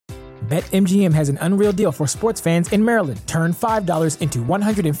BetMGM has an unreal deal for sports fans in Maryland. Turn $5 into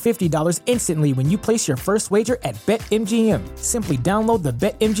 $150 instantly when you place your first wager at BetMGM. Simply download the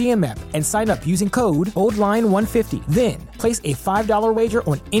BetMGM app and sign up using code OldLine150. Then, place a $5 wager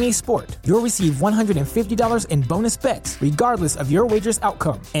on any sport. You'll receive $150 in bonus bets, regardless of your wager's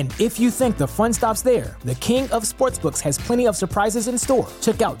outcome. And if you think the fun stops there, the King of Sportsbooks has plenty of surprises in store.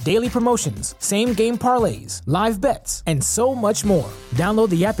 Check out daily promotions, same-game parlays, live bets, and so much more. Download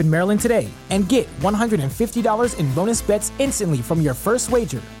the app in Maryland today and get $150 in bonus bets instantly from your first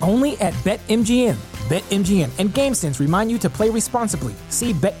wager. Only at BetMGM. BetMGM and GameSense remind you to play responsibly.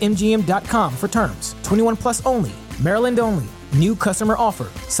 See BetMGM.com for terms. 21 plus only. Maryland only. New customer offer.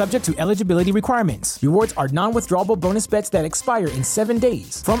 Subject to eligibility requirements. Rewards are non-withdrawable bonus bets that expire in 7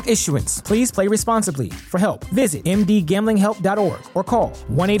 days. From issuance, please play responsibly. For help, visit mdgamblinghelp.org or call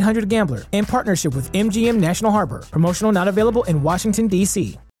 1-800-GAMBLER in partnership with MGM National Harbor. Promotional not available in Washington,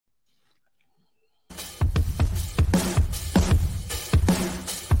 D.C.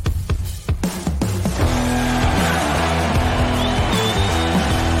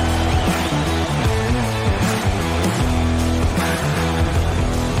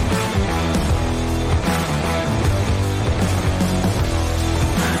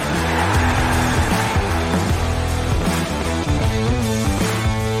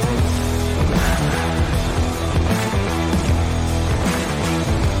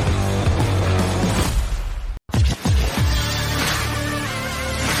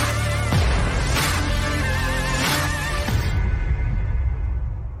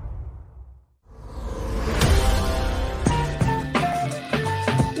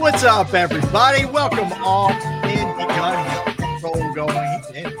 What's up, everybody? Welcome on in the Gunn control going.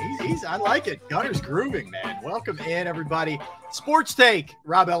 He's I like it. Gunner's grooving, man. Welcome in, everybody. Sports Take.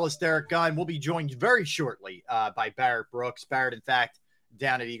 Rob Ellis, Derrick, Gunn. We'll be joined very shortly by Barrett Brooks. Barrett, in fact,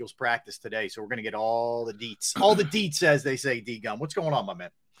 down at Eagles practice today, so we're going to get all the deets. All the deets, as they say, D-Gun. What's going on, my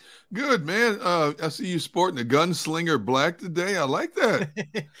man? Good, man. I see you sporting the Gunslinger black today. I like that.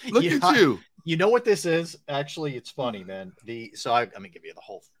 Look at you. You know what this is? Actually, it's funny, man. I'm gonna give you the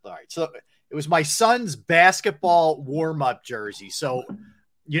whole. All right. So it was my son's basketball warm-up jersey. So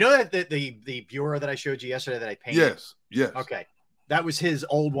you know that the bureau that I showed you yesterday that I painted? Yes. Okay. That was his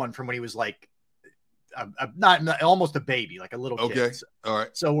old one from when he was like not almost a baby, like a little kid. Okay. All right.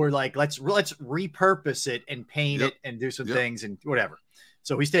 So we're like, let's repurpose it and paint it and do some things and whatever.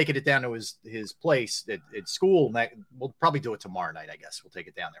 So he's taking it down to his place at school. And we'll probably do it tomorrow night, I guess. We'll take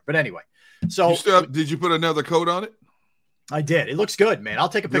it down there. But anyway, so did you put another coat on it? I did. It looks good, man. I'll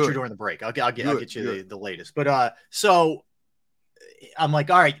take a picture during the break. I'll get you the latest. But so I'm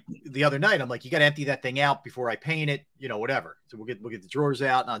like, all right. The other night, I'm like, you got to empty that thing out before I paint it. Whatever. So we'll get the drawers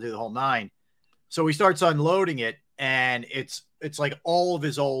out and I'll do the whole 9. So he starts unloading it, and it's like all of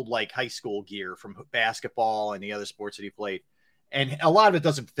his old like high school gear from basketball and the other sports that he played. And a lot of it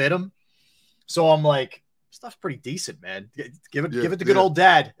doesn't fit him. So I'm like, stuff's pretty decent, man. Give it to good old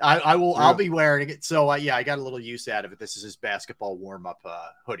dad. I'll be wearing it. So I got a little use out of it. This is his basketball warm-up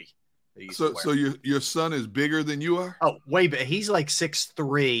hoodie. So your son is bigger than you are? Oh, way big. He's like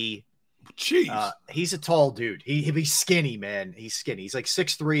 6'3". Jeez. He's a tall dude. He's skinny, man. He's skinny. He's like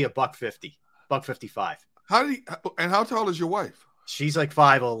 6'3", $150, $155. How tall is your wife? She's like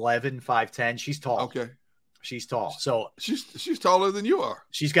 5'11", 5'10". She's tall. Okay. She's tall. So she's taller than you are.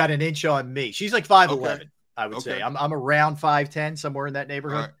 She's got an inch on me. She's like 5'11", I would say. I'm around 5'10", somewhere in that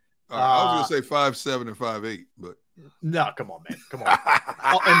neighborhood. All right. I was going to say 5'7" and 5'8", but no, come on, man. Come on.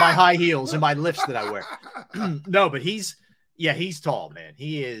 And my high heels and my lifts that I wear. No, but he's tall, man.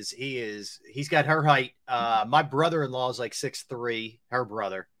 He's got her height. My brother-in-law is like 6'3", her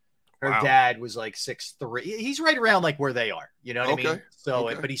brother. Her dad was like 6'3". He's right around like where they are. You know what I mean?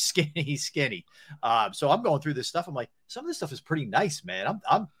 So, but he's skinny. So I'm going through this stuff. I'm like, some of this stuff is pretty nice, man.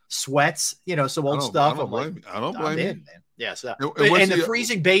 I'm sweats, some old stuff. I don't blame you, man. Yeah. So, and the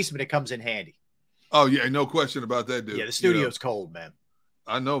freezing basement, it comes in handy. Oh yeah, no question about that, dude. Yeah, the studio's cold, man.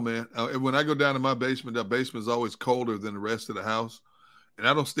 I know, man. When I go down to my basement, that basement is always colder than the rest of the house. And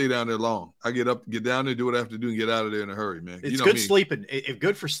I don't stay down there long. I get down there, do what I have to do, and get out of there in a hurry, man. It's good sleeping. It's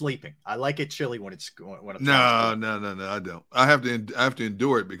good for sleeping. I like it chilly when it's No, I don't. I have to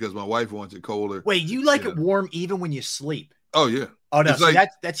endure it because my wife wants it colder. Wait, you like it warm even when you sleep? Oh yeah. Oh no,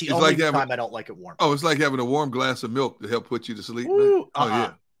 that's the only time I don't like it warm. Oh, it's like having a warm glass of milk to help put you to sleep. Man. Oh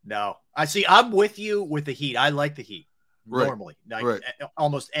yeah. No, I'm with you with the heat. I like the heat. Normally,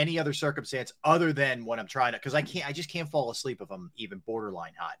 almost any other circumstance other than when I'm trying to, because I just can't fall asleep if I'm even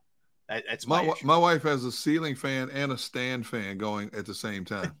borderline hot. That's my wife has a ceiling fan and a stand fan going at the same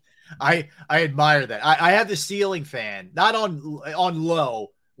time. I admire that. I have the ceiling fan, not on low,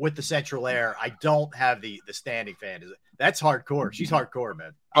 with the central air. I don't have the standing fan. That's hardcore. She's hardcore,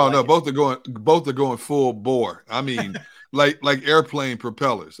 man. Both are going full bore. I mean, like airplane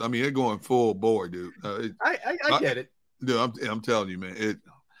propellers. I mean, they're going full bore, dude. I get it. Dude, I'm telling you, man.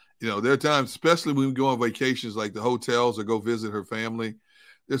 There are times, especially when we go on vacations, like the hotels or go visit her family.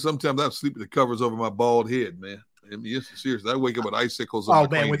 There's sometimes I sleep with the covers over my bald head, man. I mean, seriously, I wake up with icicles. Oh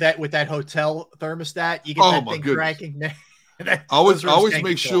man, with that hotel thermostat, you get that thing cracking. I always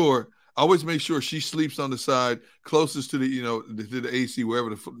make sure she sleeps on the side closest to the AC, wherever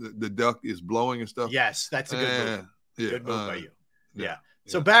the duct is blowing and stuff. Yes, that's a good move. Yeah, good move by you. Yeah.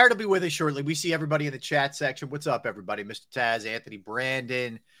 So Barrett will be with us shortly. We see everybody in the chat section. What's up, everybody? Mr. Taz, Anthony,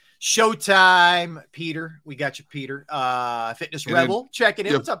 Brandon, Showtime, Peter. We got you, Peter. Fitness Rebel, checking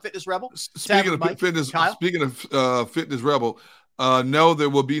in. What's up, Fitness Rebel? Speaking of Fitness Rebel, no, there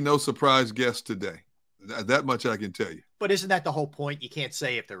will be no surprise guest today. That much I can tell you. But isn't that the whole point? You can't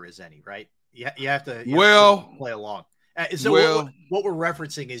say if there is any, right? You have to play along. What we're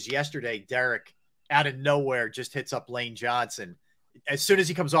referencing is yesterday, Derrick, out of nowhere, just hits up Lane Johnson as soon as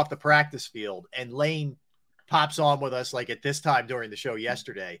he comes off the practice field, and Lane pops on with us like at this time during the show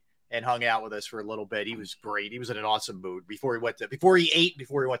yesterday and hung out with us for a little bit. He was great. He was in an awesome mood before he went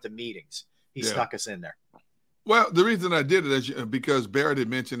to meetings. He stuck us in there. Well, the reason I did it is because Barrett had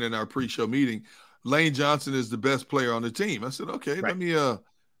mentioned in our pre-show meeting, Lane Johnson is the best player on the team. I said, okay, right.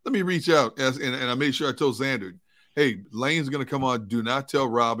 Let me reach out. And I made sure I told Xander, hey, Lane's going to come on. Do not tell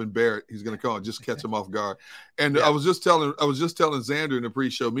Rob and Barrett he's going to come on. Just catch him off guard. And I was just telling Xander in the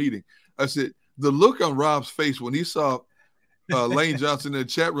pre-show meeting, I said, the look on Rob's face when he saw Lane Johnson in the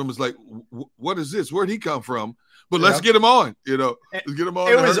chat room is like, what is this? Where'd he come from? But let's get him on, Let's get him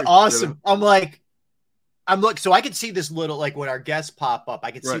on. It was awesome. I'm look, so I could see this little, like when our guests pop up,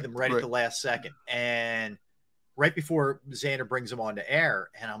 I could see them right at the last second. And right before Xander brings him on to air,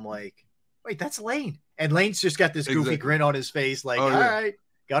 and I'm like, wait, that's Lane. And Lane's just got this goofy grin on his face, like, all right,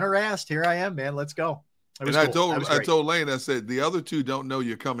 Gunner asked, here I am, man, let's go. And cool. I told Lane, I said, the other two don't know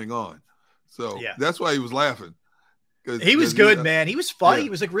you're coming on. So that's why he was laughing. He was good, man. He was funny. Yeah. He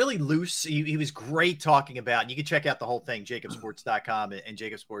was like really loose. He was great talking about, and you can check out the whole thing, jacobsports.com and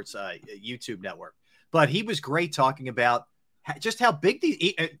Jacob Sports YouTube network. But he was great talking about just how big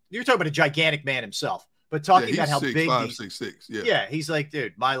you're talking about a gigantic man himself, but talking about how big 6'6". Yeah. He's like,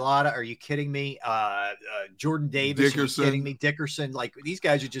 dude, Mailata, are you kidding me? Jordan Davis, Dickerson. Are you kidding me? Dickerson, like these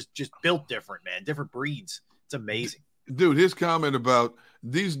guys are just built different, man. Different breeds. It's amazing. Dude, his comment about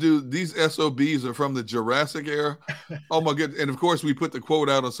these SOBs are from the Jurassic era. Oh my goodness. And of course we put the quote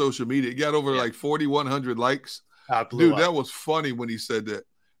out on social media. It got over like 4,100 likes. Dude, that was funny when he said that.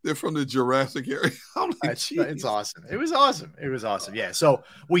 They're from the Jurassic era. I'm like, it's awesome. It was awesome. Yeah. So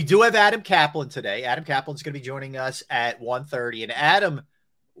we do have Adam Kaplan today. Adam Kaplan's going to be joining us at 1:30. And Adam,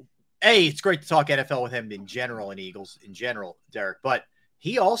 it's great to talk NFL with him in general and Eagles in general, Derrick. But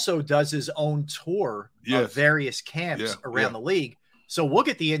he also does his own tour of various camps around the league. So we'll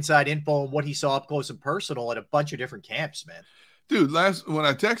get the inside info on what he saw up close and personal at a bunch of different camps, man. Dude, when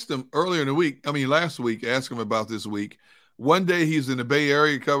I texted him earlier in the week, last week, asked him about this week. One day he's in the Bay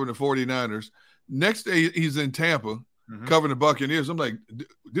Area covering the 49ers. Next day he's in Tampa covering the Buccaneers. I'm like,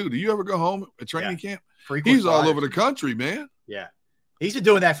 dude, do you ever go home at training camp? He's all over the country, man. Yeah. He's been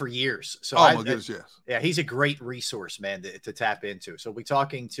doing that for years. So my goodness, yes. Yeah, he's a great resource, man, to tap into. So we'll be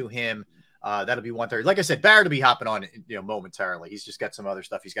talking to him. That'll be 1:30. Like I said, Barrett will be hopping on, momentarily. He's just got some other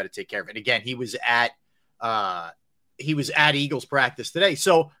stuff he's got to take care of. And again, he was at Eagles practice today.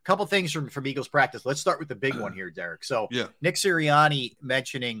 So a couple things from Eagles practice. Let's start with the big one here, Derrick. So Nick Sirianni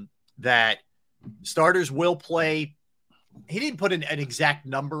mentioning that starters will play. He didn't put an exact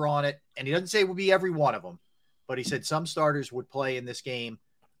number on it, and he doesn't say it would be every one of them, but he said some starters would play in this game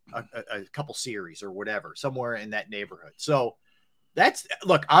a couple series or whatever, somewhere in that neighborhood. So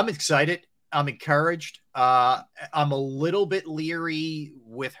look, I'm excited. I'm encouraged. I'm a little bit leery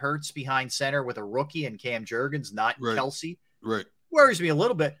with Hurts behind center with a rookie and Cam Jurgens, not Kelsey. Right. Worries me a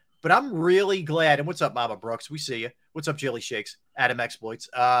little bit, but I'm really glad. And what's up, Mama Brooks? We see you. What's up, Jilly Shakes? Adam Exploits.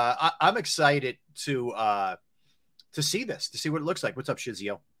 I'm excited to see this, to see what it looks like. What's up,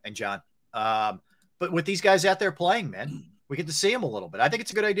 Shizio and John? But with these guys out there playing, man, we get to see them a little bit. I think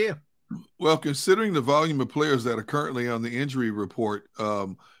it's a good idea. Well, considering the volume of players that are currently on the injury report,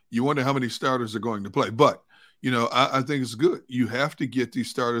 you wonder how many starters are going to play. But, I think it's good. You have to get these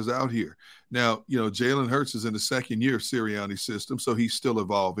starters out here. Now, Jalen Hurts is in the second year of Sirianni's system, so he's still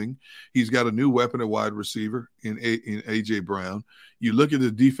evolving. He's got a new weapon at wide receiver in A.J. Brown. You look at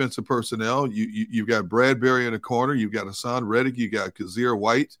the defensive personnel, you've got Bradbury in the corner. You've got Hassan Reddick. You got Kazir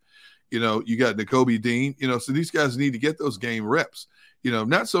White. You got Nakobe Dean. So these guys need to get those game reps.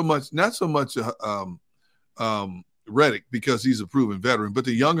 Not so much Reddick because he's a proven veteran, but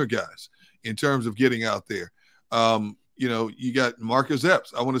the younger guys in terms of getting out there. You got Marcus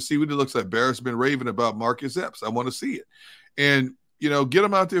Epps. I want to see what it looks like. Barrett's been raving about Marcus Epps. I want to see it. And, get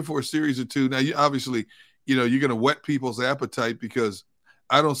them out there for a series or two. Now, obviously, you're going to whet people's appetite because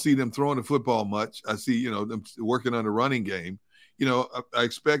I don't see them throwing the football much. I see, them working on the running game. I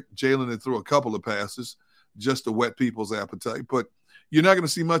expect Jalen to throw a couple of passes just to whet people's appetite. But you're not going to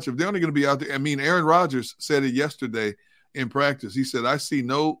see much of. They're only going to be out there. I mean, Aaron Rodgers said it yesterday in practice. He said, I see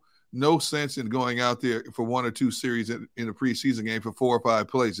no sense in going out there for one or two series in a preseason game for 4 or 5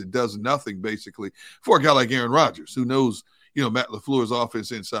 plays. It does nothing, basically, for a guy like Aaron Rodgers, who knows, Matt LaFleur's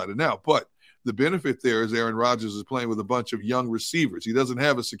offense inside and out. But the benefit there is Aaron Rodgers is playing with a bunch of young receivers. He doesn't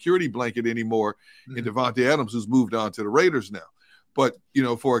have a security blanket anymore in Devontae Adams, who's moved on to the Raiders now. But,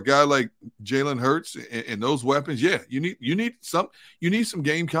 for a guy like Jalen Hurts and those weapons, you need some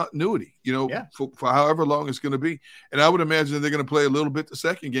game continuity, for however long it's going to be. And I would imagine they're going to play a little bit the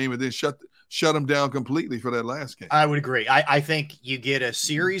second game and then shut them down completely for that last game. I would agree. I think you get a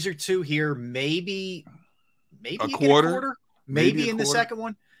series or two here, maybe a quarter, maybe in the second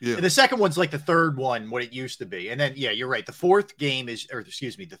one. Yeah. The second one's like the third one, what it used to be. And then, you're right. The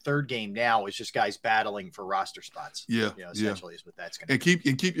the third game now is just guys battling for roster spots. Essentially is what that's going to be.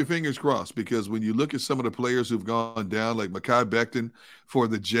 And keep your fingers crossed, because when you look at some of the players who've gone down, like Mekhi Becton for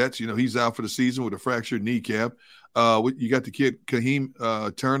the Jets, he's out for the season with a fractured kneecap. You got the kid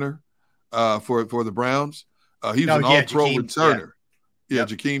Kaheem Turner for the Browns. He's an all-pro returner.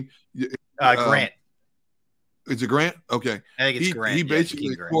 Jakeem. Grant. Is it Grant? Okay. I think it's Grant. He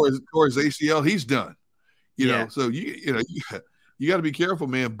basically tore his ACL. He's done. So you got to be careful,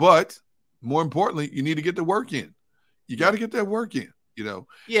 man. But more importantly, you need to get the work in. You got to get that work in. You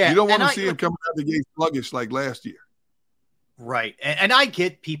don't want to see him coming out the gate sluggish like last year. Right. And I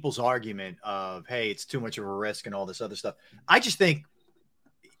get people's argument of, hey, it's too much of a risk and all this other stuff. I just think,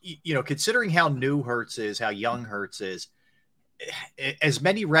 considering how new Hurts is, how young Hurts is, as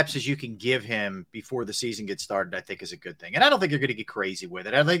many reps as you can give him before the season gets started, I think is a good thing. And I don't think they're going to get crazy with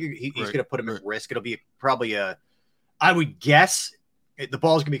it. I think he's going to put him at risk. It'll be I would guess the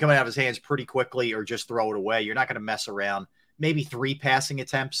ball's going to be coming out of his hands pretty quickly, or just throw it away. You're not going to mess around. Maybe 3 passing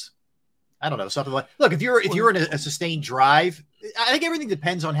attempts. I don't know, something like. Look, if you're in a sustained drive, I think everything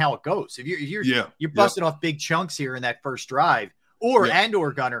depends on how it goes. If you're busting off big chunks here in that first drive, or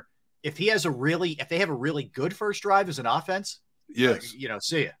Gunner, if they have a really good first drive as an offense. Yes.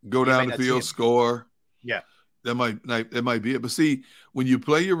 See it. Go down the field, score. Yeah. That might be it. But see, when you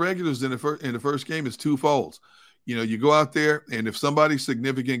play your regulars in the first game, it's twofold. You go out there, and if somebody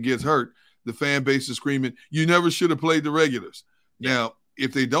significant gets hurt, the fan base is screaming, "You never should have played the regulars." Yeah. Now,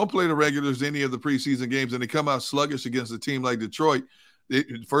 if they don't play the regulars any of the preseason games and they come out sluggish against a team like Detroit,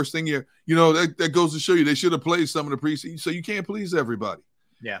 first thing that goes to show you they should have played some of the preseason. So you can't please everybody.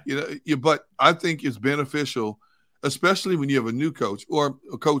 Yeah. But I think it's beneficial, especially when you have a new coach or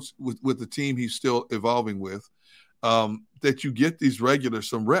a coach with the team he's still evolving with, that you get these regulars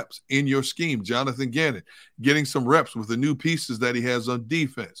some reps in your scheme. Jonathan Gannon getting some reps with the new pieces that he has on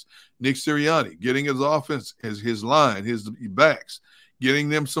defense. Nick Sirianni getting his offense, his line, his backs, getting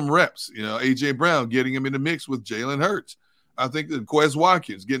them some reps. A.J. Brown getting him in the mix with Jalen Hurts. I think that Quez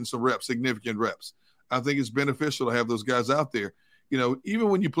Watkins getting some reps, significant reps. I think it's beneficial to have those guys out there. Even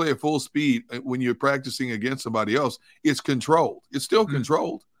when you play at full speed, when you're practicing against somebody else, it's controlled. It's still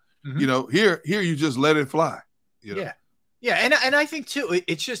controlled. Mm-hmm. Here you just let it fly. Yeah. And I think too,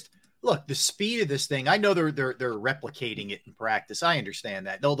 it's just, look, the speed of this thing. I know they're replicating it in practice. I understand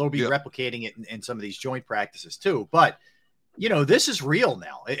that they'll be replicating it in some of these joint practices too. But this is real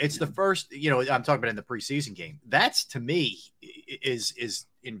now. It's the first. I'm talking about in the preseason game. That's, to me, is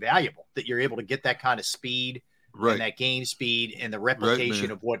invaluable that you're able to get that kind of speed. Right. And that game speed and the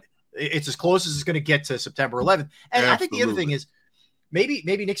replication of what it's as close as it's going to get to September 11th. And I think the other thing is maybe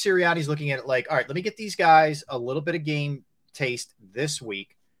Nick Sirianni's looking at it like, all right, let me get these guys a little bit of game taste this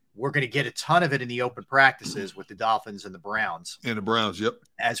week. We're going to get a ton of it in the open practices with the Dolphins and the Browns. Yep.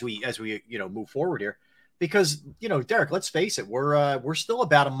 As we move forward here, because Derrick, let's face it, we're still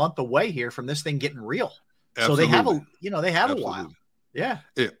about a month away here from this thing getting real. Absolutely. So they have a while. Yeah,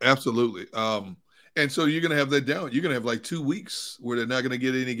 absolutely. And so you're going to have that down. You're going to have like 2 weeks where they're not going to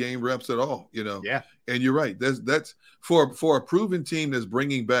get any game reps at all, Yeah. And you're right. That's for a proven team that's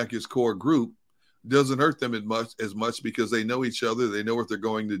bringing back its core group, doesn't hurt them as much because they know each other. They know what they're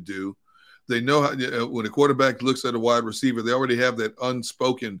going to do. They know how, when a quarterback looks at a wide receiver, they already have that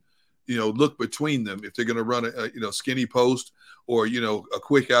unspoken, look between them. If they're going to run a skinny post or, a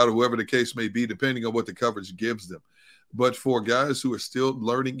quick out or whoever the case may be, depending on what the coverage gives them. But for guys who are still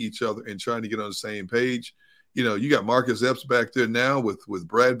learning each other and trying to get on the same page, you got Marcus Epps back there now with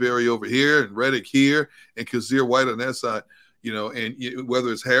Bradbury over here and Reddick here and Kazir White on that side, and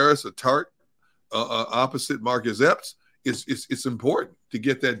whether it's Harris or Tart opposite Marcus Epps, it's important to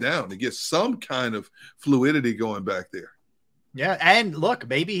get that down, to get some kind of fluidity going back there. Yeah, and look,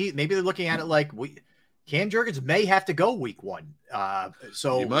 maybe they're looking at it like Cam Jurgens may have to go week 1.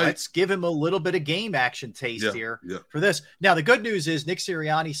 So let's give him a little bit of game action taste here for this. Now, the good news is Nick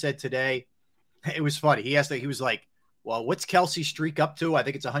Sirianni said today, it was funny. He was like, well, what's Kelsey's streak up to? I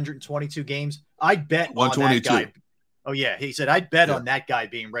think it's 122 games. I'd bet on that guy. Oh, yeah. He said, I'd bet on that guy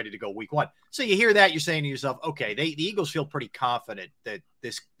being ready to go week 1. So you hear that, you're saying to yourself, okay, the Eagles feel pretty confident that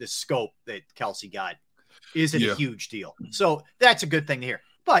this scope that Kelsey got isn't a huge deal. So that's a good thing to hear.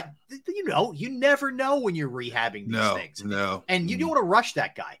 But, you never know when you're rehabbing these things. No. And you don't want to rush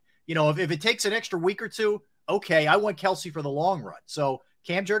that guy. If it takes an extra week or two, okay, I want Kelsey for the long run. So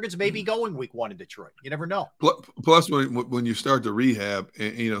Cam Jurgens may be going week 1 in Detroit. You never know. Plus, when you start to rehab,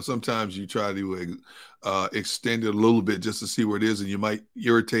 and sometimes you try to extend it a little bit just to see where it is, and you might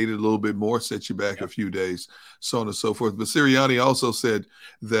irritate it a little bit more, set you back a few days, so on and so forth. But Sirianni also said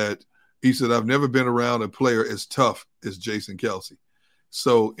that I've never been around a player as tough as Jason Kelsey.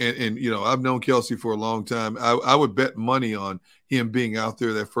 So, and I've known Kelsey for a long time. I would bet money on him being out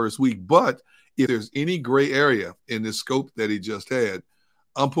there that first week. But if there's any gray area in this scope that he just had,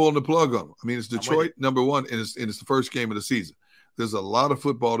 I'm pulling the plug on him. I mean, it's Detroit, number 1, and it's the first game of the season. There's a lot of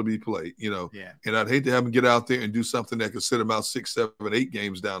football to be played, and I'd hate to have him get out there and do something that could sit him out 6, 7, 8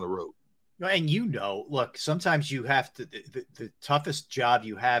 games down the road. And look, sometimes you have to the toughest job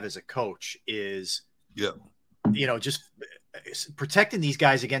you have as a coach is just protecting these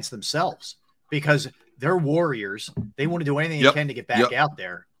guys against themselves, because they're warriors. They want to do anything they can to get back out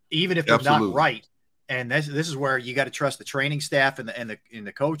there, even if they're not right. And this is where you got to trust the training staff and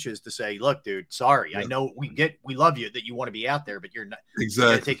the coaches to say, look, dude, sorry. I know we love you that you want to be out there, but you're not.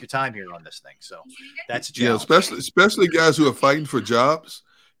 Exactly. You got to take your time here on this thing. So that's a challenge. Especially guys who are fighting for jobs.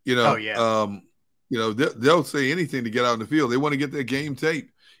 They'll say anything to get out in the field. They want to get their game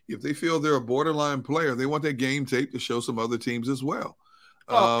tape. If they feel they're a borderline player, they want that game tape to show some other teams as well.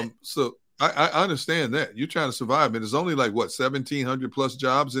 So I understand that. You're trying to survive, and there's only 1,700 plus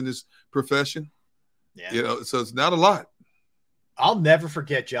jobs in this profession. Yeah. So it's not a lot. I'll never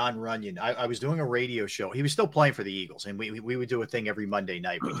forget John Runyon. I was doing a radio show. He was still playing for the Eagles, and we would do a thing every Monday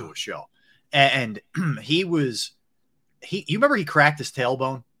night. We do a show, and you remember he cracked his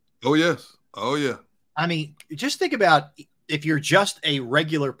tailbone? Oh yes. Oh yeah. I mean, just think about if you're just a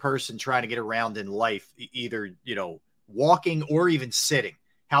regular person trying to get around in life, either walking or even sitting,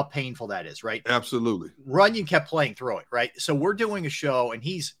 how painful that is, right? Absolutely. Runyon kept playing through it, right? So we're doing a show, and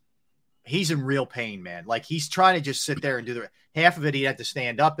he's in real pain, man. Like, he's trying to just sit there and do half of it. He'd have to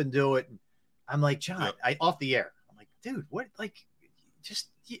stand up and do it. I'm like, John, off the air. I'm like, dude, what? Like, just,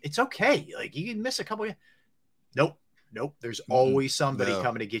 it's okay. Like, you can miss a couple of. Nope. There's always somebody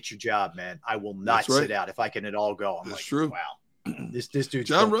coming to get your job, man. I will not sit out if I can at all go. That's true. Wow. This dude.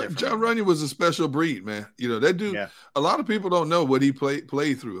 John Runyon was a special breed, man. That dude. Yeah. A lot of people don't know what he played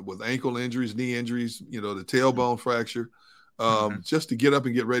through with ankle injuries, knee injuries. The tailbone fracture. Just to get up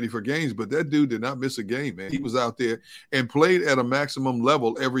and get ready for games. But that dude did not miss a game, man. He was out there and played at a maximum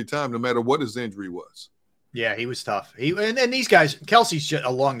level every time, no matter what his injury was. Yeah, he was tough. And these guys, Kelsey's just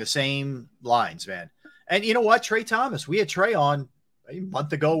along the same lines, man. And you know what? Trey Thomas, we had Trey on a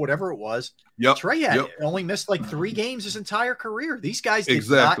month ago, whatever it was. Yep. Trey only missed 3 games his entire career. These guys did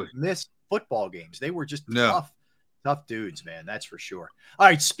not miss football games. They were just tough dudes, man. That's for sure. All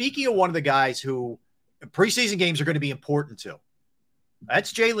right. Speaking of one of the guys who preseason games are going to be important too,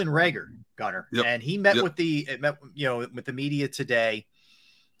 that's Jalen Reagor, Gunner. Yep. And he met with the media today.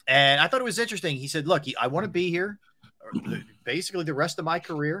 And I thought it was interesting. He said, look, I want to be here basically the rest of my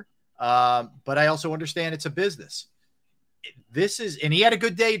career. But I also understand it's a business. And he had a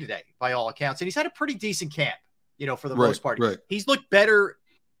good day today by all accounts. And he's had a pretty decent camp, for the most part. Right. He's looked better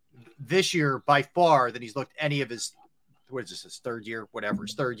this year by far than he's looked any of his third year with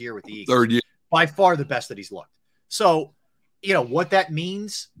the Eagles. Third year. By far the best that he's looked. So, what that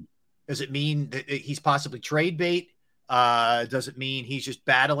means, does it mean that he's possibly trade bait? Does it mean he's just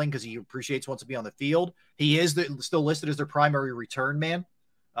battling because he wants to be on the field? He is still listed as their primary return man,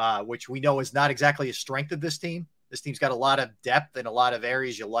 which we know is not exactly a strength of this team. This team's got a lot of depth in a lot of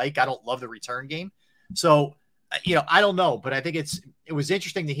areas you like. I don't love the return game. So, I don't know, but I think it was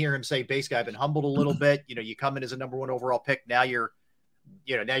interesting to hear him say, basically, I've been humbled a little bit. You come in as a number 1 overall pick. Now you're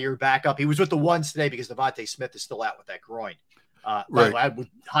back up. He was with the ones today because Devontae Smith is still out with that groin. By the way, I would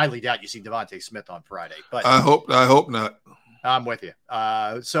highly doubt you see Devontae Smith on Friday. But I hope not. I'm with you.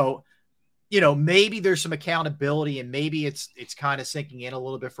 So, maybe there's some accountability, and maybe it's kind of sinking in a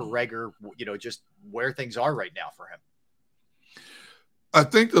little bit for Reagor, just where things are right now for him. I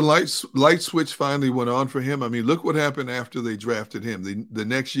think the light switch finally went on for him. I mean, look what happened after they drafted him. The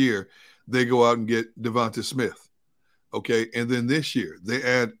next year, they go out and get Devonta Smith. Okay, and then this year they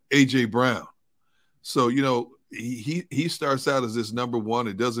add A.J. Brown. So he starts out as this number one.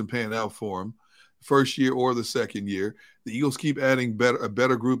 It doesn't pan out for him, first year or the second year. The Eagles keep adding a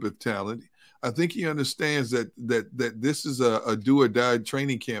better group of talent. I think he understands that this is a do or die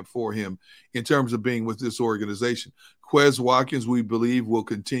training camp for him in terms of being with this organization. Quez Watkins, we believe, will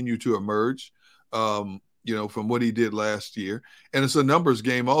continue to emerge, from what he did last year. And it's a numbers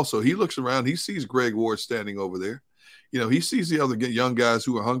game also. He looks around, he sees Greg Ward standing over there. He sees the other young guys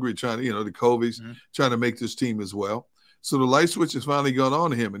who are hungry, trying to, the Coveys, trying to make this team as well. So the light switch has finally gone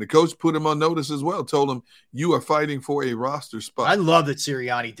on to him. And the coach put him on notice as well, told him, you are fighting for a roster spot. I love that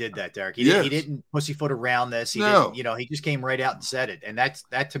Sirianni did that, Derrick. He didn't pussyfoot around this. He didn't, he just came right out and said it. And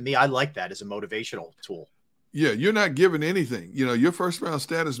that to me, I like that as a motivational tool. Yeah, you're not giving anything. Your first-round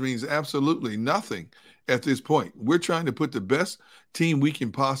status means absolutely nothing at this point. We're trying to put the best team we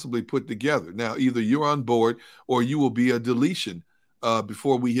can possibly put together. Now, either you're on board or you will be a deletion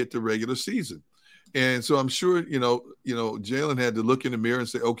before we hit the regular season. And so I'm sure, Jalen had to look in the mirror and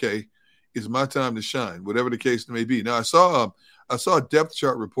say, okay, it's my time to shine, whatever the case may be. Now, I saw a depth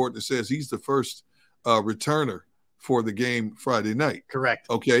chart report that says he's the first returner for the game Friday night. Correct.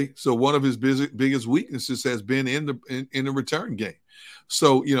 Okay. So one of his biggest weaknesses has been in the return game.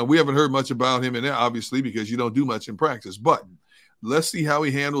 So, we haven't heard much about him in there, obviously, because you don't do much in practice. But let's see how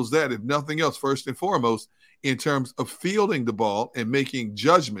he handles that, if nothing else, first and foremost, in terms of fielding the ball and making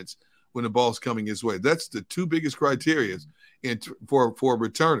judgments when the ball's coming his way. That's the two biggest criteria for a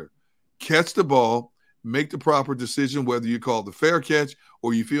returner. Catch the ball, make the proper decision, whether you call the fair catch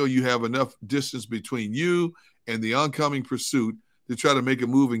or you feel you have enough distance between you and the oncoming pursuit to try to make a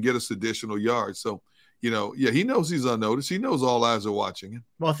move and get us additional yards. So, he knows he's on notice. He knows all eyes are watching him.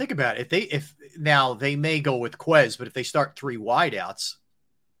 Well, think about it. If now they may go with Quez, but if they start three wideouts,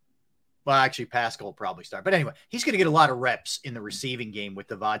 well, actually Pascal will probably start. But anyway, he's going to get a lot of reps in the receiving game with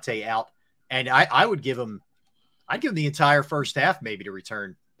Devontae out. And I'd give him the entire first half maybe to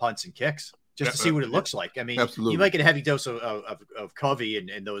return punts and kicks just to see what it looks like. I mean, absolutely. You might get a heavy dose of Covey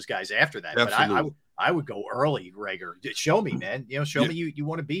and those guys after that. Absolutely. But I would go early, Reagor. Show me, man. Show me you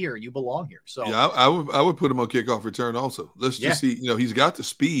want to be here and you belong here. So yeah, I would put him on kickoff return also. Let's just see. He's got the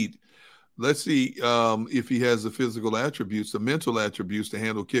speed. Let's see if he has the physical attributes, the mental attributes to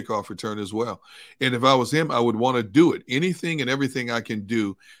handle kickoff return as well. And if I was him, I would want to do it. Anything and everything I can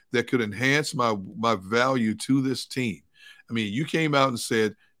do that could enhance my value to this team. I mean, you came out and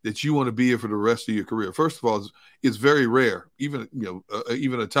said that you want to be here for the rest of your career. First of all, it's very rare. Even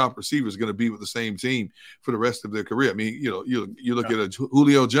a top receiver is going to be with the same team for the rest of their career. I mean, you look at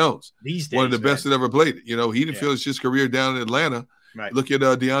Julio Jones, these days, one of the best that ever played it. He didn't finish his career down in Atlanta. Right. Look at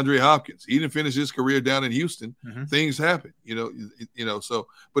DeAndre Hopkins. He didn't finish his career down in Houston. Mm-hmm. Things happen, So,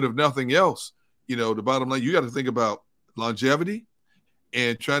 but if nothing else, the bottom line, you got to think about longevity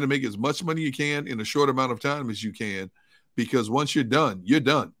and trying to make as much money you can in a short amount of time as you can, because once you're done, you're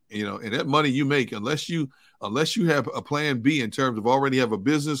done. And that money you make, unless you have a plan B in terms of already have a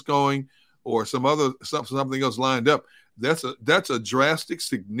business going or something else lined up, that's a drastic,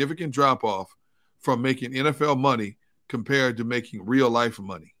 significant drop off from making NFL money compared to making real life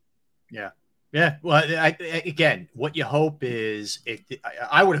money. Yeah. Yeah. Well, again, what you hope is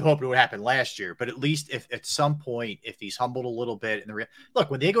I would have hoped it would happen last year, but at least if at some point, if he's humbled a little bit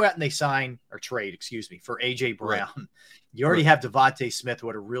look, when they go out and they sign or trade, for A.J. Brown, right. You already have Devontae Smith, who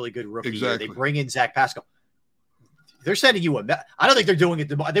had a really good rookie year. They bring in Zach Pascal. They're sending you I don't think they're doing it.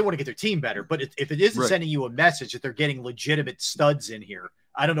 They want to get their team better, but if it isn't sending you a message that they're getting legitimate studs in here,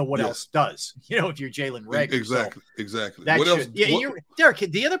 I don't know what else does, if you're Jalen Reagor. Exactly. What else? Yeah, Derrick,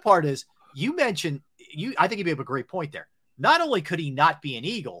 the other part is you mentioned I think you made up a great point there. Not only could he not be an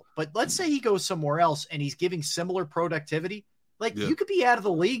Eagle, but let's say he goes somewhere else and he's giving similar productivity. You could be out of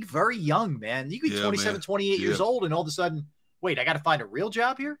the league very young, man. You could be 27, 28 years old, and all of a sudden, wait, I got to find a real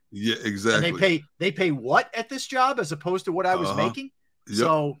job here? Yeah, exactly. And they pay what at this job as opposed to what I was making? Yep.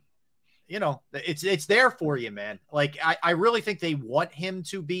 So, it's there for you, man. I really think they want him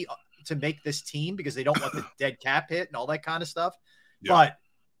to make this team because they don't want the dead cap hit and all that kind of stuff. Yep. But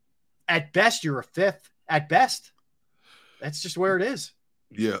at best, you're a fifth. At best, that's just where it is.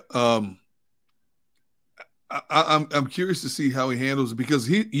 Yeah. I'm curious to see how he handles it, because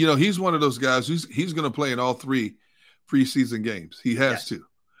he's one of those guys he's going to play in all three preseason games. He has to.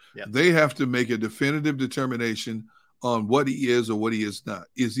 Yep. They have to make a definitive determination on what he is or what he is not.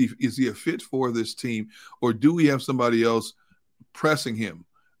 Is he a fit for this team, or do we have somebody else pressing him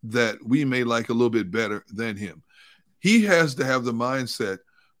that we may like a little bit better than him? He has to have the mindset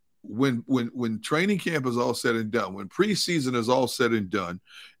when training camp is all said and done, when preseason is all said and done,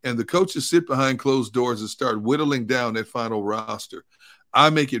 and the coaches sit behind closed doors and start whittling down that final roster, I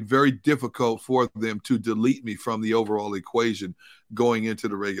make it very difficult for them to delete me from the overall equation going into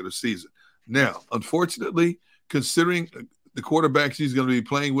the regular season. Now, unfortunately, considering the quarterbacks he's going to be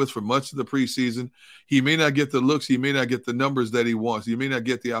playing with for much of the preseason, he may not get the looks, he may not get the numbers that he wants, he may not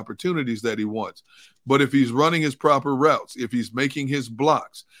get the opportunities that he wants. But if he's running his proper routes, if he's making his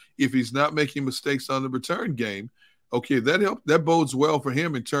blocks, if he's not making mistakes on the return game, okay, that bodes well for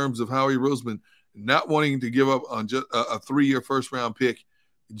him in terms of Howie Roseman not wanting to give up on just a 3-year first-round pick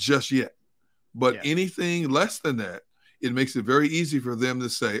just yet. But anything less than that, it makes it very easy for them to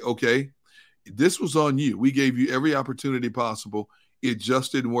say, okay, this was on you. We gave you every opportunity possible. It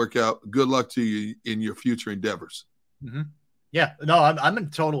just didn't work out. Good luck to you in your future endeavors. Mm-hmm. Yeah, no, I'm in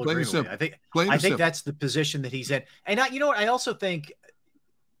total agreement with you. I think that's the position that he's in. And I also think,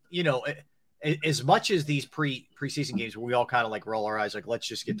 as much as these preseason games where we all kind of like roll our eyes, like, let's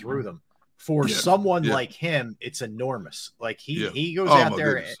just get through them. For someone like him, it's enormous. Like he goes out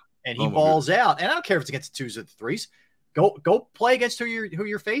there and he balls out. And I don't care if it's against the 2s or the 3s. Go play against who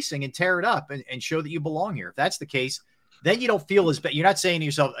you're facing and tear it up and show that you belong here. If that's the case, then you don't feel as bad. You're not saying to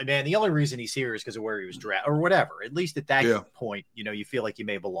yourself, man, the only reason he's here is because of where he was drafted or whatever. At least at that point, you feel like you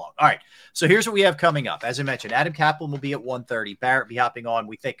may belong. All right. So here's what we have coming up. As I mentioned, Adam Kaplan will be at 1:30. Barrett be hopping on.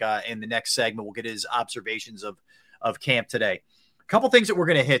 We think in the next segment, we'll get his observations of camp today. A couple things that we're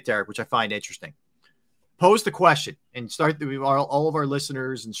going to hit, Derrick, which I find interesting. Pose the question and start all of our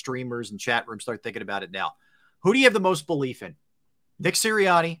listeners and streamers and chat rooms start thinking about it now. Who do you have the most belief in? Nick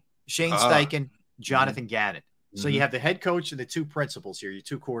Sirianni, Shane Steichen, Jonathan Gannon. So you have the head coach and the 2 principals here, your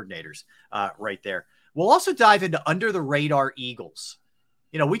 2 coordinators right there. We'll also dive into under the radar Eagles.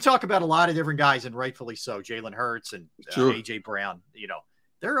 We talk about a lot of different guys, and rightfully so, Jalen Hurts and A.J. Brown.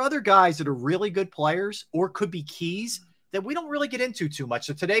 There are other guys that are really good players or could be keys that we don't really get into too much.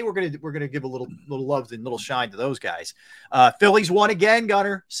 So today we're gonna give a little love and little shine to those guys. Phillies won again,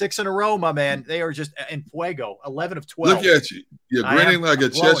 Gunner, 6 in a row, my man. They are just in fuego, 11 of 12. Look at you. You're grinning like a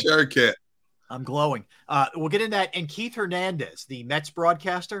Cheshire cat. I'm glowing. We'll get in that. And Keith Hernandez, the Mets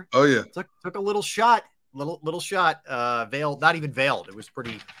broadcaster. Oh yeah. Took a little shot, little shot, veiled, not even veiled. It was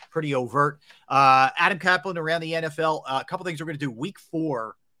pretty overt. Adam Kaplan around the NFL. A couple things we're going to do. Week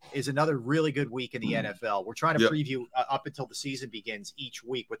 4 is another really good week in the NFL. We're trying to preview up until the season begins each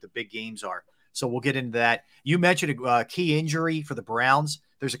week what the big games are. So we'll get into that. You mentioned a key injury for the Browns.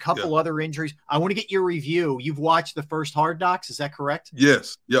 There's a couple other injuries. I want to get your review. You've watched the first Hard Knocks. Is that correct?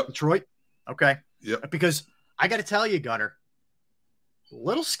 Yes. Yep. Detroit. Okay. Yep. Because I got to tell you, Gunner, a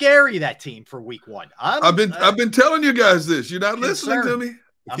little scary, that team for week 1. I've been telling you guys this. You're not listening to me.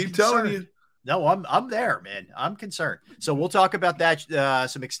 I keep telling you. No, I'm there, man. I'm concerned. So we'll talk about that.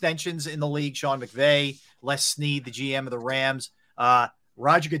 Some extensions in the league. Sean McVay, Les Snead, the GM of the Rams.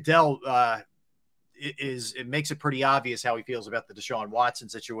 Roger Goodell it makes it pretty obvious how he feels about the Deshaun Watson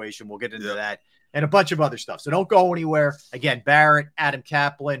situation. We'll get into that and a bunch of other stuff. So don't go anywhere. Again, Barrett, Adam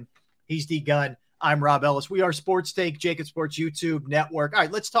Kaplan, he's D Gunn. I'm Rob Ellis. We are Sports Take, Jacob Sports YouTube Network. All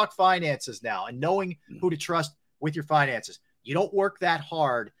right, let's talk finances now and knowing who to trust with your finances. You don't work that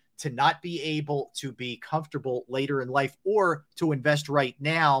hard to not be able to be comfortable later in life or to invest right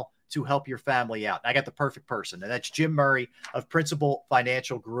now to help your family out. I got the perfect person, and that's Jim Murray of Principal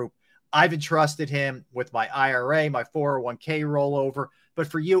Financial Group. I've entrusted him with my IRA, my 401k rollover, but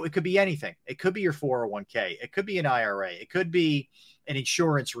for you, it could be anything. It could be your 401k. It could be an IRA. It could be an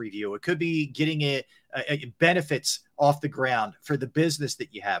insurance review. It could be getting benefits off the ground for the business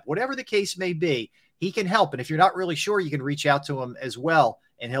that you have. Whatever the case may be, he can help. And if you're not really sure, you can reach out to him as well,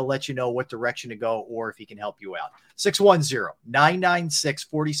 and he'll let you know what direction to go or if he can help you out.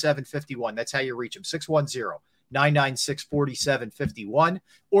 610-996-4751. That's how you reach him. 610-996-4751.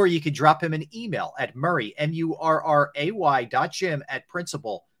 Or you can drop him an email at Murray,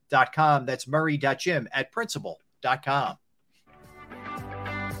 murray.jim@principal.com. That's murray.jim@principal.com.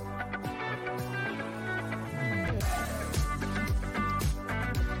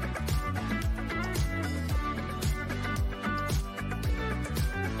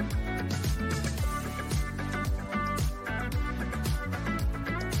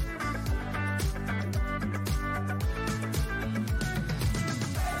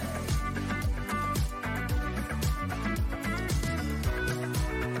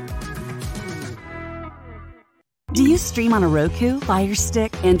 Do you stream on a Roku, Fire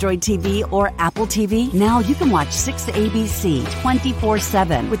Stick, Android TV, or Apple TV? Now you can watch 6ABC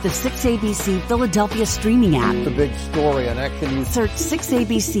 24/7 with the 6ABC Philadelphia streaming app. The big story on Action. Search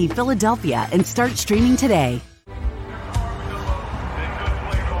 6ABC Philadelphia and start streaming today.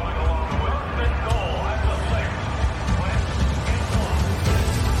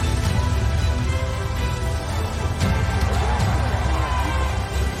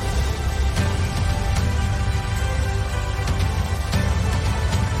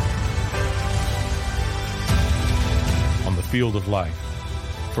 Field of life,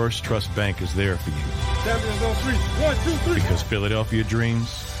 First Trust Bank is there for you. Champions on three. 1, 2, 3. Because Philadelphia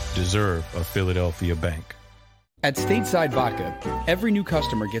dreams deserve a Philadelphia bank. At Stateside Vodka, every new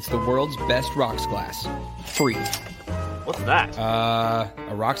customer gets the world's best rocks glass. Free. What's that? A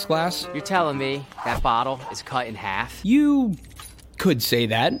rocks glass? You're telling me that bottle is cut in half? You could say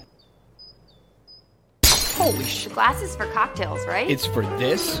that. Holy shit. Glasses for cocktails, right? It's for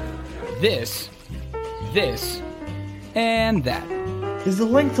this, this, and that. Is the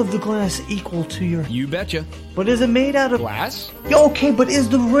length of the glass equal to your... You betcha. But is it made out of... Glass? Yeah, okay, but is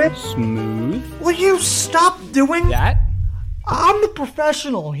the rip... Smooth? Will you stop doing... That? I'm the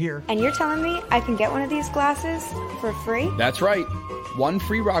professional here. And you're telling me I can get one of these glasses for free? That's right. 1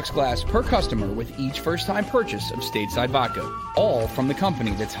 free rocks glass per customer with each first-time purchase of Stateside Vodka. All from the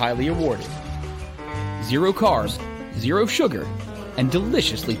company that's highly awarded. 0 carbs, 0 sugar, and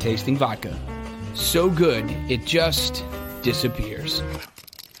deliciously tasting vodka. So good, it just disappears.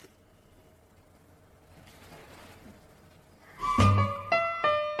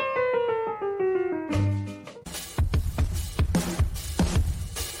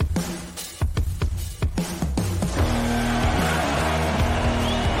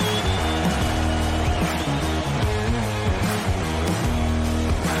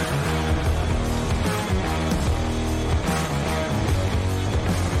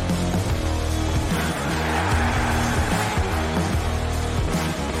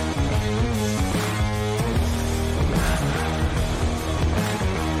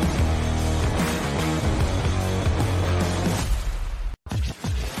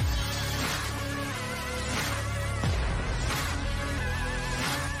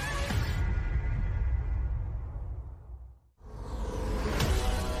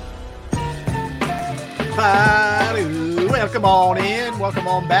 Welcome on in. Welcome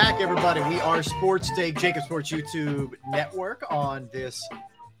on back, everybody. We are Sports Take, Jacob Sports YouTube Network on this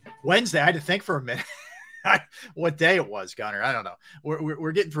Wednesday. I had to think for a minute what day it was, Gunner. I don't know.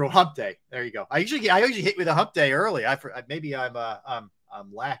 We're getting through a hump day. There you go. I usually hit with a hump day early. Maybe I'm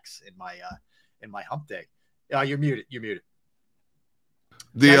lax in my hump day. You're muted. You're muted.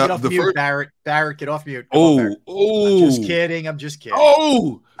 Get off mute, Barrett. Barrett, get off mute. I'm just kidding.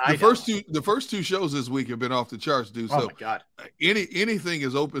 The first two shows this week have been off the charts, dude. Oh my God. Anything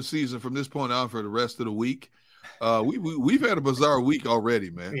is open season from this point on for the rest of the week. We've had a bizarre week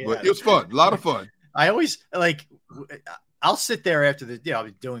already, man. Yeah. But it was fun. A lot of fun. I always I'll sit there after I'll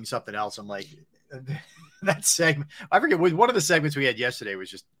be doing something else. I'm like, that segment, I forget, one of the segments we had yesterday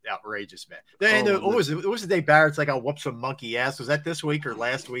was just outrageous, man. What was the day Barrett's like, I'll whoop some monkey ass? Was that this week or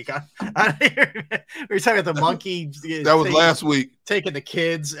last weweek? We were talking about the monkey. That was last week. Taking the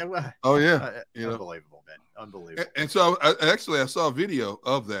kids. Oh, yeah. Unbelievable, man. Unbelievable. And so I saw a video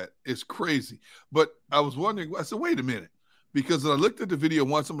of that. It's crazy. But I was wondering, I said, wait a minute. Because I looked at the video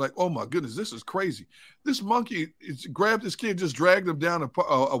once, I'm like, oh, my goodness, this is crazy. This monkey grabbed this kid, just dragged him down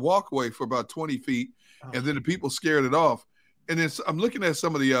a walkway for about 20 feet. And then the people scared it off. And then I'm looking at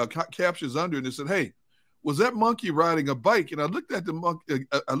some of the captions under, and they said, hey, was that monkey riding a bike? And I looked at the monkey.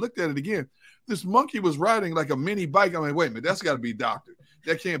 I looked at it again. This monkey was riding like a mini bike. I'm like, wait a minute, that's got to be doctored.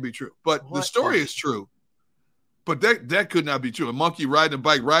 That can't be true. But the story is true. But that could not be true. A monkey riding a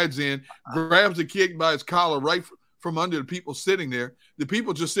bike rides in, grabs the kid by his collar right from under the people sitting there. The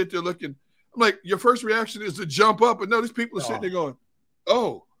people just sit there looking. I'm like, your first reaction is to jump up. And no, these people are sitting there going,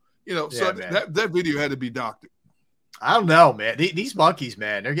 oh. So that video had to be doctored. I don't know, man. These monkeys,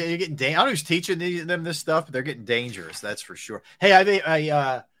 man, you're getting dangerous. I don't know who's teaching them this stuff, but they're getting dangerous. That's for sure. Hey, I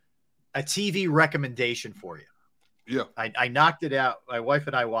have a TV recommendation for you. Yeah. I knocked it out. My wife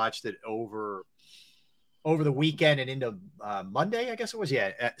and I watched it over the weekend and into Monday, I guess it was.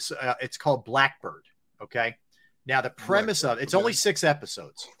 Yeah. It's called Blackbird. Okay. Now, the premise of it's only 6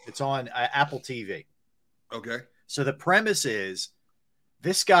 episodes. It's on Apple TV. Okay. So the premise is,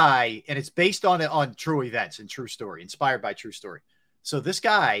 this guy, and it's based on true events and true story, inspired by true story. So this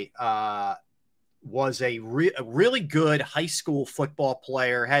guy was a really good high school football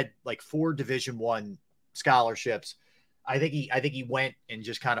player, had like 4 Division I scholarships, I think he went and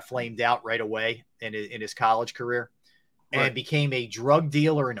just kind of flamed out right away in his college career, and became a drug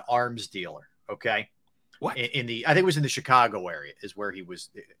dealer and arms dealer. Okay, what I think it was in the Chicago area is where he was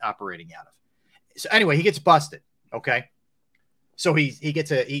operating out of. So anyway, he gets busted. Okay, so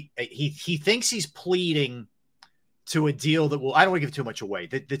he thinks he's pleading to a deal that will, I don't want to give too much away,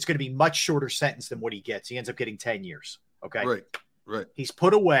 that's going to be much shorter sentence than what he gets. He ends up getting 10 years. Okay. Right. He's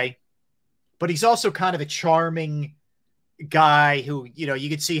put away, but he's also kind of a charming guy who, you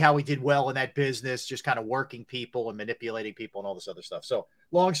could see how he did well in that business, just kind of working people and manipulating people and all this other stuff. So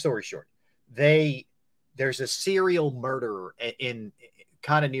long story short, there's a serial murderer in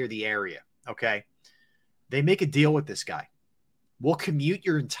kind of near the area. Okay. They make a deal with this guy. We'll commute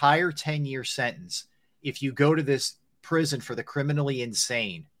your entire 10-year sentence if you go to this prison for the criminally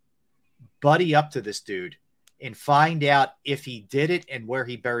insane, buddy up to this dude and find out if he did it and where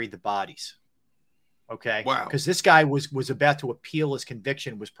he buried the bodies. Okay. Wow. Because this guy was about to appeal his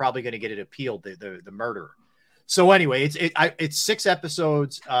conviction, was probably going to get it appealed, the murderer. So anyway, it's 6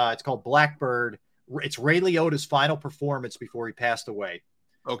 episodes. It's called Blackbird. It's Ray Liotta's final performance before he passed away.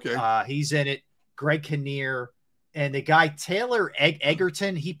 Okay. He's in it. Greg Kinnear. And the guy, Taylor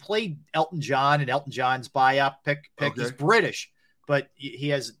Egerton, he played Elton John in Elton John's biopic. Okay. He's British, but he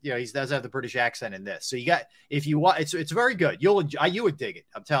has, he does have the British accent in this. So you got, if you want, it's very good. You would dig it.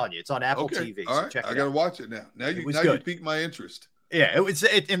 I'm telling you, it's on Apple TV. All right. Check it I got to out. watch it now. Now you piqued my interest. Yeah.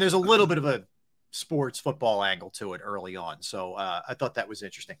 And there's a little bit of a sports football angle to it early on. So I thought that was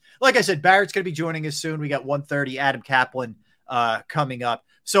interesting. Like I said, Barrett's going to be joining us soon. We got 1:30, Adam Kaplan coming up.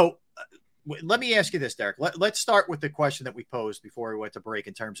 So, let me ask you this, Derrick. Let's start with the question that we posed before we went to break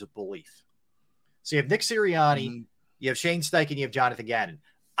in terms of belief. So you have Nick Sirianni, you have Shane Steichen, you have Jonathan Gannon.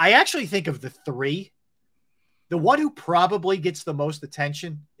 I actually think of the three, the one who probably gets the most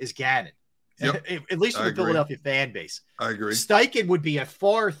attention is Gannon, at least for the Philadelphia fan base. I agree. Steichen would be a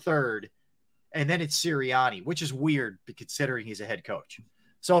far third, and then it's Sirianni, which is weird considering he's a head coach.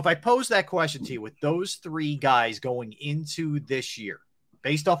 So if I pose that question to you with those three guys going into this year,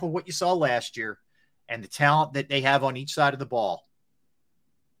 based off of what you saw last year and the talent that they have on each side of the ball,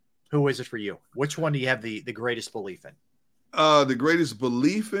 who is it for you? Which one do you have the greatest belief in? The greatest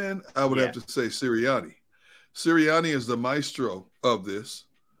belief in, I would have to say Sirianni. Sirianni is the maestro of this.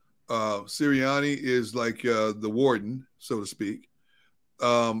 Sirianni is like the warden, so to speak.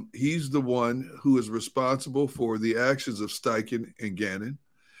 He's the one who is responsible for the actions of Steichen and Gannon.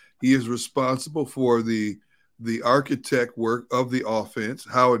 He is responsible for the architect work of the offense,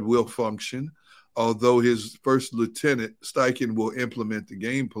 how it will function, although his first lieutenant, Steichen, will implement the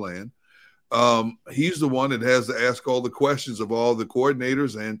game plan. He's the one that has to ask all the questions of all the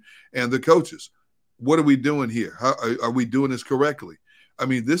coordinators and the coaches. What are we doing here? How are we doing this correctly? I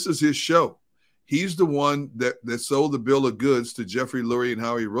mean, this is his show. He's the one that sold the bill of goods to Jeffrey Lurie and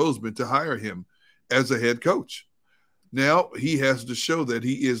Howie Roseman to hire him as a head coach. Now he has to show that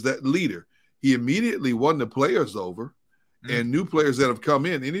he is that leader. He immediately won the players over, and new players that have come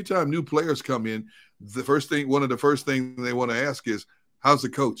in. Anytime new players come in, one of the first things they want to ask is, "How's the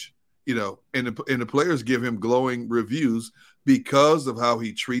coach?" And the players give him glowing reviews because of how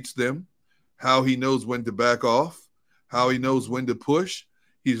he treats them, how he knows when to back off, how he knows when to push.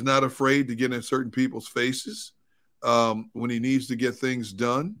 He's not afraid to get in certain people's faces when he needs to get things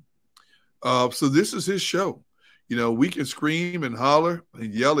done. So this is his show. We can scream and holler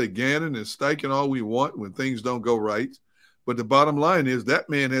and yell at Gannon and Steichen all we want when things don't go right. But the bottom line is that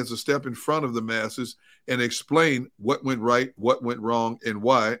man has to step in front of the masses and explain what went right, what went wrong, and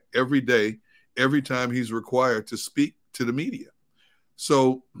why every day, every time he's required to speak to the media.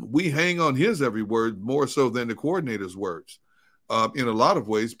 So we hang on his every word more so than the coordinator's words in a lot of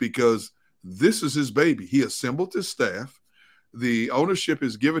ways, because this is his baby. He assembled his staff. The ownership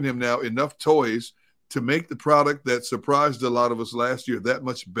has given him now enough toys to make the product that surprised a lot of us last year that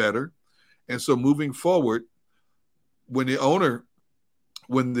much better. And so moving forward, when the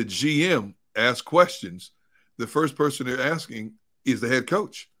GM asks questions, the first person they're asking is the head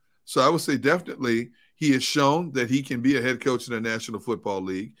coach. So I would say definitely he has shown that he can be a head coach in the National Football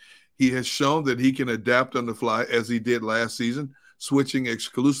League. He has shown that he can adapt on the fly as he did last season, switching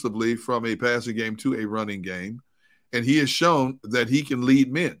exclusively from a passing game to a running game. And he has shown that he can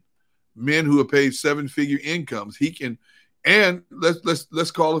lead men who are paid 7-figure incomes. He can, and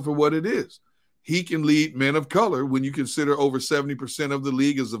let's call it for what it is. He can lead men of color. When you consider over 70% of the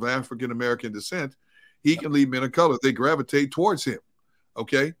league is of African-American descent, he can lead men of color. They gravitate towards him.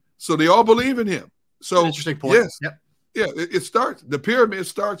 Okay. So they all believe in him. So interesting point. Yes. Yep. Yeah. The pyramid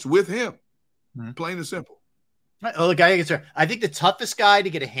starts with him. Plain and simple. Look, I think the toughest guy to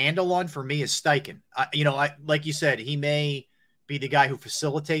get a handle on for me is Steichen. Like you said, he may be the guy who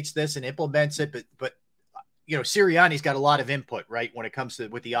facilitates this and implements it, but Sirianni's got a lot of input, right, when it comes to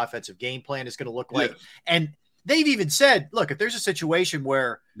what the offensive game plan is going to look like. And they've even said, look, if there's a situation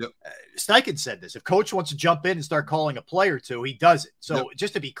where Steichen said this, if coach wants to jump in and start calling a play or two, he does it. So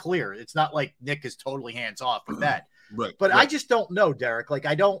just to be clear, it's not like Nick is totally hands off with that. Right. But I just don't know, Derrick. Like,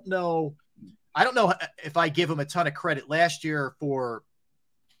 I don't know if I give him a ton of credit last year for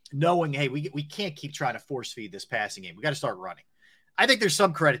knowing, hey, we can't keep trying to force feed this passing game. We got to start running. I think there's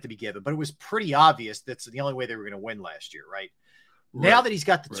some credit to be given, but it was pretty obvious that's the only way they were going to win last year, right? Now that he's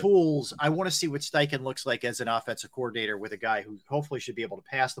got the tools, I want to see what Steichen looks like as an offensive coordinator with a guy who hopefully should be able to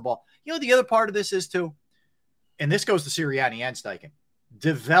pass the ball. The other part of this is too, and this goes to Sirianni and Steichen,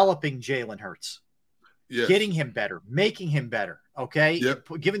 developing Jalen Hurts. Yes. Getting him better, making him better. Okay. Yep.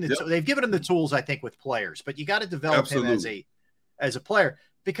 They've given him the tools, I think, with players, but you got to develop him as a player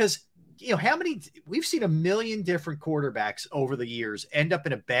because we've seen a million different quarterbacks over the years end up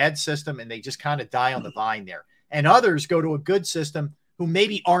in a bad system and they just kind of die on the vine there. And others go to a good system who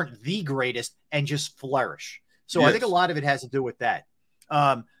maybe aren't the greatest and just flourish. So I think a lot of it has to do with that.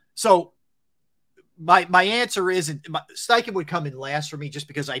 So my answer isn't Steichen would come in last for me just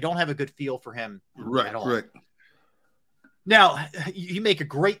because I don't have a good feel for him at all. Right. Now you make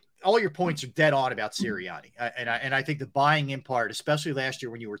all your points are dead on about Sirianni. And I think the buying in part, especially last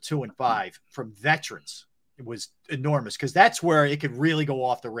year when you were 2-5 from veterans, it was enormous because that's where it could really go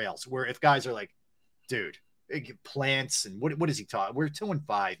off the rails where if guys are like, dude, plants and what is he talking? We're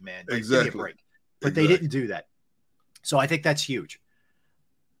 2-5, man. Like, exactly. Give me a break. But they didn't do that. So I think that's huge.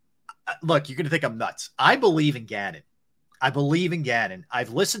 Look, you're going to think I'm nuts. I believe in Gannon. I've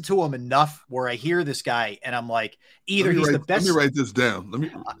listened to him enough where I hear this guy and I'm like, either he's the best. Let me write this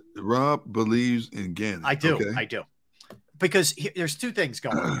down. Rob believes in Gannon. I do. Okay. I do. Because there's two things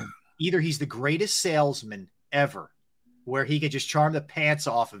going on. Either he's the greatest salesman ever where he could just charm the pants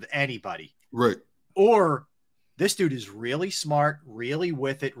off of anybody. Right. Or this dude is really smart, really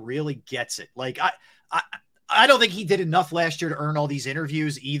with it, really gets it. Like I don't think he did enough last year to earn all these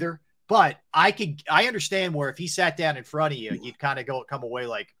interviews either. But I understand where if he sat down in front of you, you'd kind of come away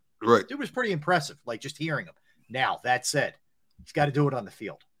like, dude was pretty impressive. Like just hearing him. Now that said, he's got to do it on the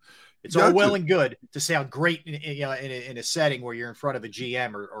field. It's all well and good to sound great in a setting where you're in front of a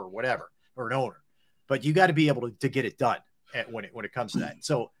GM or whatever or an owner, but you got to be able to get it done when it comes to that.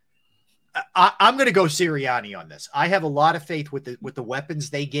 So I'm going to go Sirianni on this. I have a lot of faith with the weapons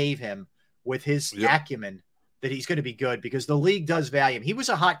they gave him with his acumen. That he's going to be good because the league does value him. He was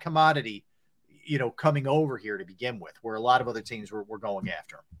a hot commodity, coming over here to begin with, where a lot of other teams were going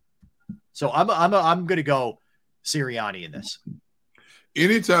after him. So I'm going to go Sirianni in this.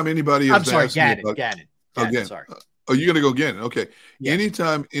 Anytime anybody has Gannon. Sorry. Oh, you're going to go Gannon. Okay. Yes.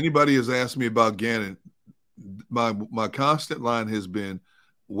 Anytime anybody has asked me about Gannon, my constant line has been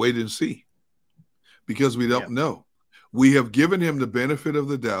wait and see because we don't know. We have given him the benefit of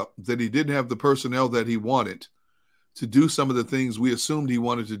the doubt that he didn't have the personnel that he wanted to do some of the things we assumed he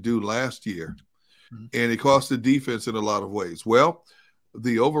wanted to do last year. Mm-hmm. And it cost the defense in a lot of ways. Well,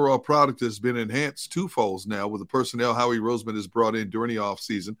 the overall product has been enhanced twofolds now with the personnel Howie Roseman has brought in during the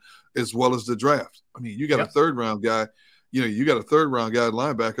offseason, as well as the draft. I mean, you got a third-round guy. You got a third-round guy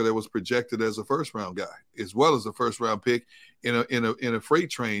linebacker that was projected as a first-round guy, as well as a first-round pick in a freight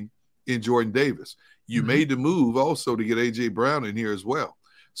train in Jordan Davis. You made the move also to get A.J. Brown in here as well.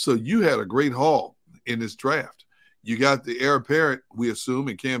 So you had a great haul in this draft. You got the heir apparent, we assume,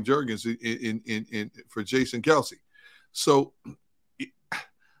 in Cam Jurgens in for Jason Kelce. So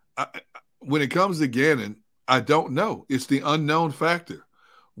when it comes to Gannon, I don't know. It's the unknown factor.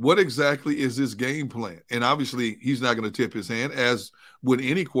 What exactly is this game plan? And obviously he's not going to tip his hand, as with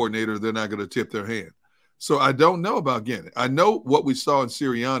any coordinator, they're not going to tip their hand. So I don't know about Gannon. I know what we saw in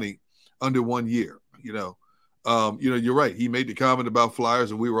Sirianni under 1 year. You're right. He made the comment about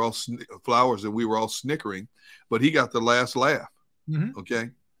flowers and we were all snickering, but he got the last laugh. Mm-hmm. Okay.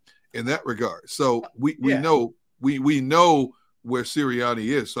 In that regard. So we know where Sirianni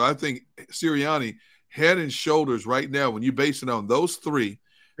is. So I think Sirianni head and shoulders right now, when you base it on those three,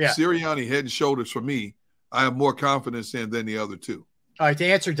 Sirianni head and shoulders for me, I have more confidence in than the other two. All right, to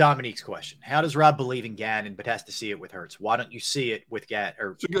answer Dominique's question, how does Rob believe in Gannon but has to see it with Hurts? Why don't you see it with Gannon?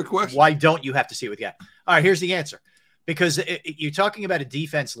 It's a good question. Why don't you have to see it with Gannon? All right, here's the answer. Because you're talking about a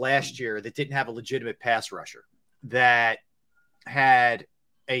defense last year that didn't have a legitimate pass rusher, that had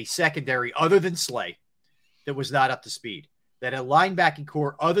a secondary other than Slay that was not up to speed, that a linebacking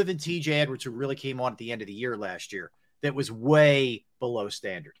core other than TJ Edwards, who really came on at the end of the year last year, that was way below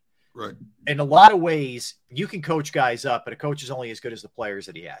standard. Right. In a lot of ways, you can coach guys up, but a coach is only as good as the players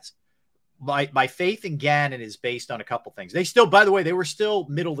that he has. My faith in Gannon is based on a couple things. They still, by the way, they were still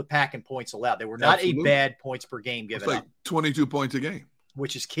middle of the pack in points allowed. They were not a bad points per game given up. 22 points a game,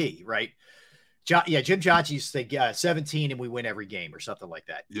 which is key, right? Jim Johnson used to say 17 and we win every game or something like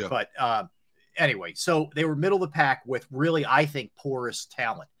that. Yeah. But anyway, so they were middle of the pack with really, I think, porous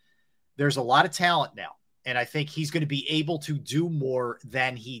talent. There's a lot of talent now, and I think he's going to be able to do more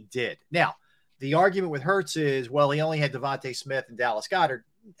than he did. Now, the argument with Hurts is, well, he only had Devontae Smith and Dallas Goedert,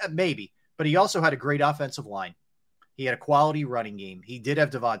 maybe. But he also had a great offensive line. He had a quality running game. He did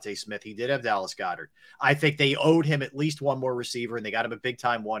have Devontae Smith. He did have Dallas Goedert. I think they owed him at least one more receiver, and they got him a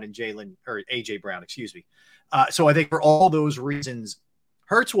big-time one in A.J. Brown, excuse me. So I think for all those reasons,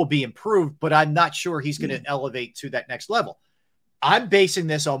 Hurts will be improved, but I'm not sure he's going to elevate to that next level. I'm basing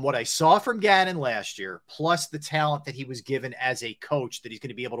this on what I saw from Gannon last year, plus the talent that he was given as a coach that he's going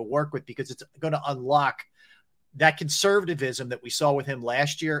to be able to work with, because it's going to unlock that conservatism that we saw with him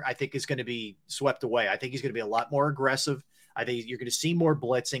last year. I think is going to be swept away. I think he's going to be a lot more aggressive. I think you're going to see more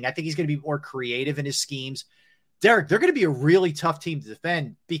blitzing. I think he's going to be more creative in his schemes. Derrick, they're going to be a really tough team to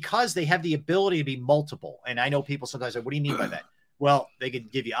defend because they have the ability to be multiple. And I know people sometimes say, what do you mean by that? Well, they can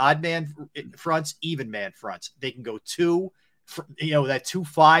give you odd man fronts, even man fronts. They can go that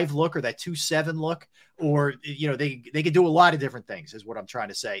 2-5 look or that 2-7 look, or, they can do a lot of different things is what I'm trying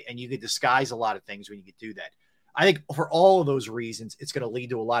to say. And you can disguise a lot of things when you can do that. I think for all of those reasons, it's going to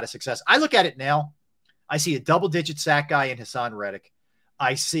lead to a lot of success. I look at it now. I see a double-digit sack guy in Hassan Reddick.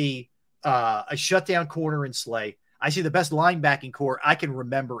 I see a shutdown corner in Slay. I see the best linebacking core I can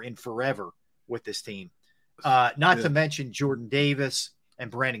remember in forever with this team. Not to mention Jordan Davis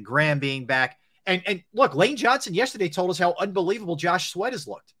and Brandon Graham being back. And look, Lane Johnson yesterday told us how unbelievable Josh Sweat has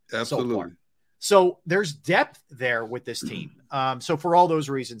looked. Absolutely. So far. So there's depth there with this team. So for all those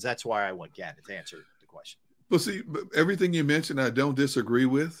reasons, that's why I went Gannon to answer the question. Well, see, everything you mentioned, I don't disagree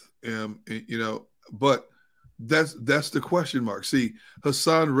with, but that's the question mark. See,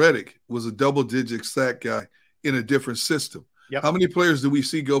 Hassan Reddick was a double-digit sack guy in a different system. Yep. How many players do we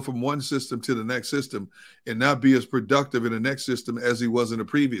see go from one system to the next system and not be as productive in the next system as he was in the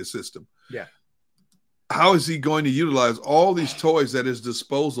previous system? Yeah. How is he going to utilize all these toys at his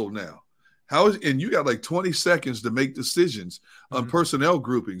disposal now? And you got like 20 seconds to make decisions on personnel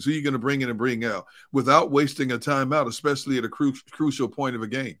groupings, who you're going to bring in and bring out without wasting a timeout, especially at a crucial point of a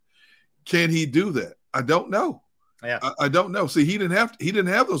game. Can he do that? I don't know. Yeah. I don't know. See, he didn't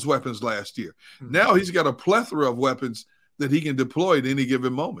have those weapons last year. Now he's got a plethora of weapons that he can deploy at any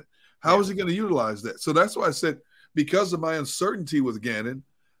given moment. How is he going to utilize that? So that's why I said, because of my uncertainty with Gannon,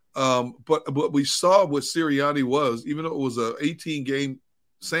 but what we saw what Sirianni was, even though it was an 18-game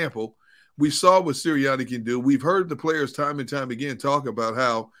sample, we saw what Sirianni can do. We've heard the players time and time again talk about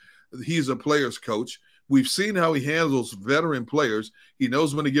how he's a player's coach. We've seen how he handles veteran players. He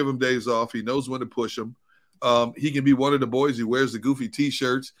knows when to give them days off. He knows when to push them. He can be one of the boys. He wears the goofy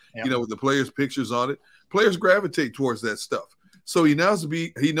T-shirts, with the players' pictures on it. Players gravitate towards that stuff. So he knows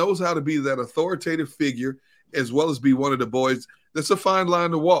how to be that authoritative figure as well as be one of the boys. That's a fine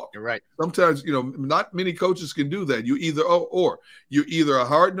line to walk. You're right. Sometimes, not many coaches can do that. You're either a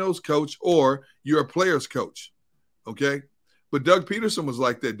hard-nosed coach or you're a player's coach. Okay? But Doug Peterson was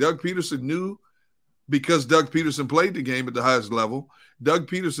like that. Doug Peterson knew, because Doug Peterson played the game at the highest level, Doug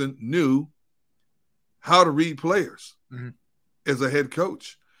Peterson knew how to read players as a head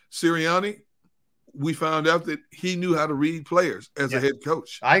coach. Sirianni, we found out that he knew how to read players as a head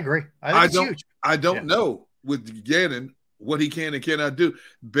coach. I agree. I think it's huge. I don't know with Gannon what he can and cannot do.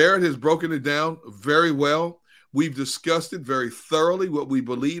 Barrett has broken it down very well. We've discussed it very thoroughly, what we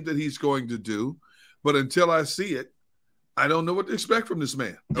believe that he's going to do. But until I see it, I don't know what to expect from this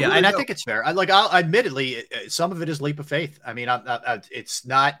man. I think it's fair. Admittedly, some of it is leap of faith. I mean, it's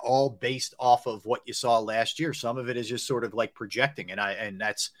not all based off of what you saw last year. Some of it is just sort of like projecting, and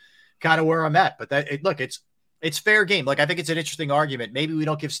that's kind of where I'm at. But it's fair game. Like, I think it's an interesting argument. Maybe we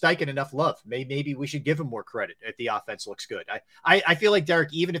don't give Steichen enough love. Maybe we should give him more credit if the offense looks good. I feel like,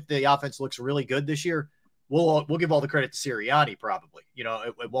 Derrick, even if the offense looks really good this year, we'll give all the credit to Sirianni probably.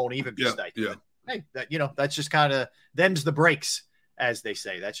 It won't even be Steichen. Yeah. Hey, that's just kind of them's the breaks, as they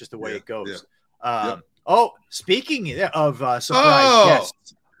say. That's just the way it goes. Yeah. Oh, speaking of surprise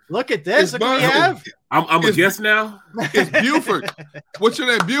guests, look at this. Look what we have. I'm a guest now. It's Buford. What's your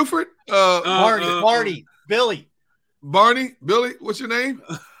name? Buford? Marty, Billy. Barney, Billy, what's your name?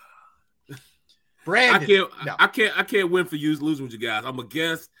 Brandon. I can't win for you losing with you guys. I'm a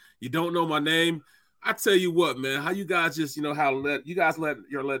guest. You don't know my name. I tell you what, man, how you guys just, you're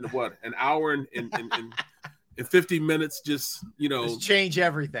letting what, an hour and in 50 minutes, just change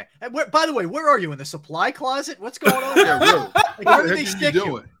everything. And by the way, where are you in the supply closet? What's going on? Yeah, really. Like, where did they stick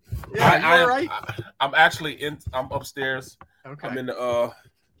you? Yeah, all right? I'm actually I'm upstairs. Okay. I'm in the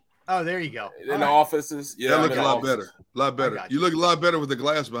oh, there you go. In the offices. Yeah, that looks a lot better. A lot better. You look a lot better with the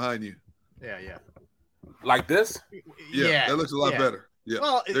glass behind you. Yeah. Like this? Yeah, that looks a lot better. Yeah.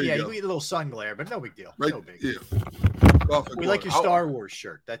 Well, you get a little sun glare, but no big deal. Right? No big. Yeah. We like your Star Wars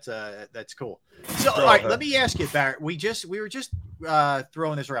shirt. That's cool. So, all right, let me ask you, Barrett. We were just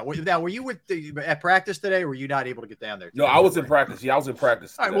throwing this around. Now, were you at practice today, or were you not able to get down there today? No, I was in practice. Yeah, I was in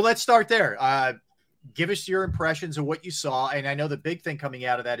practice today. All right, well, let's start there. Give us your impressions of what you saw, and I know the big thing coming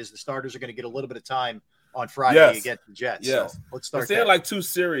out of that is the starters are going to get a little bit of time on Friday against the Jets. Yes. So let's start. They had like 2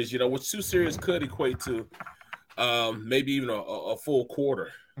 series, which 2 series could equate to maybe even a full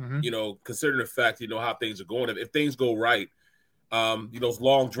quarter. Mm-hmm. Considering the fact, how things are going. If things go right, those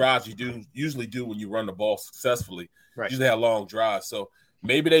long drives you usually do when you run the ball successfully. Right. Usually have long drives. So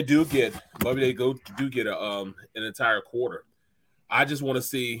maybe they do get an entire quarter. I just want to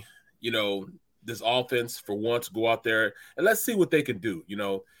see, this offense for once go out there and let's see what they can do.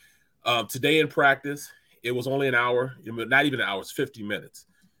 Today in practice, it was only an hour, not even an hour, it's 50 minutes.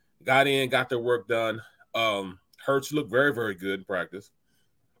 Got in, got their work done. Hurts looked very, very good in practice.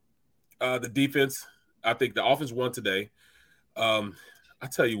 The defense, I think the offense won today. I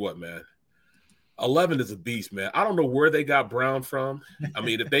tell you what, man, 11 is a beast, man. I don't know where they got Brown from. I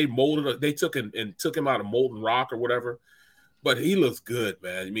mean, if they took him out of molten rock or whatever, but he looks good,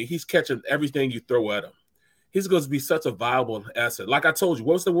 man. I mean, he's catching everything you throw at him. He's going to be such a viable asset. Like I told you,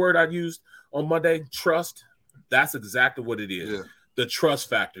 what was the word I used on Monday? Trust. That's exactly what it is. Yeah. The trust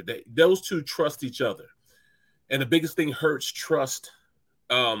factor. Those two trust each other. And the biggest thing Hurts trust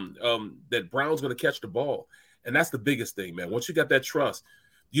that Brown's going to catch the ball. And that's the biggest thing, man. Once you got that trust,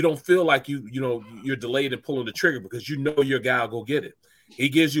 you don't feel like you're delayed in pulling the trigger because your guy will go get it. He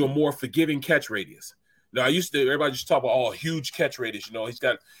gives you a more forgiving catch radius. Now, everybody just talk about, huge catch radius. He's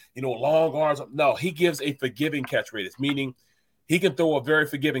got, long arms. No, he gives a forgiving catch radius, meaning he can throw a very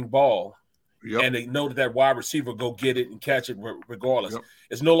forgiving ball, and they know that wide receiver go get it and catch it regardless. Yep.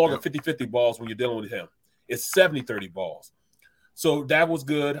 It's no longer 50-50 balls when you're dealing with him. It's 70-30 balls. So that was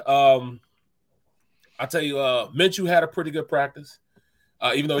good. I tell you, Minshew had a pretty good practice,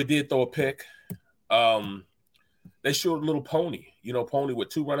 even though he did throw a pick. They showed a little pony with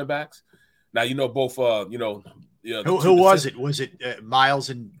 2 running backs. Now, both, who was it? Was it Miles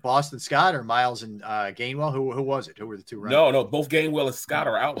and Boston Scott or Miles and Gainwell? Who was it? Who were the 2 running? No, both Gainwell and Scott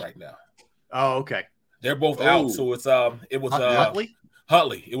are out right now. Oh, okay. They're both out. So it was Huntley?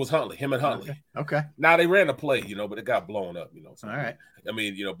 Huntley. It was Huntley, him and Huntley. Okay. Now they ran a play, but it got blown up, So, all right. I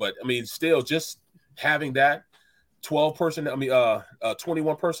mean, still just having that 12 personnel,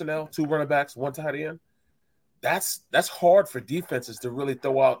 21 personnel, 2 running backs, 1 tight end. That's hard for defenses to really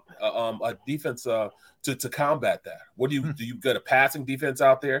throw out a defense to combat that. What do you get a passing defense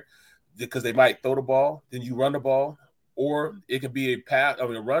out there because they might throw the ball, then you run the ball, or it could be a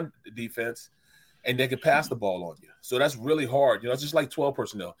run defense and they can pass the ball on you. So that's really hard. It's just like 12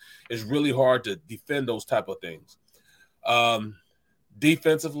 personnel. It's really hard to defend those type of things.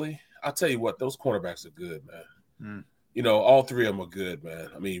 Defensively, I'll tell you what, those cornerbacks are good, man. All 3 of them are good, man.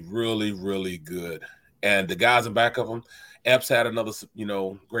 I mean, really, really good. And the guys in back of them, Epps had another,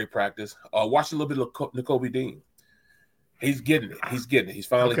 great practice. Watch a little bit of Nakobe Dean. He's getting it. He's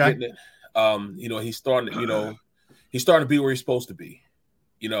finally getting it. He's starting to be where he's supposed to be.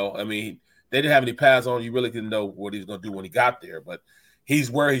 I mean, they didn't have any pads on. You really didn't know what he's going to do when he got there, but he's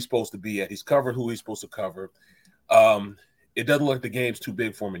where he's supposed to be at. He's covered who he's supposed to cover. It doesn't look like the game's too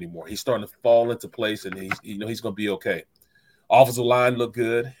big for him anymore. He's starting to fall into place, and he's going to be okay. Offensive line look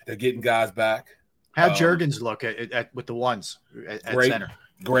good. They're getting guys back. How'd Juergens look at with the ones at center?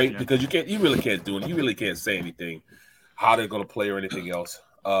 Great, because you really can't do it. You really can't say anything how they're going to play or anything else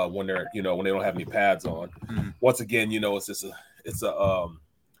when they're when they don't have any pads on. Mm-hmm. Once again, it's just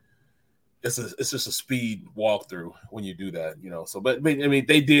a speed walkthrough when you do that. So but I mean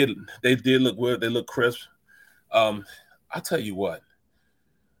they did look good. They look crisp. I'll tell you what,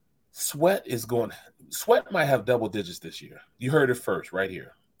 Sweat might have double digits this year. You heard it first right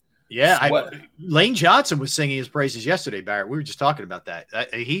here. Yeah, Lane Johnson was singing his praises yesterday, Barrett. We were just talking about that.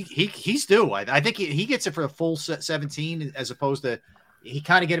 He's due. I think he gets it for a full 17 as opposed to he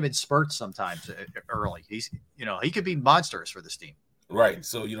kind of get him in spurts sometimes early. He could be monstrous for this team. Right.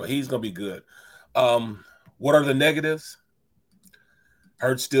 So, he's going to be good. What are the negatives?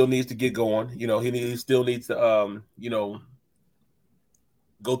 Hurts still needs to get going. He still needs to,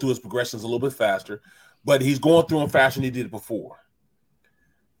 go through his progressions a little bit faster, but he's going through them faster than he did before.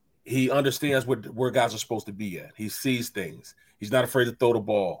 he understands where guys are supposed to be at. He sees things. He's not afraid to throw the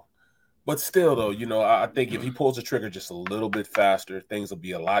ball. But still, though, I think if he pulls the trigger just a little bit faster, things will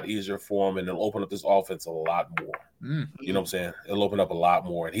be a lot easier for him, and it'll open up this offense a lot more. You know what I'm saying? It'll open up a lot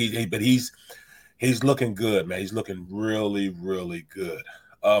more. And he's looking good, man. He's looking really, really good.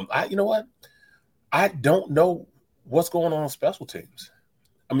 You know what? I don't know what's going on special teams.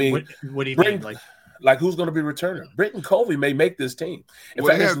 I mean, what do you mean? Like who's going to be returning? Britton Covey may make this team.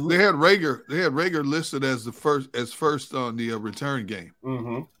 They had Rager listed as first on the return game.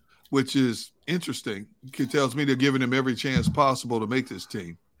 Mm-hmm. Which is interesting. It tells me they're giving him every chance possible to make this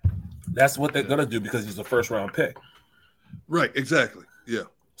team. That's what they're going to do because he's a first-round pick. Right, exactly. Yeah.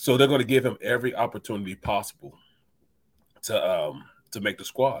 So they're going to give him every opportunity possible to make the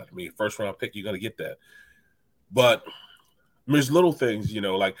squad. I mean, first-round pick, you're going to get that. But there's little things,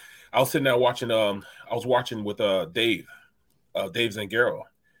 like I was sitting there watching. I was watching with Dave Zangaro,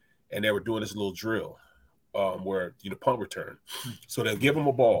 and they were doing this little drill. Where punt return. So they'll give them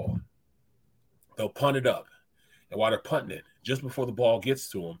a ball. They'll punt it up. And while they're punting it, just before the ball gets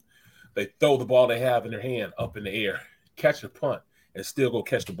to them, they throw the ball they have in their hand up in the air, catch the punt, and still go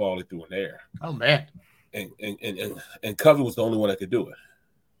catch the ball they threw in the air. Oh, man. And Covey was the only one that could do it.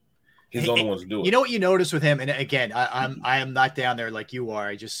 He's the only one to do it. You know what you notice with him? And again, I am not down there like you are.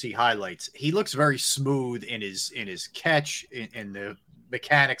 I just see highlights. He looks very smooth in his catch, in the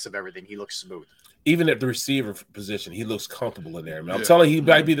mechanics of everything. He looks smooth. Even at the receiver position, he looks comfortable in there. Man. I'm telling you, he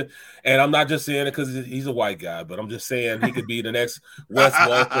might be and I'm not just saying it because he's a white guy, but I'm just saying he could be the next Wes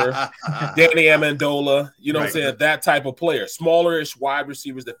Walker, Danny Amendola, what I'm saying? That type of player. Smallerish wide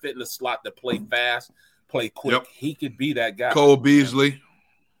receivers that fit in the slot, that play fast, play quick. Yep. He could be that guy. Cole Beasley.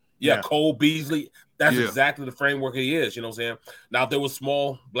 Yeah, Cole Beasley. That's exactly the framework he is. You know what I'm saying? Now, if there was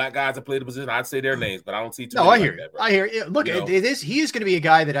small black guys that played the position, I'd say their names, but I don't see too many. No, I hear it. I hear it. Look, he is going to be a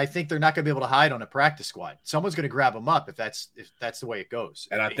guy that I think they're not going to be able to hide on a practice squad. Someone's going to grab him up if that's the way it goes.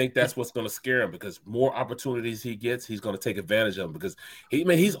 And I think that's what's going to scare him because more opportunities he gets, he's going to take advantage of them because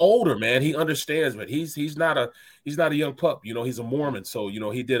he's older, man. He understands, but he's not a young pup. He's a Mormon, so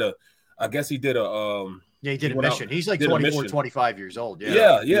he did a he did a mission. He's like 24, 25 years old.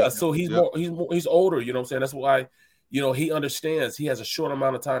 Yeah. So he's older. You know what I'm saying? That's why, he understands he has a short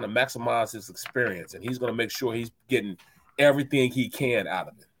amount of time to maximize his experience, and he's going to make sure he's getting everything he can out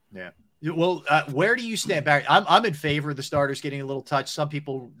of it. Yeah. Well, where do you stand, Barrett? I'm in favor of the starters getting a little touch. Some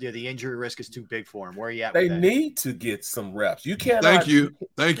people, the injury risk is too big for them. Where are you at? They need to get some reps. You can't. Thank you.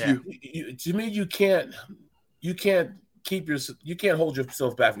 To me, you can't you can't hold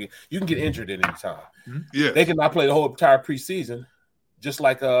yourself back. You can get injured at any time. Yeah, they cannot play the whole entire preseason, just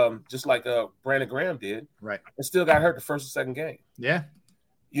like Brandon Graham did. Right, and still got hurt the first or second game. Yeah,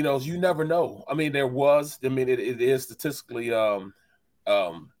 you never know. I mean, it is statistically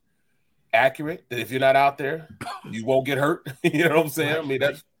accurate that if you're not out there, you won't get hurt. You know what I'm saying?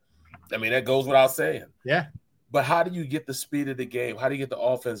 Right. That goes without saying. Yeah. But how do you get the speed of the game? How do you get the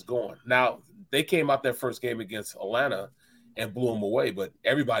offense going? Now, they came out their first game against Atlanta and blew them away, but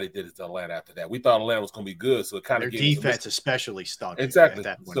everybody did it to Atlanta after that. We thought Atlanta was going to be good, so it kind of their defense especially stunk. Exactly. At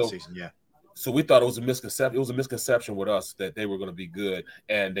that point of the season, yeah. So we thought it was a misconception. It was a misconception with us that they were going to be good,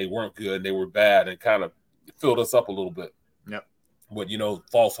 and they weren't good, and they were bad, and kind of filled us up a little bit. Yep. With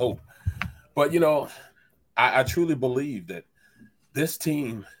false hope. But I truly believe that this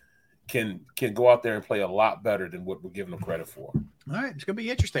team can go out there and play a lot better than what we're giving them credit for. All right, it's going to be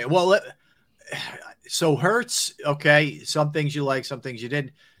interesting. Well, so Hurts, okay, some things you like, some things you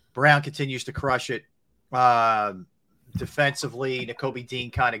didn't. Brown continues to crush it. Defensively, Nakobe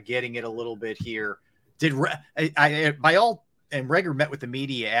Dean kind of getting it a little bit here. And Reagor met with the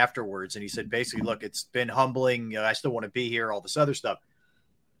media afterwards, and he said basically, look, it's been humbling. I still want to be here, all this other stuff.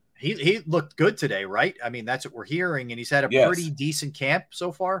 He looked good today, right? I mean, that's what we're hearing, and he's had a pretty decent camp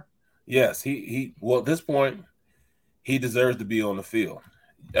so far. Yes, well, at this point, he deserves to be on the field.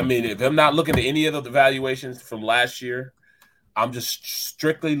 I mean, if I'm not looking at any of the evaluations from last year, I'm just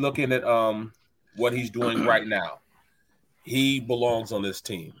strictly looking at what he's doing right now. He belongs on this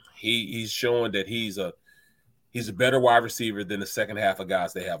team. He's showing that he's a better wide receiver than the second half of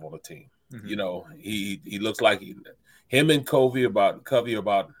guys they have on the team. Mm-hmm. He looks like him and Covey about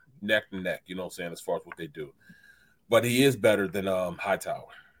neck to neck. You know what I'm saying, as far as what they do. But he is better than Hightower.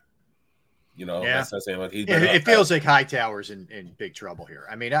 That's not saying like it feels like Hightower's in big trouble here.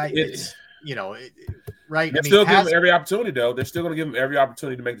 I mean, right? They're still giving him every opportunity, though. They're still going to give him every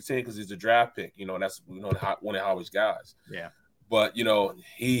opportunity to make the team because he's a draft pick. And that's one of Howie's guys. Yeah. But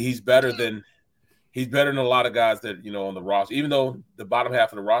he's better than a lot of guys that on the roster. Even though the bottom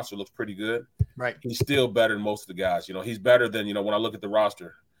half of the roster looks pretty good, right? He's still better than most of the guys. He's better than when I look at the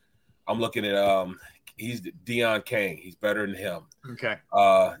roster. I'm looking at he's Deion Kane. He's better than him. Okay.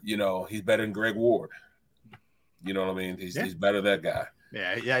 He's better than Greg Ward. You know what I mean? He's better than that guy.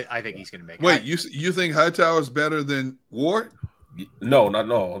 Yeah, I think he's going to make it. Wait, you think Hightower's better than Ward? No.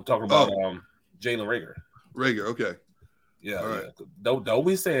 I'm talking about Jalen Reagor. Reagor, okay. Yeah, right. Don't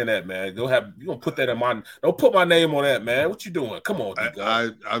be saying that, man. You gonna put that in my? Don't put my name on that, man. What you doing? Come on,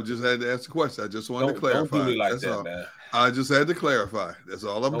 I just had to ask the question. I just wanted to clarify. Don't do me like That's that, all. Man. I just had to clarify. That's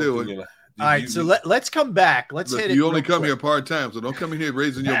all I'm doing. All right, so let's come back. Let's hit it. You only come here part time, so don't come in here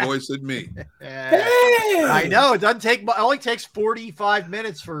raising your voice at me. I know it doesn't take. It only takes 45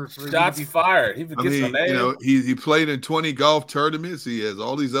 minutes for shots fired. He forgets my name. He played in 20 golf tournaments. He has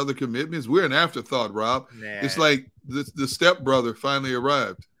all these other commitments. We're an afterthought, Rob. It's like the stepbrother finally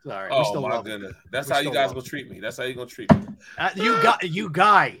arrived. Sorry. Oh my goodness. That's how you guys gonna treat me. That's how you gonna treat me. You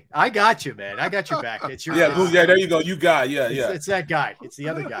guy. I got you, man. I got your back. It's your there you go. You guy. Yeah. It's that guy. It's the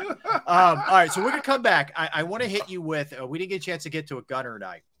other guy. All right, so we're gonna come back. I want to hit you with. We didn't get a chance to get to it, Gunner and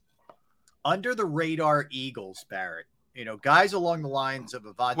I. Under the radar Eagles, Barrett. Guys along the lines of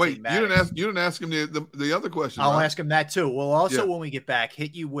Avonte. Wait, Maddox. you didn't ask him the other question. I'll ask him that too. We'll also when we get back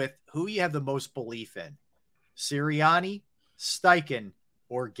hit you with who you have the most belief in, Sirianni, Steichen,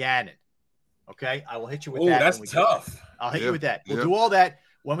 or Gannon. Okay, I will hit you with that. That's tough. I'll hit you with that. We'll do all that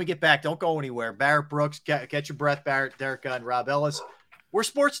when we get back. Don't go anywhere. Barrett Brooks, get your breath. Barrett, Derrick Gunn, Rob Ellis. We're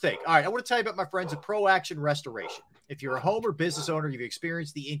Sports Take. All right, I want to tell you about my friends at Pro Action Restoration. If you're a home or business owner, you've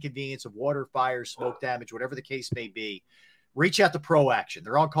experienced the inconvenience of water, fire, smoke damage, whatever the case may be, reach out to Pro Action.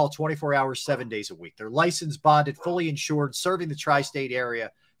 They're on call 24 hours, 7 days a week. They're licensed, bonded, fully insured, serving the tri-state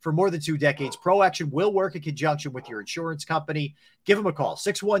area for more than 2 decades. Pro Action will work in conjunction with your insurance company. Give them a call,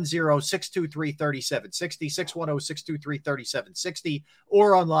 610-623-3760, 610-623-3760,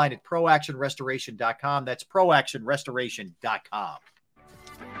 or online at proactionrestoration.com. That's proactionrestoration.com.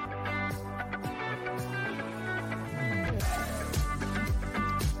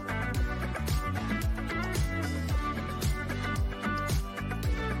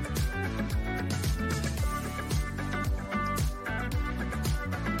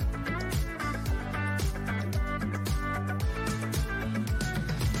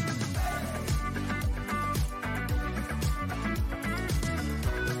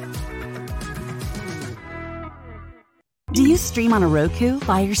 Do you stream on a Roku,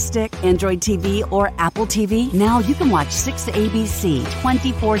 Fire Stick, Android TV, or Apple TV? Now you can watch 6ABC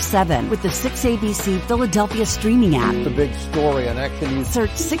 24/7 with the 6ABC Philadelphia streaming app. The big story on Action News.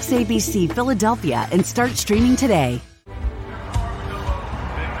 Search 6ABC Philadelphia and start streaming today.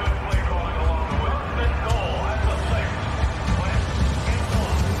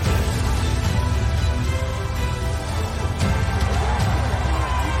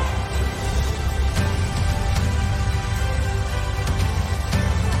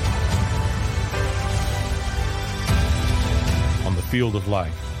 Field of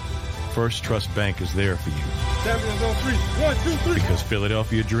life, First Trust Bank is there for you. Champions on 3. 1, 2, 3. Because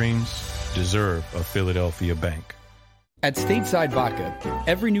Philadelphia dreams deserve a Philadelphia bank. At Stateside Vodka,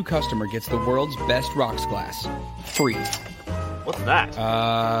 every new customer gets the world's best rocks glass. Free. What's that?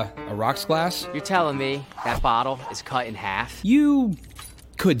 A rocks glass? You're telling me that bottle is cut in half? You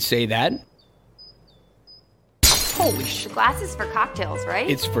could say that. Holy shit. Glass is for cocktails, right?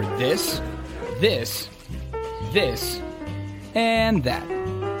 It's for this, and that.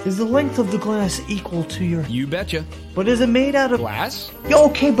 Is the length of the glass equal to your... You betcha. But is it made out of... Glass? Yeah,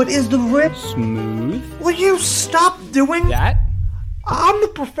 okay, but is the rim... Smooth? Will you stop doing... That? I'm the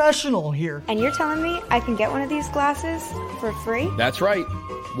professional here. And you're telling me I can get one of these glasses for free? That's right.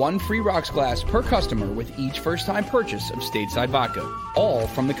 1 free rocks glass per customer with each first-time purchase of Stateside Vodka. All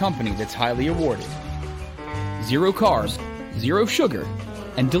from the company that's highly awarded. 0 carbs, 0 sugar,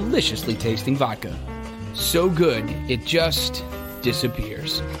 and deliciously tasting vodka. So good, it just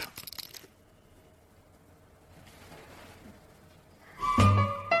disappears.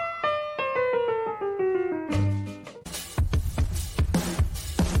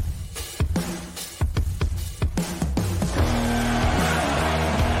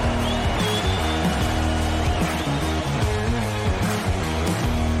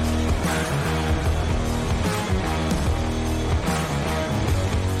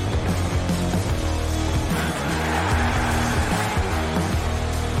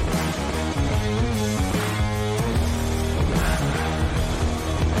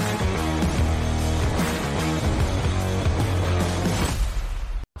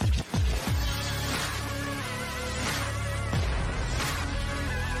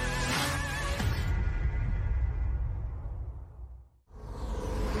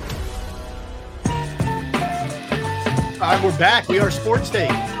 All right, we're back. We are Sports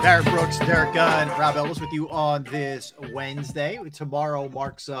Take. Barrett Brooks, Derrick Gunn, Rob Ellis with you on this Wednesday. Tomorrow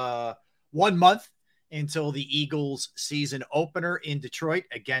marks 1 month until the Eagles season opener in Detroit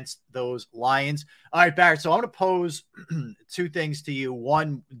against those Lions. All right, Barrett, so I'm going to pose two things to you.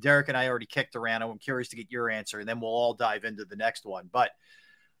 One, Derrick and I already kicked around. I'm curious to get your answer, and then we'll all dive into the next one. But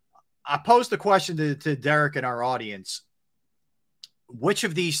I posed a question to Derrick and our audience. Which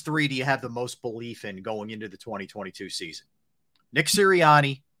of these three do you have the most belief in going into the 2022 season? Nick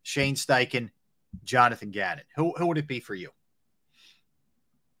Sirianni, Shane Steichen, Jonathan Gannon. Who would it be for you?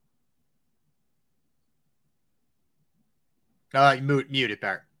 Mute it,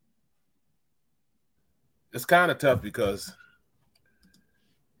 Barrett. It's kind of tough because,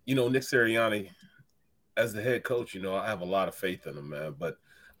 Nick Sirianni, as the head coach, I have a lot of faith in him, man. But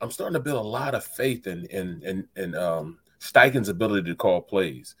I'm starting to build a lot of faith in Steichen's ability to call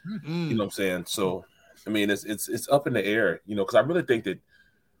plays. Mm-hmm. You know what I'm saying? So, it's up in the air, because I really think that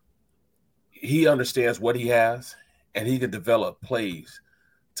he understands what he has and he can develop plays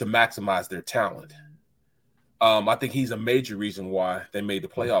to maximize their talent. I think he's a major reason why they made the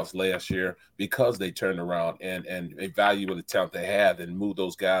playoffs last year, because they turned around and evaluated the talent they had and moved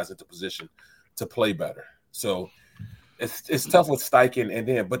those guys into position to play better. So it's tough with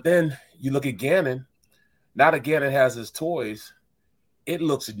Steichen. But then you look at Gannon. Now that Gannon has his toys, it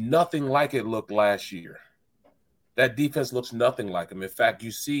looks nothing like it looked last year. That defense looks nothing like him. In fact,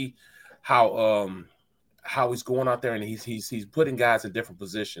 you see how he's going out there and he's putting guys in different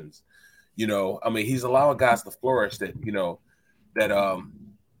positions. He's allowing guys to flourish that they're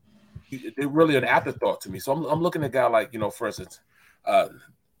really an afterthought to me. So I'm looking at a guy like, for instance,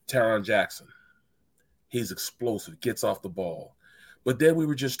 Taron Jackson. He's explosive, gets off the ball. But then we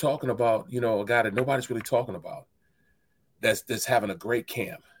were just talking about, a guy that nobody's really talking about that's having a great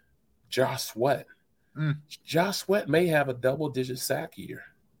camp, Josh Sweat. Josh Sweat may have a double-digit sack year.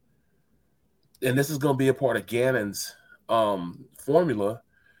 And this is going to be a part of Gannon's formula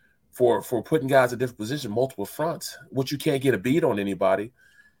for putting guys in different positions, multiple fronts, which you can't get a beat on anybody.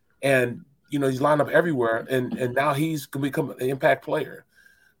 And, he's lined up everywhere, and now he's going to become an impact player.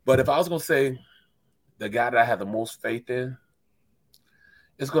 But if I was going to say the guy that I have the most faith in,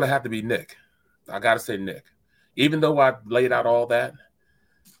 it's going to have to be Nick. I got to say Nick. Even though I laid out all that,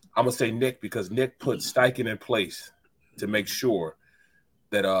 I'm going to say Nick because Nick put Steichen in place to make sure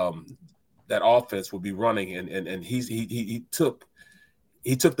that that offense would be running, and he took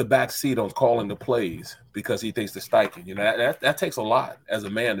the back seat on calling the plays because he thinks the Steichen. That takes a lot as a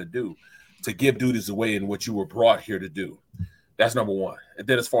man to do, to give duties away in what you were brought here to do. That's number one. And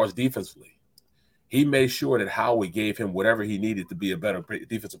then as far as defensively, he made sure that Howie gave him whatever he needed to be a better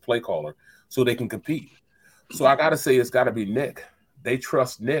defensive play caller so they can compete. So I got to say it's got to be Nick. They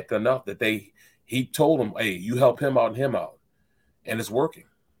trust Nick enough that he told him, hey, you help him out and him out. And it's working.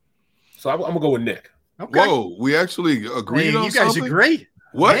 So I'm going to go with Nick. Okay. Whoa, we actually agreed on something? You guys agreed.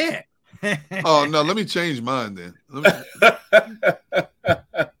 What? Oh, no, let me change mine then.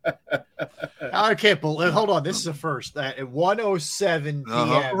 I can't believe. Hold on, this is the first at 1:07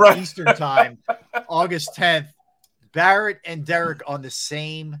 p.m. Eastern time, August 10th. Barrett and Derrick on the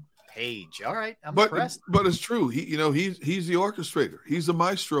same page. All right, I'm impressed. But it's true. He's the orchestrator. He's the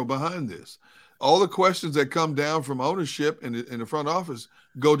maestro behind this. All the questions that come down from ownership and in the front office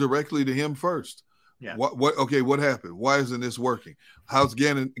go directly to him first. Yeah. What happened? Why isn't this working? How's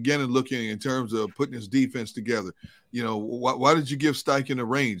Gannon looking in terms of putting his defense together? Why did you give Steichen a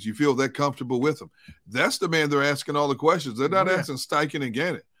range? You feel that comfortable with him? That's the man they're asking all the questions. They're not asking Steichen and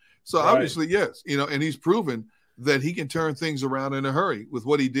Gannon. So obviously, yes, and he's proven that he can turn things around in a hurry with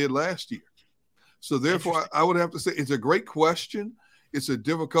what he did last year. So therefore, I would have to say it's a great question. It's a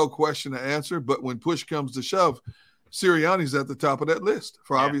difficult question to answer, but when push comes to shove, Sirianni's at the top of that list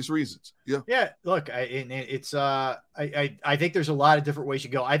for obvious reasons. Yeah. Look, I think there's a lot of different ways you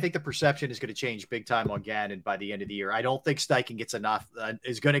go. I think the perception is going to change big time on Gannon by the end of the year. I don't think Steichen gets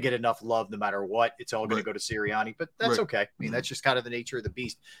is going to get enough love no matter what. It's all going to go to Sirianni, but that's okay. I mean, that's just kind of the nature of the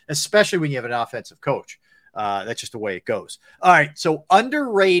beast, especially when you have an offensive coach. That's just the way it goes. All right. So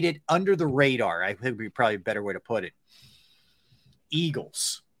underrated, under the radar, I think would be probably a better way to put it.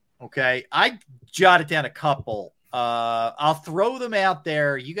 Eagles. Okay. I jotted down a couple. I'll throw them out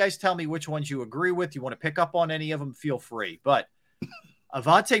there. You guys tell me which ones you agree with. You want to pick up on any of them, feel free. But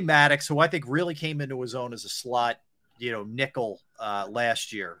Avonte Maddox, who I think really came into his own as a slot, nickel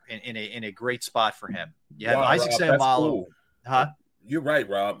last year in a great spot for him. You have Isaac Seumalo. Cool. Huh? You're right,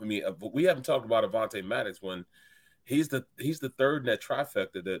 Rob. I mean, we haven't talked about Avonte Maddox when He's the third in that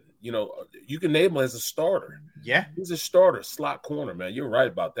trifecta that, you can name him as a starter. Yeah. He's a starter, slot corner, man. You're right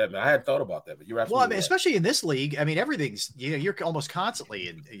about that, man. I hadn't thought about that, but you're absolutely right. Especially in this league, I mean, everything's, you're almost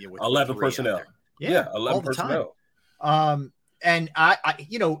constantly with 11 personnel. Yeah, 11 personnel. And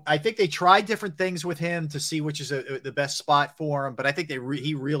I think they tried different things with him to see which is the best spot for him. But I think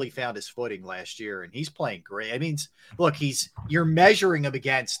he really found his footing last year, and he's playing great. I mean, look, you're measuring him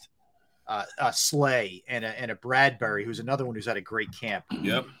against a Slay and a Bradbury, who's another one who's had a great camp.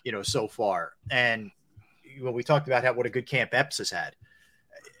 Yep. So far. And we talked about what a good camp Epps has had.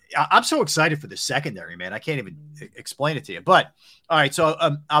 I'm so excited for the secondary, man. I can't even explain it to you. But all right, so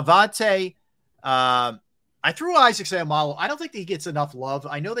Avante. I threw Isaac Seumalo. I don't think that he gets enough love.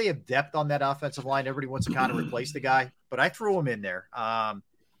 I know they have depth on that offensive line. Everybody wants to kind of replace the guy, but I threw him in there.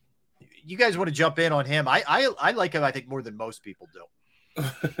 You guys want to jump in on him? I like him, I think, more than most people do.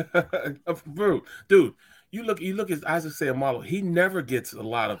 Dude, you look at Isaac Seumalo. He never gets a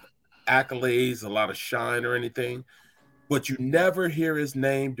lot of accolades, a lot of shine or anything, but you never hear his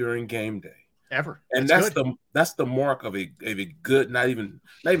name during game day. Ever. And that's the mark of a good, not even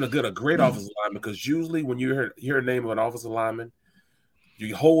a great offensive lineman, because usually when you hear a name of an offensive lineman,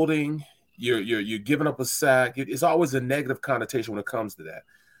 you're holding, you're giving up a sack. It's always a negative connotation when it comes to that.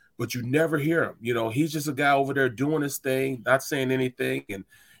 But you never hear him. He's just a guy over there doing his thing, not saying anything. And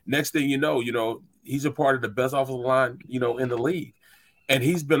next thing you know, he's a part of the best offensive line, in the league. And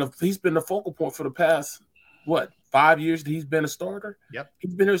he's been the focal point for the past 5 years that he's been a starter. Yep.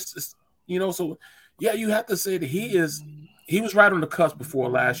 He's been so yeah, you have to say that he was right on the cusp before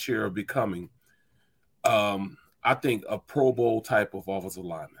last year of becoming, I think, a Pro Bowl type of offensive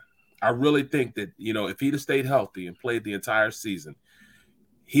lineman. I really think that, if he'd have stayed healthy and played the entire season,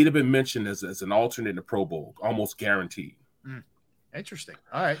 he'd have been mentioned as an alternate in the Pro Bowl, almost guaranteed. Interesting.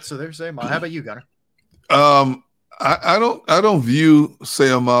 All right, so there's Seumalo. How about you, Gunner? I don't view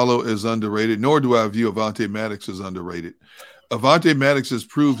Seumalo as underrated, nor do I view Avonte Maddox as underrated. Avonte Maddox has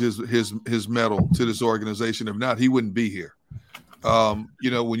proved his mettle to this organization. If not, he wouldn't be here. When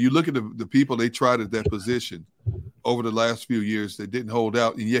you look at the people they tried at that position over the last few years, they didn't hold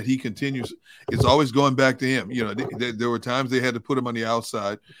out, and yet he continues. It's always going back to him. There were times they had to put him on the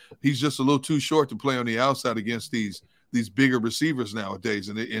outside. He's just a little too short to play on the outside against these bigger receivers nowadays,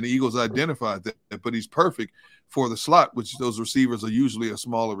 and the Eagles identified that. But he's perfect for the slot, which those receivers are usually a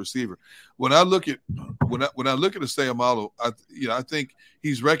smaller receiver. When I look at a Seumalo, I think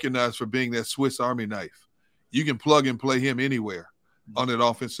he's recognized for being that Swiss Army knife. You can plug and play him anywhere on that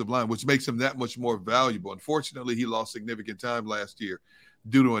offensive line, which makes him that much more valuable. Unfortunately, he lost significant time last year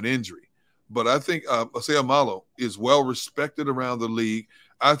due to an injury. But I think Seumalo is well respected around the league.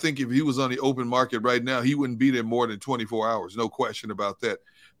 I think if he was on the open market right now, he wouldn't be there more than 24 hours. No question about that,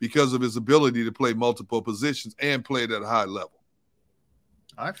 because of his ability to play multiple positions and play it at a high level.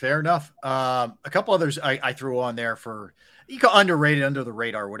 All right, fair enough. A couple others I threw on there for underrated, under the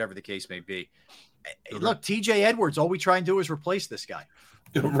radar, whatever the case may be. Okay. Look, TJ Edwards, all we try and do is replace this guy.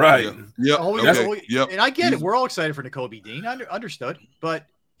 Right. Yeah. And I get it. We're all excited for Nakobe Dean. Understood. But,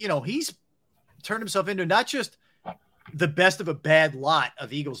 he's turned himself into not just the best of a bad lot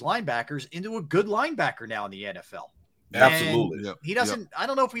of Eagles linebackers into a good linebacker now in the NFL. Absolutely. And he doesn't, I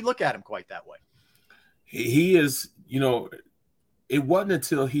don't know if we look at him quite that way. He is, it wasn't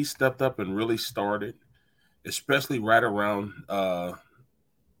until he stepped up and really started, especially right around the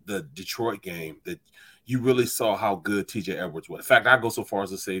Detroit game, that you really saw how good TJ Edwards was. In fact, I go so far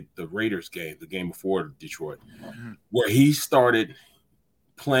as to say the Raiders game, the game before Detroit, where he started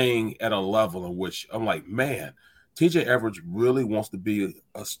playing at a level in which I'm like, man, TJ Edwards really wants to be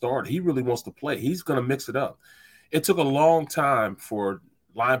a starter. He really wants to play. He's going to mix it up. It took a long time for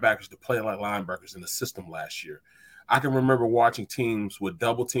linebackers to play like linebackers in the system last year. I can remember watching teams with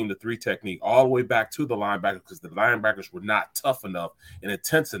double team the three technique all the way back to the linebackers, because the linebackers were not tough enough and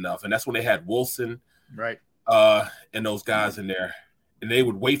intense enough. And that's when they had Wilson, right, and those guys in there, and they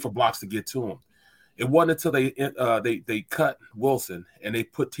would wait for blocks to get to them. It wasn't until they cut Wilson and they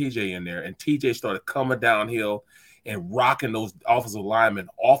put TJ in there, and TJ started coming downhill and rocking those offensive linemen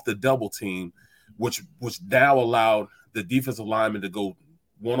off the double team, which now allowed the defensive lineman to go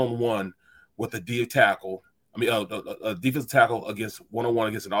one-on-one with a defensive tackle against one-on-one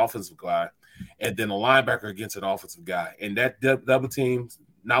against an offensive guy, and then a linebacker against an offensive guy. And that double team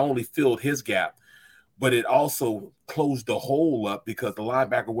not only filled his gap, but it also closed the hole up, because the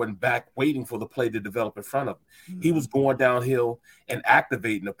linebacker wasn't back waiting for the play to develop in front of him. He was going downhill and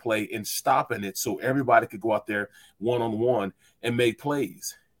activating the play and stopping it so everybody could go out there one-on-one and make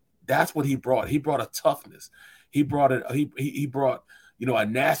plays. That's what he brought. He brought a toughness. He brought a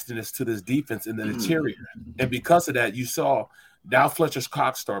nastiness to this defense in the interior. And because of that, you saw now Fletcher's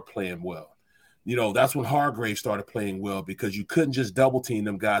Cox start playing well. That's when Hargrave started playing well because you couldn't just double team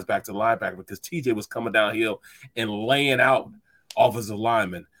them guys back to linebacker because TJ was coming downhill and laying out offensive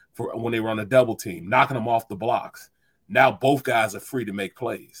linemen for when they were on a double team, knocking them off the blocks. Now both guys are free to make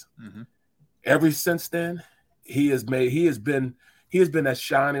plays. Ever since then, he has been that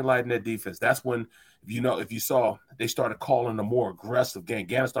shining light in that defense. That's when, if you saw, they started calling a more aggressive game.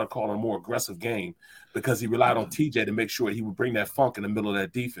 Gannon started calling a more aggressive game because he relied on TJ to make sure he would bring that funk in the middle of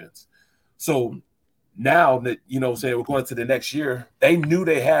that defense. So now that, say we're going to the next year, they knew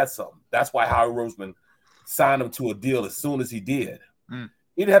they had something. That's why Howie Roseman signed him to a deal as soon as he did. He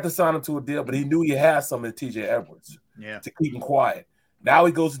didn't have to sign him to a deal, but he knew he had something in TJ Edwards to keep him quiet. Now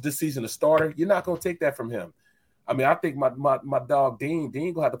he goes to this season a starter. You're not going to take that from him. I mean, I think my dog Dean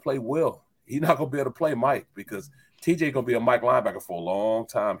going to have to play Will. He's not going to be able to play Mike because TJ going to be a Mike linebacker for a long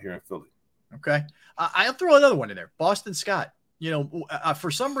time here in Philly. Okay. I'll throw another one in there. Boston Scott. For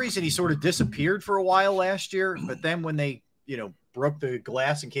some reason, he sort of disappeared for a while last year, but then when they, broke the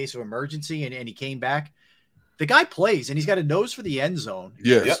glass in case of emergency and he came back, the guy plays and he's got a nose for the end zone,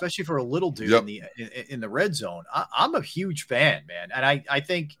 especially for a little dude in the red zone. I'm a huge fan, man. And I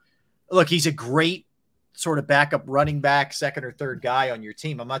think, look, he's a great sort of backup running back, second or third guy on your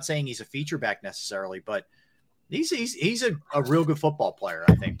team. I'm not saying he's a feature back necessarily, but he's a real good football player.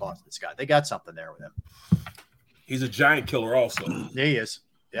 I think Boston Scott, they got something there with him. He's a giant killer also. Yeah, he is.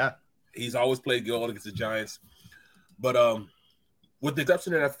 Yeah. He's always played good against the Giants. But with the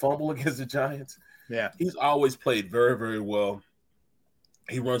exception of that fumble against the Giants, he's always played very, very well.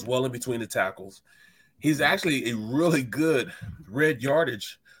 He runs well in between the tackles. He's actually a really good red zone,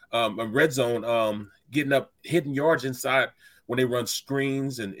 getting up, hitting yards inside when they run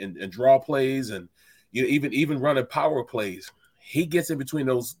screens and draw plays and even running power plays. He gets in between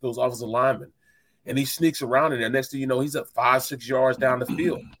those offensive linemen. And he sneaks around in there. Next thing you know, he's at 5-6 yards down the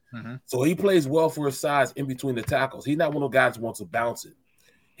field. So he plays well for his size in between the tackles. He's not one of those guys who wants to bounce it.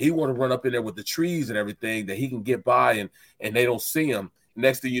 He want to run up in there with the trees and everything that he can get by and they don't see him.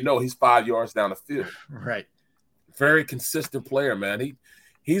 Next thing you know, he's 5 yards down the field. Right. Very consistent player, man.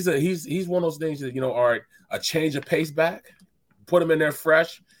 He's one of those things that, all right, a change of pace back, put him in there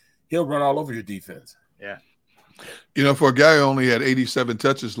fresh, he'll run all over your defense. Yeah. For a guy who only had 87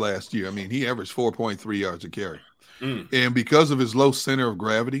 touches last year, I mean, he averaged 4.3 yards a carry. And because of his low center of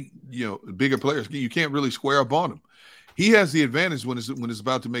gravity, bigger players, you can't really square up on him. He has the advantage when it's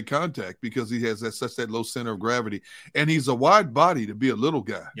about to make contact because he has that low center of gravity, and he's a wide body to be a little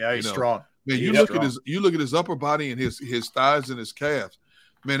guy. Yeah, he's strong. Man, you look at his upper body and his thighs and his calves.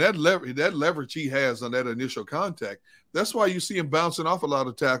 Man, that leverage he has on that initial contact. That's why you see him bouncing off a lot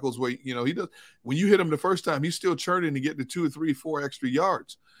of tackles where, he does. When you hit him the first time, he's still churning to get to 2 or 3, 4 extra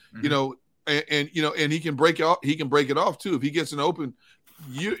yards, and he can break it off. He can break it off too. If he gets an open,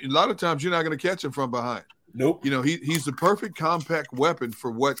 a lot of times you're not going to catch him from behind. Nope. He's the perfect compact weapon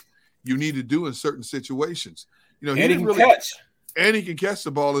for what you need to do in certain situations. He can catch. And he can catch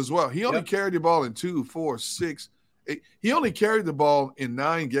the ball as well. He only carried the ball in 2, 4, 6. He only carried the ball in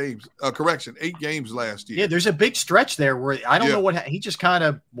 8 games last year. Yeah, there's a big stretch there where I don't know what he just kind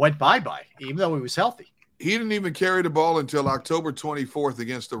of went bye-bye, even though he was healthy. He didn't even carry the ball until October 24th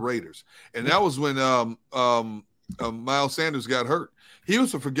against the Raiders. And that was when Miles Sanders got hurt. He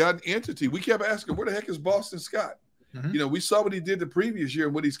was a forgotten entity. We kept asking, where the heck is Boston Scott? We saw what he did the previous year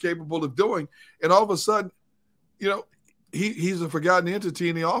and what he's capable of doing. And all of a sudden, he's a forgotten entity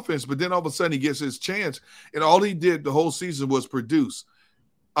in the offense, but then all of a sudden he gets his chance, and all he did the whole season was produce.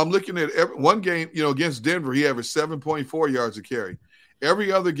 I'm looking at one game, against Denver, he averaged 7.4 yards a carry.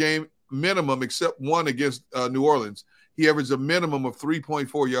 Every other game, minimum, except one against New Orleans, he averaged a minimum of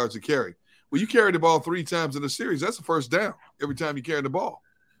 3.4 yards a carry. Well, you carry the ball 3 times in a series, that's a first down every time you carry the ball.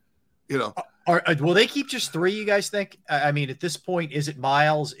 Will they keep just 3, you guys think? I mean, at this point, is it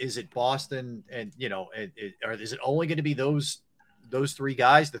Miles? Is it Boston? And, or is it only going to be those 3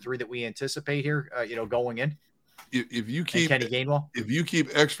 guys, the 3 that we anticipate here, going in? If you keep Kenny Gainwell, if you keep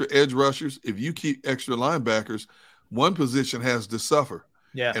extra edge rushers, if you keep extra linebackers, one position has to suffer.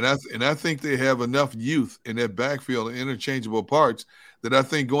 Yeah. And I think they have enough youth in that backfield and interchangeable parts that I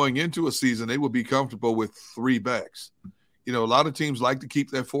think going into a season, they will be comfortable with 3 backs. A lot of teams like to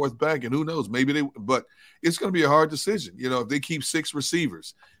keep that 4th back, and who knows, but it's going to be a hard decision. If they keep 6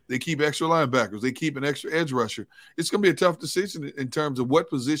 receivers, they keep extra linebackers, they keep an extra edge rusher, it's going to be a tough decision in terms of what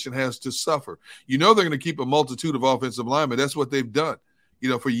position has to suffer. They're going to keep a multitude of offensive linemen. That's what they've done,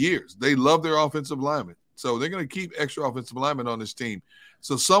 for years. They love their offensive linemen. So they're going to keep extra offensive linemen on this team.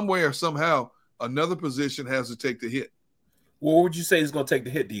 So somewhere, somehow, another position has to take the hit. What would you say is going to take the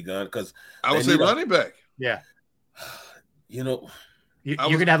hit, D-Gun? Because I would say running back. Yeah. You know, you're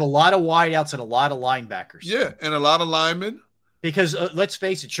going to have a lot of wideouts and a lot of linebackers. Yeah, and a lot of linemen. Because let's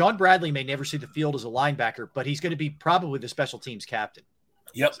face it, Sean Bradley may never see the field as a linebacker, but he's going to be probably the special teams captain.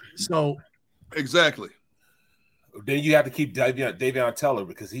 Yep. So exactly. Then you have to keep Davion Teller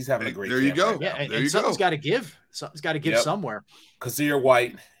because he's having a great camp. There you go. Yeah, and something's got to give. Something's got to give somewhere. Kazir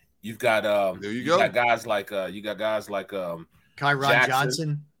White. You've got there you go. Got guys like Kyron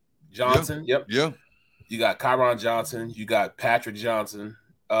Johnson. Yep. Yeah. You got Kyron Johnson. You got Patrick Johnson.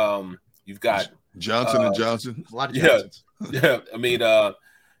 You've got Johnson and Johnson. A lot of Johnsons. Yeah. I mean,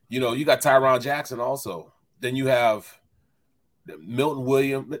 you got Tyron Jackson also. Then you have Milton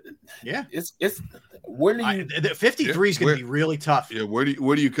Williams. Yeah. It's where do you the 53 is going to be really tough. Yeah, where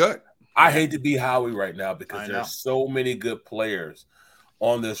do you cut? I hate to be Howie right now because there's so many good players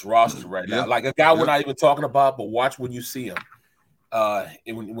on this roster right now. Like a guy we're not even talking about, but watch when you see him.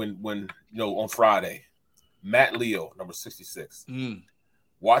 When on Friday, Matt Leo, number 66.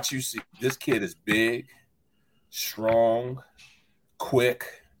 Watch you see this kid is big, strong, quick,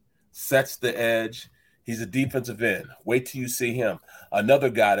 sets the edge. He's a defensive end. Wait till you see him. Another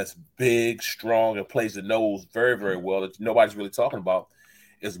guy that's big, strong, and plays the nose very, very well that nobody's really talking about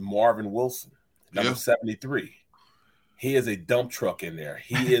is Marvin Wilson, number 73. He is a dump truck in there.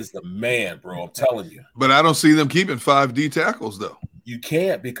 He is the man, bro. I'm telling you. But I don't see them keeping 5 D tackles, though. You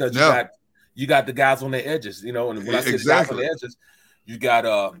can't because you got the guys on the edges, and when I say the guys on the edges, you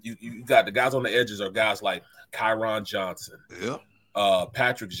got you got the guys on the edges are guys like Kyron Johnson,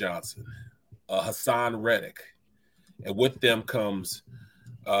 Patrick Johnson, Hassan Reddick, and with them comes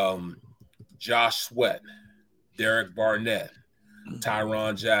Josh Sweat, Derrick Barnett,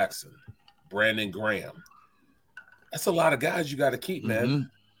 Tyron Jackson, Brandon Graham. That's a lot of guys you got to keep, man.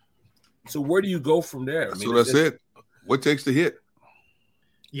 So where do you go from there? That's it. What takes the hit?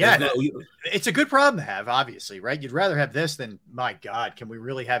 Yeah, it's a good problem to have, obviously, right? You'd rather have this than, my God, can we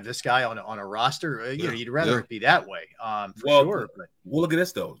really have this guy on a roster? You'd rather it be that way, sure. But. Well, look at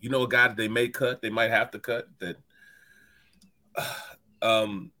this, though. A guy that they may cut, they might have to cut, that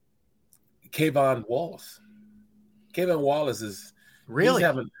Kayvon Wallace. Kayvon Wallace is really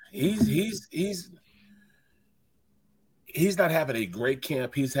he's not having a great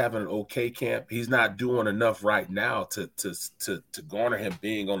camp. He's having an okay camp. He's not doing enough right now to garner him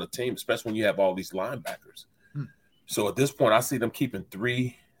being on the team, especially when you have all these linebackers. So at this point, I see them keeping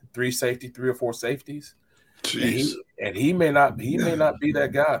three or four safeties. Jeez. And he may not be that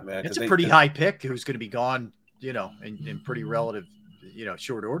guy, man. It's a pretty high pick who's going to be gone, in pretty relative,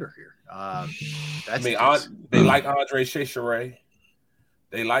 short order here. They like Andre Chachere.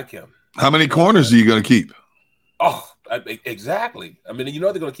 They like him. How many corners are you going to keep? Oh, exactly. I mean,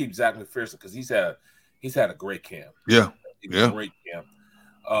 they're going to keep Zach McPherson because he's had a great camp. Yeah, great camp.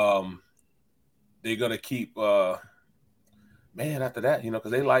 They're going to keep after that,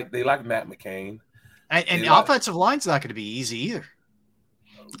 because they like Matt McCain. And the offensive line's not going to be easy either,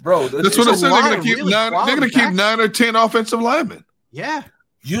 bro. That's what I said. They're going to keep 9. They're going to keep 9 or 10 offensive linemen. Yeah.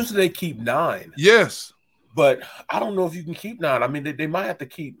 Usually they keep 9. Yes. But I don't know if you can keep 9. I mean, they might have to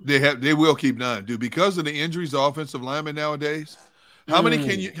keep. They will keep 9, dude, because of the injuries to offensive linemen nowadays. How many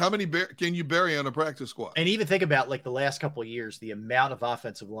can you bury on a practice squad? And even think about the last couple of years, the amount of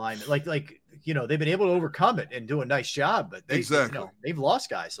offensive linemen. They've been able to overcome it and do a nice job, but they've lost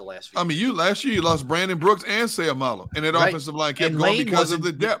guys the last few. years. Last year you lost Brandon Brooks and Sayamalo, and that offensive line kept going because of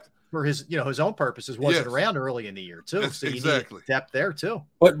the depth. For his own purposes, wasn't around early in the year too. So you need depth there too.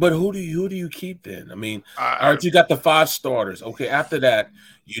 But who do you keep then? I mean, all right, you got the 5 starters. Okay, after that,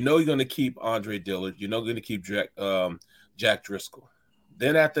 you're going to keep Andre Dillard. You're going to keep Jack Driscoll.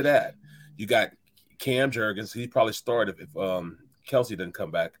 Then after that, you got Cam Jurgens. He probably started if Kelsey didn't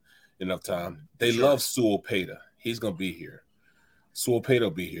come back enough time. They love Sewell Payton. He's going to be here. Sewell Payton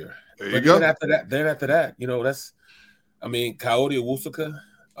will be here. There you go. Then after that, that's. I mean, Coyote Owusuka.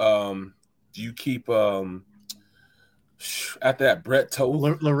 Do you keep after that Brett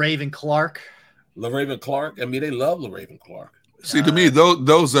Toth, LaRaven Clark? I mean, they love LaRaven Clark. See, to me,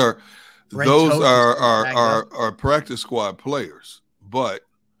 those are practice squad players. But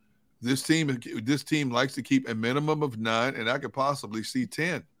this team likes to keep a minimum of 9, and I could possibly see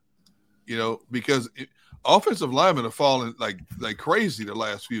 10. Because offensive linemen are falling like crazy the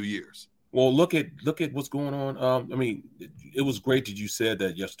last few years. Well, look at what's going on. I mean, it was great that you said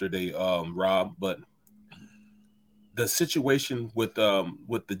that yesterday, Rob. But the situation with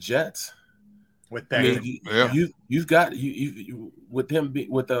the Jets, with Beckham, you've got you with them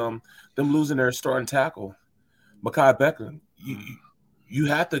them losing their starting tackle, Mekhi Beckham. You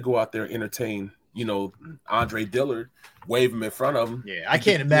have to go out there and entertain Andre Dillard, wave him in front of him. Yeah, I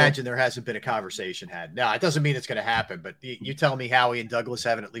can't imagine there hasn't been a conversation had. Now, it doesn't mean it's going to happen, but you tell me Howie and Douglas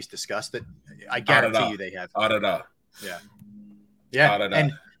haven't at least discussed it. I guarantee you they have. Yeah. Yeah.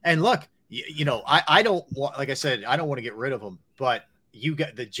 And look, I don't want, like I said, I don't want to get rid of them, but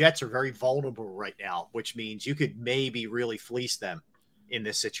the Jets are very vulnerable right now, which means you could maybe really fleece them in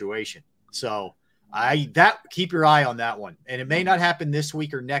this situation. So keep your eye on that one. And it may not happen this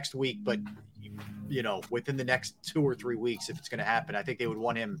week or next week, but within the next 2 or 3 weeks, if it's going to happen, I think they would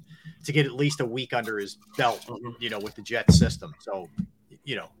want him to get at least a week under his belt, with the Jets system. So,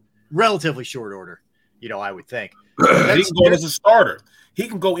 relatively short order, I would think. He can go in as a starter. He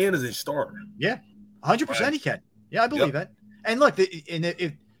can go in as a starter. Yeah, 100% he can. Yeah, I believe that. And look,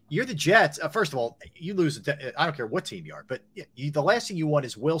 if you're the Jets, first of all, you lose. I don't care what team you are, but the last thing you want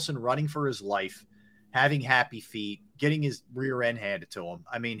is Wilson running for his life, having happy feet, getting his rear end handed to him.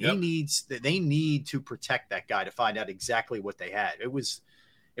 I mean, they need to protect that guy to find out exactly what they had. It was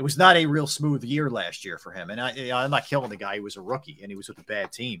not a real smooth year last year for him. And I'm not killing the guy. He was a rookie and he was with a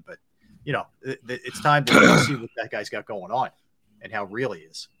bad team, but it's time to see what that guy's got going on and how real he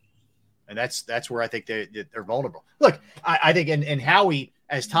is. And that's where I think they're vulnerable. Look, I think, and Howie,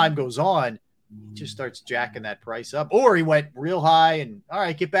 as time goes on, just starts jacking that price up, or he went real high and all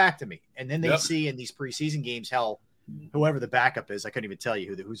right, get back to me. And then they see in these preseason games how whoever the backup is, I couldn't even tell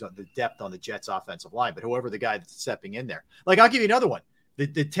you who's on the depth on the Jets offensive line, but whoever the guy that's stepping in there. Like, I'll give you another one.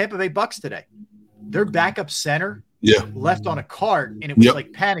 The Tampa Bay Bucks today, their backup center left on a cart, and it was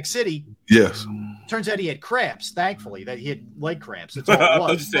like Panic City. Yes. Turns out he had cramps, thankfully, that he had leg cramps. That's all it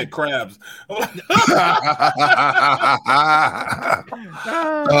was. I just said crabs.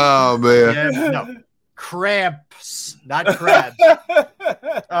 Oh, man. Yeah, no, cramps, not crabs.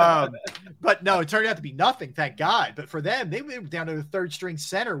 But no, it turned out to be nothing, thank God. But for them, they went down to the third string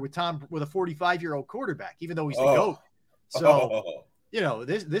center with a 45-year-old quarterback, even though he's the GOAT. So,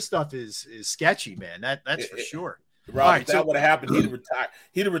 this stuff is sketchy, man. That's for sure. Rob, if that would have happened,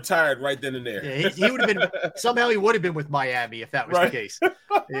 he'd have retired right then and there. Yeah, he would have been somehow he would have been with Miami if that was the case,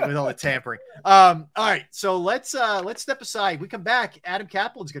 with all the tampering. All right, so let's step aside. We come back. Adam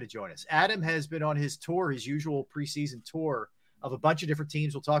Kaplan's going to join us. Adam has been on his tour, his usual preseason tour of a bunch of different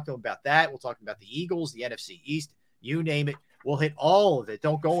teams. We'll talk to him about that. We'll talk about the Eagles, the NFC East, you name it. We'll hit all of it.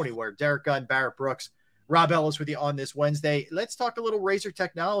 Don't go anywhere. Derrick Gunn, Barrett Brooks, Rob Ellis with you on this Wednesday. Let's talk a little Razor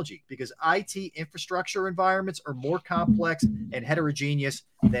technology, because IT infrastructure environments are more complex and heterogeneous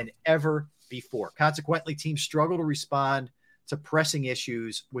than ever before. Consequently, teams struggle to respond to pressing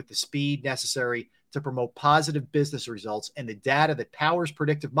issues with the speed necessary to promote positive business results, and the data that powers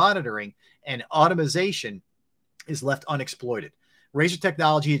predictive monitoring and automation is left unexploited. Razor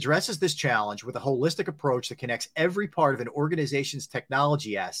Technology addresses this challenge with a holistic approach that connects every part of an organization's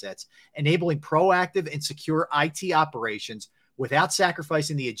technology assets, enabling proactive and secure IT operations without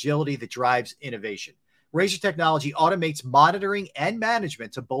sacrificing the agility that drives innovation. Razor Technology automates monitoring and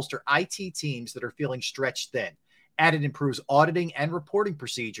management to bolster IT teams that are feeling stretched thin. And it improves auditing and reporting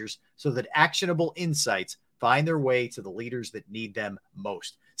procedures so that actionable insights find their way to the leaders that need them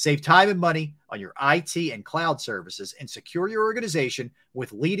most. Save time and money on your IT and cloud services and secure your organization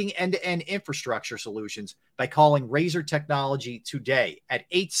with leading end-to-end infrastructure solutions by calling Razor Technology today at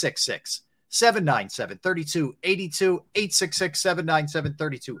 866-797-3282,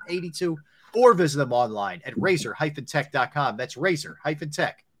 866-797-3282, or visit them online at razor-tech.com. That's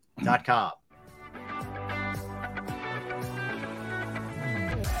razor-tech.com.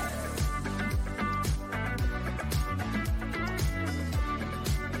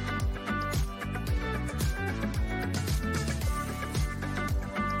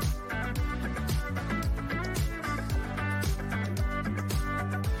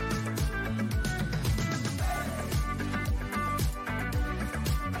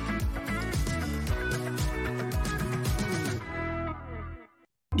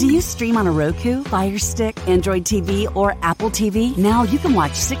 Do you stream on a Roku, Fire Stick, Android TV, or Apple TV? Now you can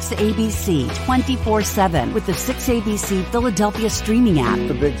watch 6ABC 24/7 with the 6ABC Philadelphia streaming app.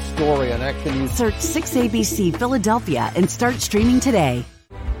 The big story on Action News. Search 6ABC Philadelphia and start streaming today.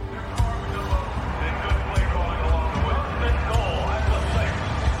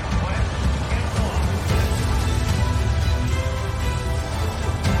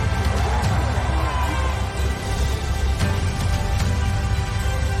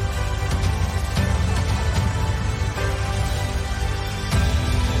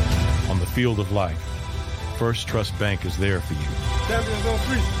 Field of life, First Trust Bank is there for you.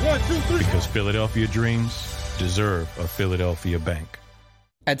 Because Philadelphia dreams deserve a Philadelphia bank.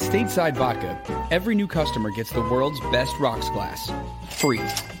 At Stateside Vodka, every new customer gets the world's best rocks glass, free.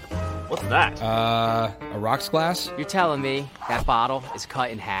 What's that? A rocks glass? You're telling me that bottle is cut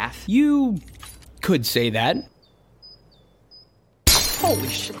in half? You could say that. Holy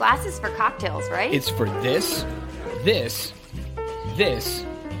shit. The glass is for cocktails, right? It's for this, this, this,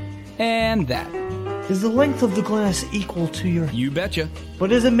 and that. Is the length of the glass equal to your... You betcha.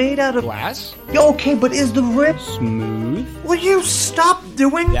 But is it made out of... Glass? Okay, but is the rim... Smooth? Will you stop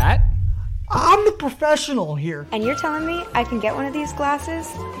doing... That? I'm the professional here. And you're telling me I can get one of these glasses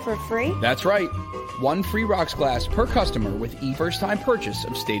for free? That's right. 1 free rocks glass per customer with each first-time purchase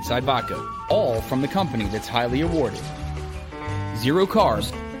of stateside vodka. All from the company that's highly awarded. 0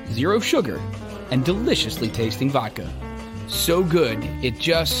 carbs, 0 sugar, and deliciously tasting vodka. So good, it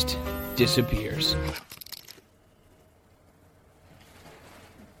just disappears.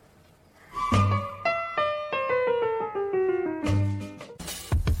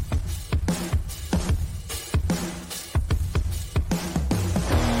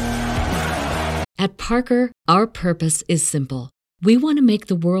 At Parker, our purpose is simple. We want to make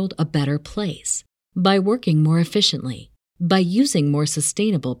the world a better place by working more efficiently, by using more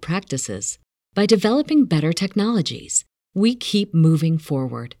sustainable practices, by developing better technologies. We keep moving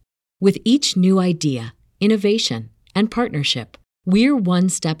forward. With each new idea, innovation, and partnership, we're one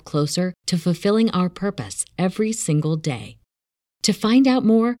step closer to fulfilling our purpose every single day. To find out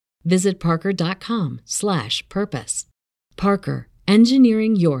more, visit parker.com/purpose. Parker,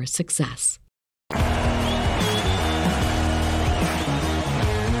 engineering your success.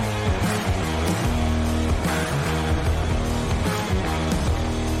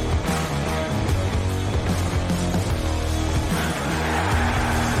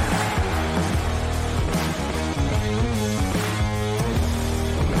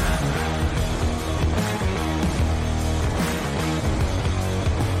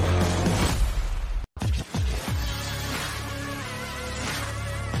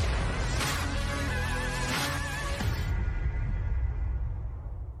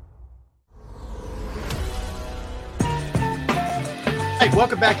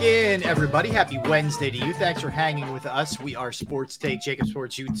 Welcome back in, everybody. Happy Wednesday to you. Thanks for hanging with us. We are Sports Take, Jacob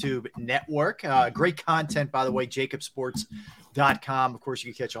Sports YouTube Network. Great content, by the way, jacobsports.com. Of course,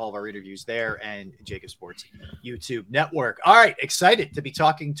 you can catch all of our interviews there and Jacob Sports YouTube Network. All right, excited to be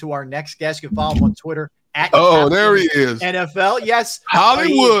talking to our next guest. You can follow him on Twitter at there he is. NFL. Yes.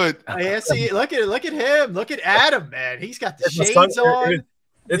 Hollywood. Yes, look at him. Look at Adam, man. He's got the shades on.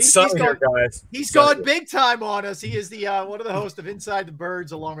 It's sunny here, guys. He's gone big time on us. He is the one of the hosts of Inside the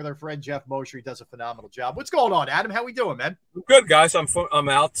Birds, along with our friend Jeff Mosher. He does a phenomenal job. What's going on, Adam? How we doing, man? I'm good, guys. I'm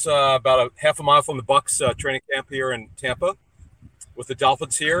out about a half a mile from the Bucs training camp here in Tampa with the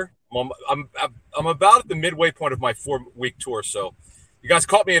Dolphins here. I'm about at the midway point of my 4-week tour, so you guys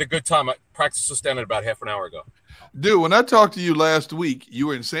caught me at a good time. I practiced was standing about half an hour ago. Dude, when I talked to you last week, you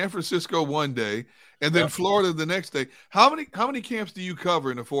were in San Francisco one day and then Florida the next day. How many camps do you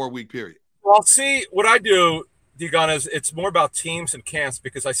cover in a 4-week period? Well, see, what I do, Gunn, is it's more about teams and camps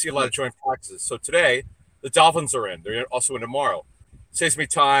because I see a lot of joint practices. So today, the Dolphins are in. They're also in tomorrow. Saves me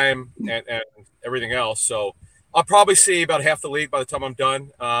time and everything else. So I'll probably see about half the league by the time I'm done.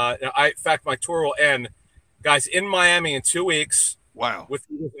 In fact, my tour will end, guys, in Miami in 2 weeks. Wow. With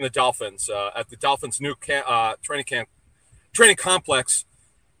the Dolphins at the Dolphins' new training complex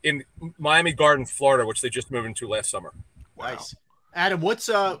in Miami Gardens, Florida, which they just moved into last summer. Wow. Nice. Adam, what's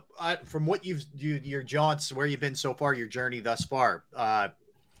from what your jaunts, where you've been so far, your journey thus far,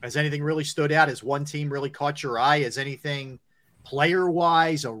 has anything really stood out? Has one team really caught your eye? Has anything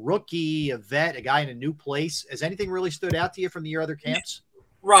player-wise, a rookie, a vet, a guy in a new place, has anything really stood out to you from your other camps?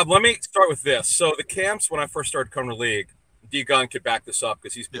 Rob, let me start with this. So the camps, when I first started covering the league, Gunn could back this up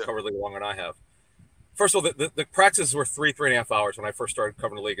because he's been covering the league longer than I have. First of all, the practices were 3.5 hours when I first started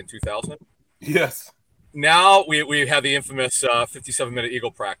covering the league in 2000. Yes. Now we have the infamous 57-minute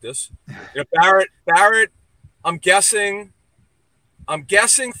Eagle practice. Barrett, I'm guessing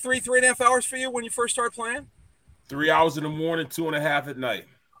 3.5 hours for you when you first started playing? 3 hours in the morning, 2.5 at night.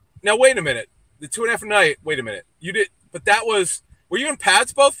 Now, wait a minute. The 2.5 at night, wait a minute. You did, but were you in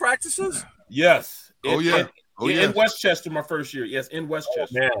pads both practices? Yes. Yeah. In Westchester my first year. Yes, in Westchester.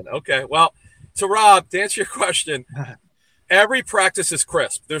 Oh, man, okay. Well, so Rob, to answer your question, every practice is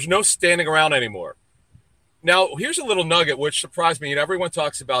crisp. There's no standing around anymore. Now, here's a little nugget which surprised me. Everyone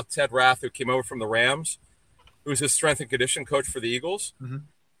talks about Ted Rath, who came over from the Rams, who's his strength and conditioning coach for the Eagles. Mm-hmm.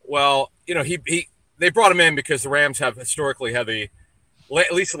 Well, they brought him in because the Rams have historically had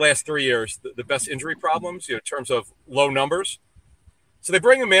at least the last 3 years, the best injury problems, in terms of low numbers. So they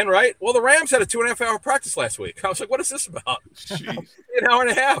bring him in, right? Well, the Rams had a 2.5 hour practice last week. I was like, what is this about? An hour and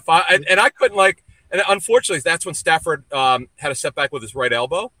a half. I couldn't and unfortunately, that's when Stafford had a setback with his right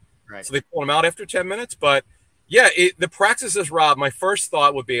elbow. Right. So they pull him out after 10 minutes. But, yeah, the practices, Rob, my first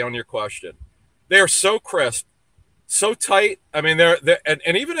thought would be on your question. They are so crisp, so tight. I mean, they're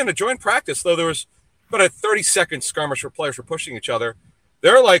and even in a joint practice, though there was about a 30-second skirmish where players were pushing each other,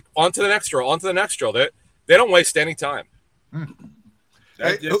 they're like, on to the next drill, on to the next drill. They don't waste any time.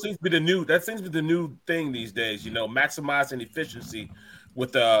 That seems to be the new thing these days, maximizing efficiency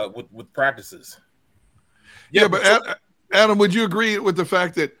with practices. Yeah, but Adam, would you agree with the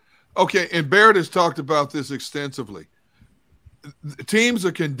fact that, okay, and Barrett has talked about this extensively, teams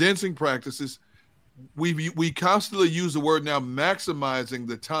are condensing practices. We constantly use the word now maximizing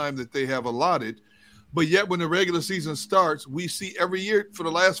the time that they have allotted, but yet when the regular season starts, we see every year for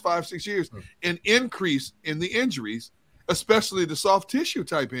the last 5-6 years an increase in the injuries, especially the soft tissue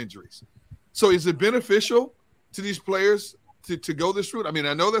type injuries. So is it beneficial to these players to go this route? I mean,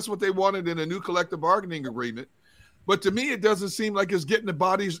 I know that's what they wanted in a new collective bargaining agreement, but to me, it doesn't seem like it's getting the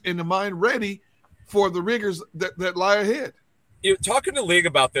bodies and the mind ready for the rigors that lie ahead. Talking to the league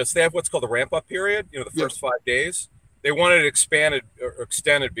about this, they have what's called the ramp-up period, the first 5 days. They wanted it expanded or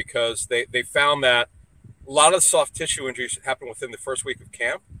extended because they found that a lot of the soft tissue injuries happen within the first week of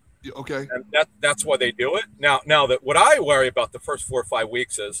camp. Okay. And that's why they do it. Now what I worry about the first 4 or 5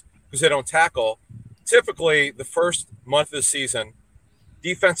 weeks is because they don't tackle. Typically, the first month of the season,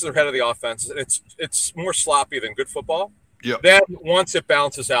 defenses are ahead of the offenses, and it's more sloppy than good football. Yeah. Then once it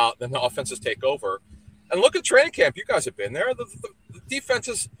balances out, then the offenses take over. And look at training camp. You guys have been there. The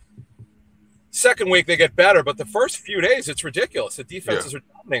defenses, second week they get better, but the first few days it's ridiculous. The defenses are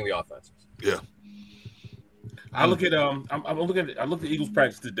dominating the offenses. Yeah. I look at Eagles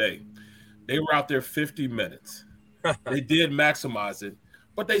practice today. They were out there 50 minutes. They did maximize it,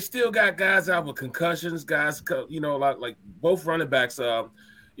 but they still got guys out with concussions. Guys, like both running backs.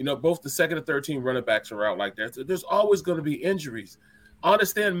 Both the second and third team running backs are out like that. So there's always going to be injuries. I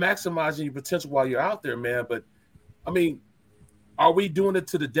understand maximizing your potential while you're out there, man. But I mean, are we doing it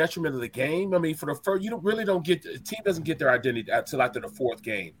to the detriment of the game? I mean, for the first, the team doesn't get their identity until after the 4th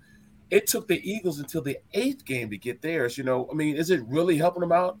game. It took the Eagles until the 8th game to get theirs. I mean, is it really helping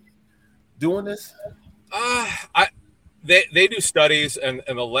them out doing this? They do studies and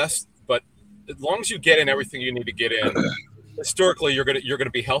the less, but as long as you get in everything you need to get in, historically you're gonna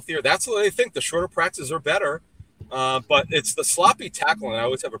be healthier. That's what they think. The shorter practices are better, but it's the sloppy tackling I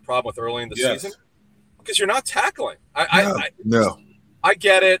always have a problem with early in the season because you're not tackling. No. I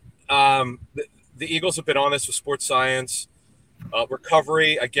get it. The Eagles have been on this with sports science.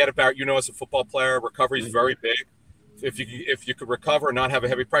 Recovery, I get about as a football player, recovery is very big. If you could recover and not have a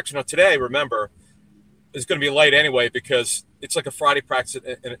heavy practice. Now today, remember, is going to be late anyway because it's like a Friday practice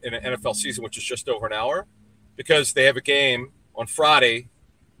in an NFL season, which is just over an hour, because they have a game on Friday.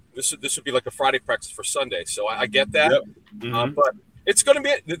 This would be like a Friday practice for Sunday, so I get that. Yep. Mm-hmm. But it's going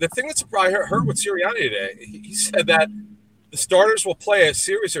to be the thing that surprised I heard with Sirianni today. He said that the starters will play a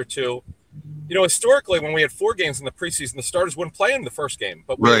series or two. Historically, when we had 4 games in the preseason, the starters wouldn't play in the first game,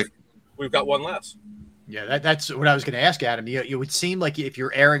 but we've got one less. Yeah, that's what I was going to ask, Adam. It would seem like if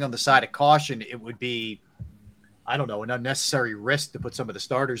you're erring on the side of caution, it would be, I don't know, an unnecessary risk to put some of the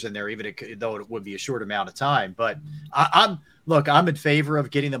starters in there, even though it would be a short amount of time. But I'm in favor of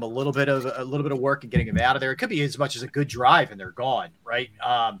getting them a little bit of work and getting them out of there. It could be as much as a good drive and they're gone, right?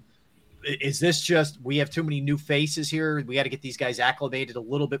 Is this just we have too many new faces here? We got to get these guys acclimated a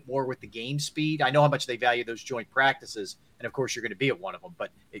little bit more with the game speed. I know how much they value those joint practices, and of course you're going to be at one of them.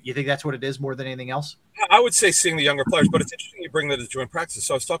 But you think that's what it is more than anything else? I would say seeing the younger players, but it's interesting you bring that to joint practices.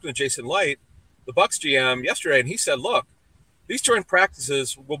 So I was talking to Jason Light, the Bucs GM, yesterday, and he said, "Look, these joint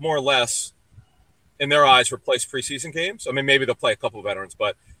practices will more or less, in their eyes, replace preseason games. I mean, maybe they'll play a couple of veterans,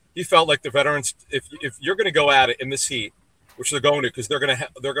 but he felt like the veterans, if you're going to go at it in this heat." Which they're going to because they're going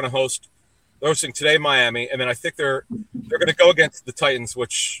to hosting today Miami, and then I think they're going to go against the Titans,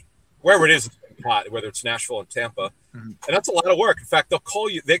 which wherever it is hot, whether it's Nashville and Tampa, and that's a lot of work. In fact,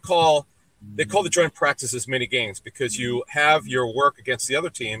 they call the joint practices mini games because you have your work against the other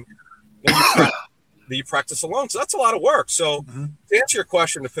team, then you practice alone. So that's a lot of work. So to answer your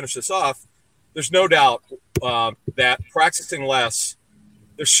question, to finish this off, there's no doubt that practicing less,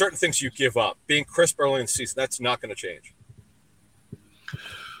 there's certain things you give up. Being crisp early in the season, that's not going to change.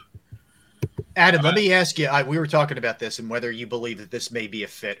 Adam, let me ask you, we were talking about this and whether you believe that this may be a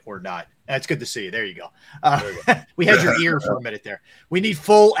fit or not. That's good to see you. There you go. We had your ear for a minute there. We need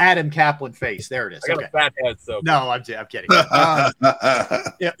full Adam Kaplan face. There it is. I got a fat head, so. No, I'm kidding.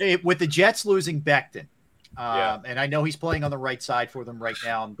 With the Jets losing Becton, and I know he's playing on the right side for them right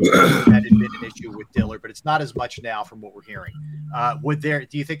now. That had been an issue with Dillard, but it's not as much now from what we're hearing.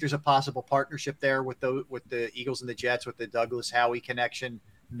 Do you think there's a possible partnership there with the Eagles and the Jets with the Douglas Howie connection?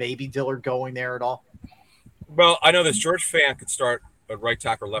 maybe Dillard going there at all? Well, I know this George Fant could start at right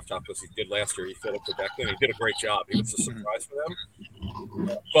tackle or left tackle as he did last year. He filled up for Declan. He did a great job. He was a surprise for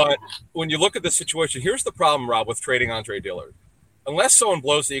them. But when you look at the situation, here's the problem, Rob, with trading Andre Dillard. Unless someone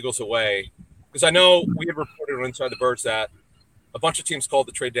blows the Eagles away, because I know we had reported on Inside the Birds that a bunch of teams called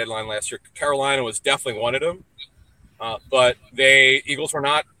the trade deadline last year. Carolina was definitely one of them, but Eagles were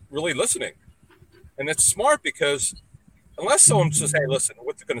not really listening. And it's smart because unless someone says, hey, listen,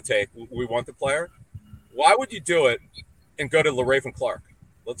 what's it going to take? We want the player. Why would you do it and go to LaRaven Clark?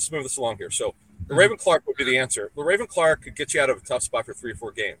 Let's move this along here. So LaRaven Clark would be the answer. LaRaven Clark could get you out of a tough spot for 3 or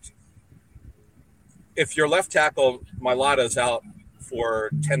 4 games. If your left tackle, Mailata, is out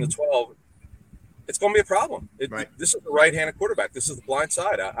for 10 to 12, it's going to be a problem. This is the right-handed quarterback. This is the blind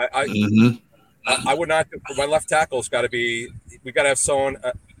side. I would not – my left tackle has got to be – we got to have someone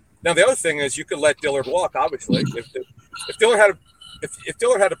now, the other thing is you could let Dillard walk, obviously. If Dillard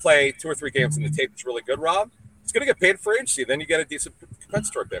had to play 2 or 3 games and the tape is really good, Rob, he's going to get paid for agency. Then you get a decent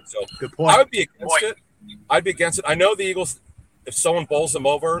compensatory pick. So good point. I would be against it. I'd be against it. I know the Eagles, if someone bowls them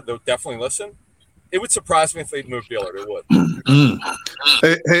over, they'll definitely listen. It would surprise me if they'd move Dillard. It would.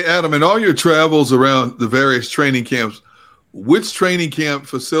 Hey, Adam, in all your travels around the various training camps, which training camp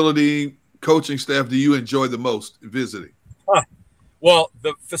facility, coaching staff do you enjoy the most visiting? Well,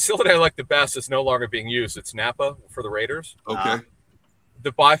 the facility I like the best is no longer being used. It's Napa for the Raiders. Okay.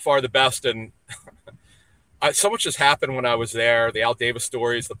 By far the best. And so much has happened when I was there. The Al Davis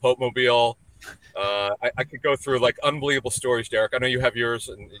stories, the Pope Mobile. I could go through like unbelievable stories, Derrick. I know you have yours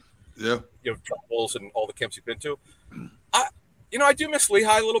and you have travels and all the camps you've been to. I do miss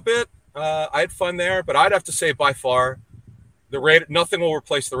Lehigh a little bit. I had fun there, but I'd have to say by far nothing will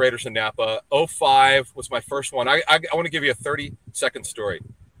replace the Raiders in Napa. 05 was my first one. I want to give you a 30-second story.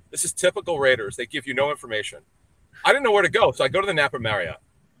 This is typical Raiders. They give you no information. I didn't know where to go, so I go to the Napa Marriott.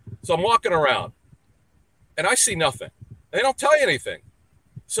 So I'm walking around, and I see nothing. And they don't tell you anything.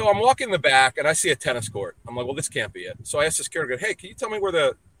 So I'm walking in the back, and I see a tennis court. I'm like, well, this can't be it. So I asked the security guard, hey, can you tell me where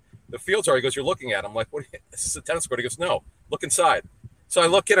the fields are? He goes, you're looking at them. I'm like, what? This is a tennis court. He goes, no, look inside. So I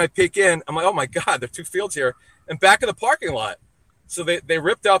look in, I peek in. I'm like, oh, my God, there are 2 fields here. And back in the parking lot. So they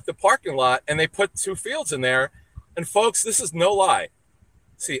ripped up the parking lot, and they put 2 fields in there. And, folks, this is no lie.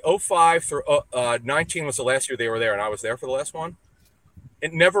 See, 05 through 19 was the last year they were there, and I was there for the last one.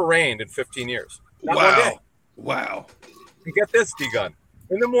 It never rained in 15 years. Not one day. Wow. You get this, D-Gun.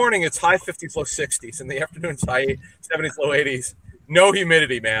 In the morning, it's high 50s, low 60s. In the afternoon, it's high 70s, low 80s. No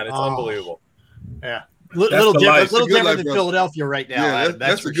humidity, man. It's unbeliable. Yeah. Little different than Philadelphia right now. Yeah,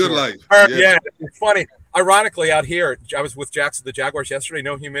 that's a good life. Yeah, it's funny. Ironically, out here, I was with the Jaguars yesterday.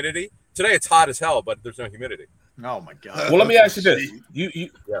 No humidity. Today, it's hot as hell, but there's no humidity. Oh my God. Well, let me ask you this: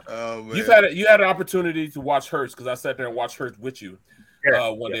 you've had an opportunity to watch Hurts because I sat there and watched Hurts with you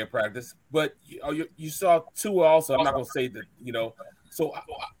one day of practice. But you saw Tua also. I'm not going to say that. So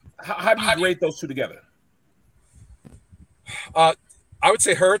how do you rate those two together? I would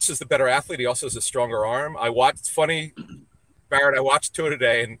say Hurts is the better athlete. He also has a stronger arm. Barrett, I watched Tua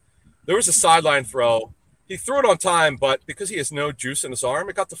today, and there was a sideline throw. He threw it on time, but because he has no juice in his arm,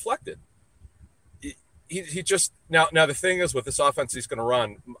 it got deflected. He just now the thing is with this offense he's going to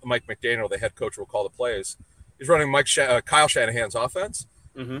run, Mike McDaniel, the head coach, will call the plays. He's running Kyle Shanahan's offense.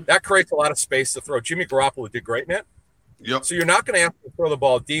 Mm-hmm. That creates a lot of space to throw. Jimmy Garoppolo did great in it. Yep. So you're not going to have to throw the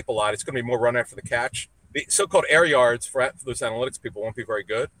ball deep a lot. It's going to be more run after the catch. The so-called air yards for those analytics people won't be very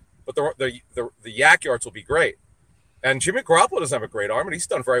good, but the yak yards will be great. And Jimmy Garoppolo doesn't have a great arm, and he's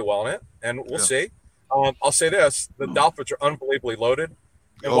done very well in it. And we'll see. I'll say this: the Dolphins are unbelievably loaded.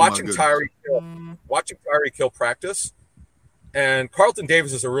 And watching Tyreek Hill practice, and Carlton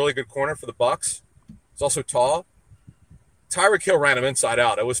Davis is a really good corner for the Bucs. He's also tall. Tyreek Hill ran him inside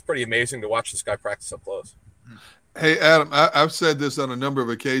out. It was pretty amazing to watch this guy practice up close. Hey, Adam, I've said this on a number of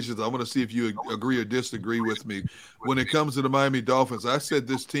occasions. I want to see if you agree or disagree with me. When it comes to the Miami Dolphins, I said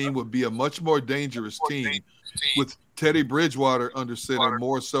this team would be a much more dangerous team with Teddy Bridgewater under center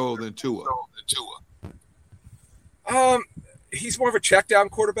more so than Tua. He's more of a check down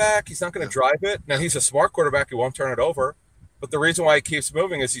quarterback. He's not going to drive it. Now, he's a smart quarterback. He won't turn it over. But the reason why he keeps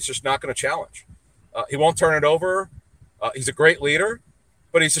moving is he's just not going to challenge. He won't turn it over. He's a great leader,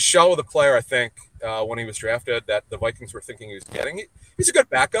 but he's a shell of the player, I think, when he was drafted that the Vikings were thinking he was getting. He's a good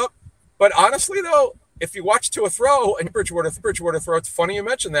backup. But honestly, though, if you watch Tua throw and Bridgewater throw, it's funny you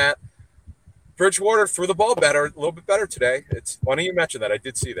mentioned that. Bridgewater threw the ball better, a little bit better today. It's funny you mentioned that. I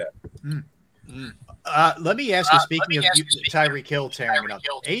did see that. Let me ask you, speaking of Tyreek Hill tearing up,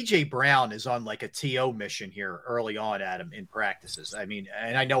 A.J. Brown is on like a TO mission here early on, Adam, in practices. I mean,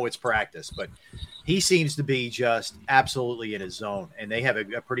 and I know it's practice, but he seems to be just absolutely in his zone, and they have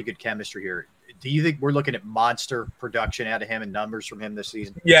a pretty good chemistry here. Do you think we're looking at monster production out of him and numbers from him this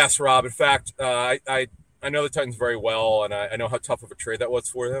season? Yes, Rob. In fact, I know the Titans very well, and I know how tough of a trade that was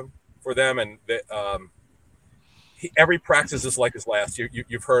for them, and every practice is like his last.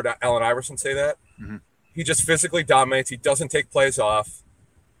 You've heard Allen Iverson say that. Mm-hmm. He just physically dominates. He doesn't take plays off.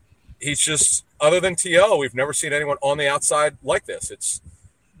 He's just, other than T.O., we've never seen anyone on the outside like this.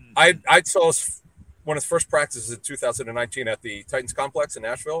 I saw one of his first practices in 2019 at the Titans complex in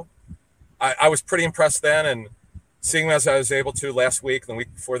Nashville. I was pretty impressed then, and seeing him as I was able to last week and the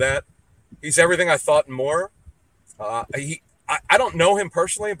week before that, he's everything I thought and more. I don't know him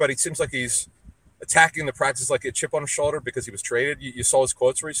personally, but he seems like he's attacking the practice like a chip on his shoulder because he was traded. You saw his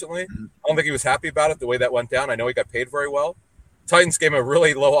quotes recently. Mm-hmm. I don't think he was happy about it, the way that went down. I know he got paid very well. Titans gave him a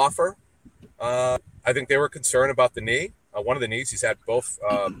really low offer. I think they were concerned about the knee. One of the knees, he's had both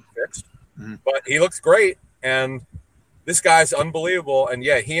fixed. Mm-hmm. But he looks great, and this guy's unbelievable. And,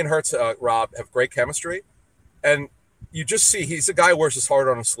 yeah, he and Hurts, Rob, have great chemistry. And you just see he's a guy who wears his heart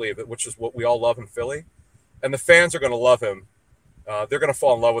on his sleeve, which is what we all love in Philly. And the fans are going to love him. They're going to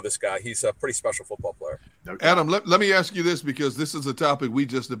fall in love with this guy. He's a pretty special football player. Okay. Adam, let me ask you this, because this is a topic we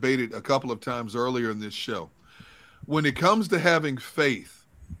just debated a couple of times earlier in this show. When it comes to having faith,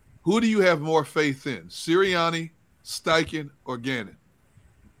 who do you have more faith in, Sirianni, Steichen, or Gannon?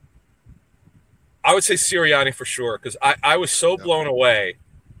 I would say Sirianni for sure, because I was so blown away.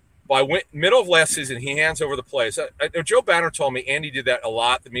 By middle of last season, he hands over the plays. Joe Banner told me Andy did that a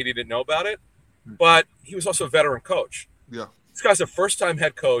lot. The media didn't know about it, but he was also a veteran coach. Yeah. This guy's a first-time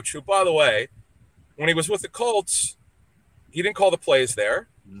head coach who, by the way, when he was with the Colts, he didn't call the plays there.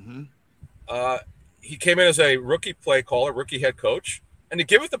 Mm-hmm. He came in as a rookie play caller, rookie head coach. And to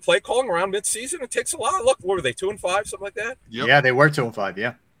give it the play calling around midseason, it takes a lot. Look, what were they, 2-5, something like that? Yep. Yeah, they were 2-5,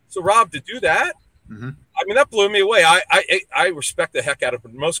 yeah. So, Rob, to do that, mm-hmm. I mean, that blew me away. I respect the heck out of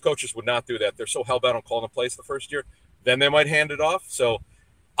it. Most coaches would not do that. They're so hell-bent on calling the plays the first year. Then they might hand it off. So,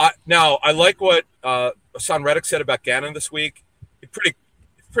 now, I like what Hassan Reddick said about Gannon this week. He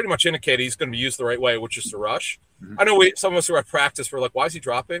pretty much indicated he's going to be used the right way, which is to rush. Mm-hmm. I know some of us who are at practice were like, why is he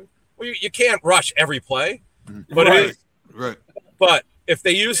dropping? Well, you can't rush every play. Mm-hmm. But right. But if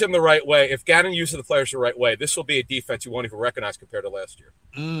they use him the right way, if Gannon uses the players the right way, this will be a defense you won't even recognize compared to last year.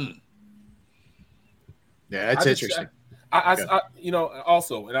 Mm. Yeah, that's interesting.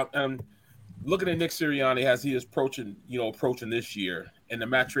 Also, and I'm looking at Nick Sirianni as he is approaching this year, and the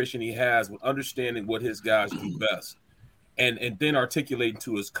maturation he has with understanding what his guys do best, and then articulating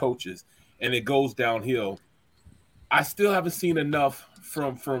to his coaches, and it goes downhill. I still haven't seen enough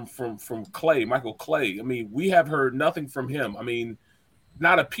from Michael Clay. I mean, we have heard nothing from him. I mean,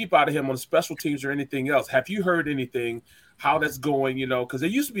 not a peep out of him on special teams or anything else. Have you heard anything, how that's going, because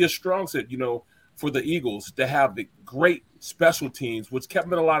it used to be a strong set, for the Eagles to have the great special teams, which kept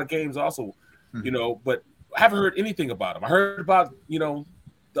them in a lot of games also, but I haven't heard anything about him. I heard about, the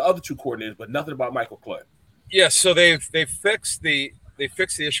other two coordinators, but nothing about Michael Clay. Yes, so they fixed the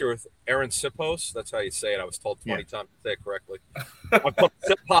issue with Aaron Sipos. That's how you say it. I was told 20 times to say it correctly.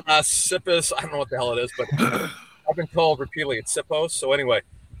 Sipos, I don't know what the hell it is, but I've been told repeatedly it's Sipos. So anyway,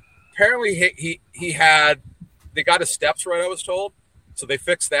 apparently they got his steps right, I was told. So they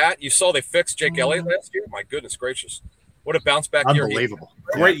fixed that. You saw they fixed Jake Elliott last year. My goodness gracious. What a bounce back year. Unbelievable.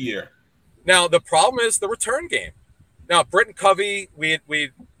 Great year. Now, the problem is the return game. Now, Britton Covey, we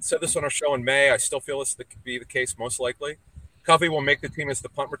said this on our show in May. I still feel this to be the case most likely. Covey will make the team as the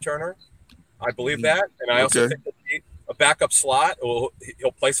punt returner. I believe that. And I also think he'll be a backup slot.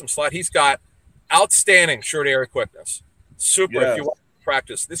 He'll play some slot. He's got outstanding short area quickness. Super. Yes. If you watch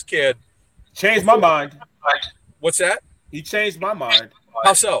practice, this kid changed my mind. What's that? He changed my mind.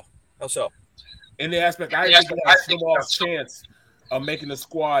 How so? In the aspect, I think he had a small chance of making the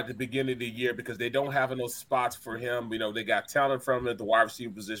squad at the beginning of the year because they don't have those spots for him. They got talent from him at the wide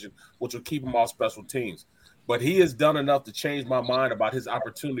receiver position, which will keep him off special teams. But he has done enough to change my mind about his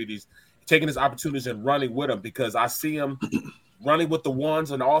opportunities, taking his opportunities and running with them, because I see him running with the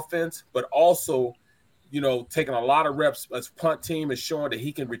ones on offense, but also, taking a lot of reps as punt team and showing that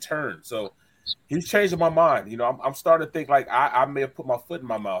he can return. So he's changing my mind. I'm starting to think like I may have put my foot in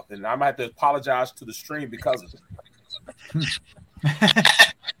my mouth, and I might have to apologize to the stream because of it.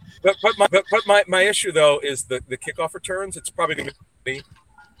 but my issue though is the kickoff returns. It's probably going to be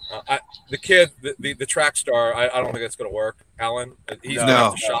the kid, the track star. I don't think that's going to work. Allen, he's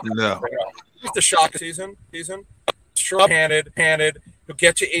no. He's the shock season. Short-handed, He'll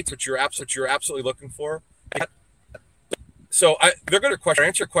get you 8, which you're absolutely looking for. So they're going to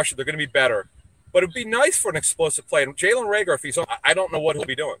answer your question. They're going to be better, but it'd be nice for an explosive play. And Jalen Reagor, if he's on, I don't know what he'll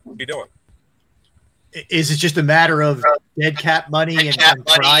be doing. Is it just a matter of dead cap money and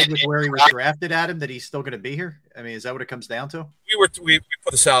pride with where he was drafted, Adam, that he's still going to be here? I mean, is that what it comes down to? We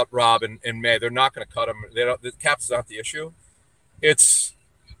put this out, Rob, in May. They're not going to cut him. The cap is not the issue. It's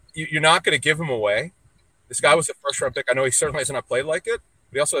you're not going to give him away. This guy was a first-round pick. I know he certainly hasn't played like it,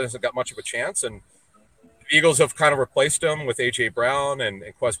 but he also hasn't got much of a chance. And the Eagles have kind of replaced him with A.J. Brown and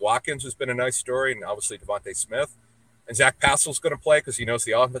Quez Watkins, who's been a nice story, and obviously Devontae Smith. And Zach Passel's going to play because he knows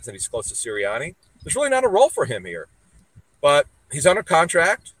the offense and he's close to Sirianni. There's really not a role for him here. But he's under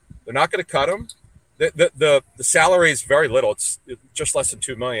contract. They're not going to cut him. The salary is very little. It's just less than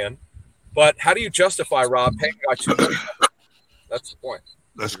 $2 million. But how do you justify, Rob, paying a guy $2 million? That's the point.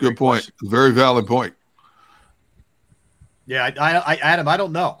 That's a good point. Very valid point. Yeah, Adam, I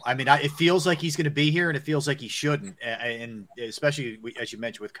don't know. I mean, it feels like he's going to be here, and it feels like he shouldn't. And especially, as you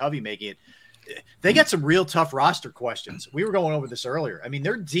mentioned, with Covey making it. They got some real tough roster questions. We were going over this earlier. I mean,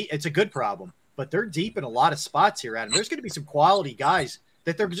 they're deep. It's a good problem, but they're deep in a lot of spots here, Adam. There's going to be some quality guys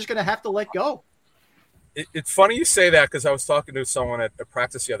that they're just going to have to let go. It's funny you say that because I was talking to someone at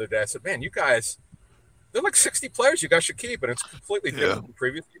practice the other day. I said, man, you guys, they're like 60 players you guys should keep, and it's completely different from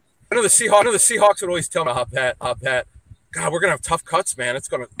previous years. I know the Seahawks would always tell me about that. God, we're going to have tough cuts, man.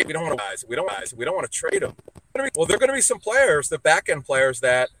 We don't want to trade them. Well, there are going to be some players, the back-end players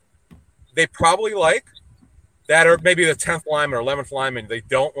that they probably like, that are maybe the 10th lineman or 11th lineman they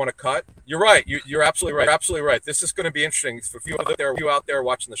don't want to cut. You're right. You're absolutely right. This is going to be interesting. For you out there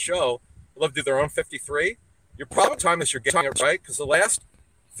watching the show, love to do their own 53. You're probably time this you're getting it right because the last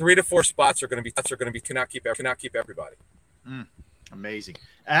 3 to 4 spots are going to be cannot keep everybody. Amazing,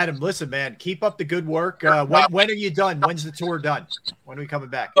 Adam. Listen, man, keep up the good work. When are you done? When's the tour done? When are we coming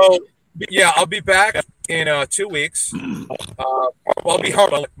back? Oh, yeah, I'll be back in 2 weeks. I'll be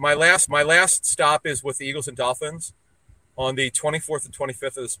home. My last stop is with the Eagles and Dolphins on the 24th and 25th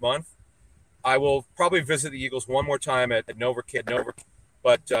of this month. I will probably visit the Eagles one more time at Noverkid.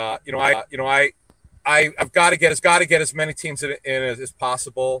 But I've got to get as many teams in as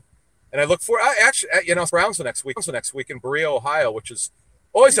possible. And I look for Browns the next week in Berea, Ohio, which is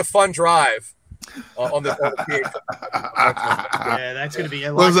always a fun drive. On the yeah, that's going to be.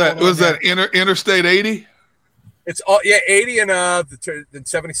 Was that Interstate 80? It's 80 and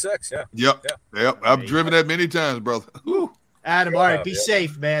 76. Yeah. Yep. I've driven that many times, brother. Whew. Adam, all right, be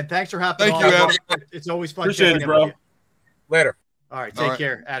safe, man. Thanks for hopping on. Thank you, Adam. It's always fun. Appreciate it, bro. Later. All right, take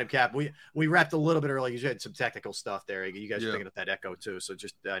care, Adam Cap. We wrapped a little bit early. You had some technical stuff there. You guys are picking up that echo too, so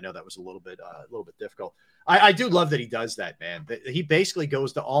just I know that was a little bit difficult. I do love that he does that, man. He basically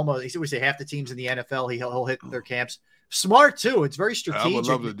goes to almost. He said we say half the teams in the NFL. He'll hit their camps. Smart too. It's very strategic. I would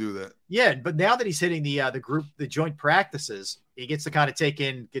love to do that. Yeah, but now that he's hitting the joint practices, he gets to kind of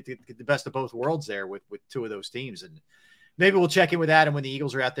get the best of both worlds there with 2 of those teams. And maybe we'll check in with Adam when the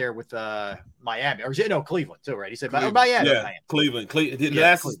Eagles are out there with Miami or Cleveland too, right? He said Miami. Yeah, Miami. Cleveland.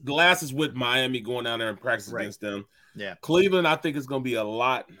 The last is with Miami going down there and practice against them. Yeah, Cleveland. I think it's going to be a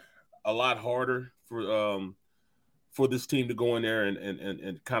lot harder for this team to go in there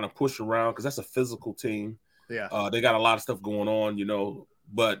and kind of push around because that's a physical team. Yeah, they got a lot of stuff going on,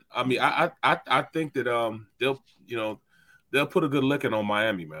 But I mean, I think that they'll put a good licking on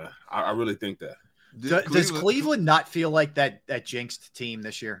Miami, man. I really think that. Does Cleveland not feel like that jinxed team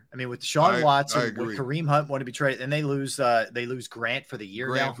this year? I mean, with Deshaun Watson, with Kareem Hunt want to be traded, and they lose Grant for the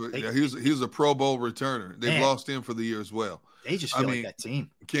year now. He was a Pro Bowl returner. They've lost him for the year as well. They just feel like that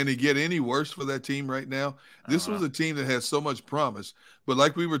team. Can it get any worse for that team right now? This was a team that has so much promise. But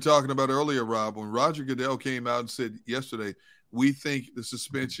like we were talking about earlier, Rob, when Roger Goodell came out and said yesterday, we think the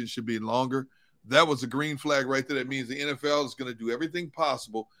suspension should be longer, that was a green flag right there. That means the NFL is going to do everything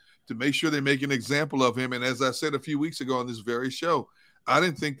possible to make sure they make an example of him. And as I said a few weeks ago on this very show, I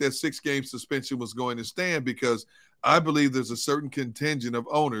didn't think that 6-game suspension was going to stand because I believe there's a certain contingent of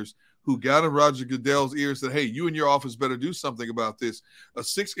owners who got in Roger Goodell's ears that, hey, you and your office better do something about this. A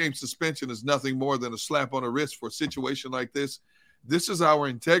 6-game suspension is nothing more than a slap on the wrist for a situation like this. This is our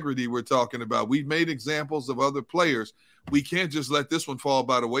integrity we're talking about. We've made examples of other players. We can't just let this one fall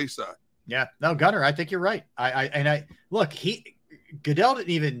by the wayside. Yeah. No, Gunner, I think you're right. Goodell didn't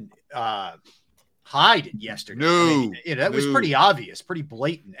even hide it yesterday. No, that was pretty obvious, pretty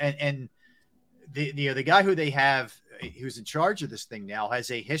blatant. And the guy who they have, who's in charge of this thing now, has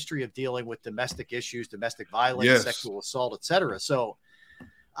a history of dealing with domestic issues, domestic violence, sexual assault, etc. So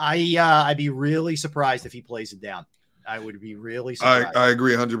I'd be really surprised if he plays it down. I would be really surprised. I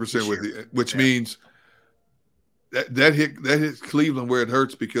agree 100% with you, which means that hits Cleveland where it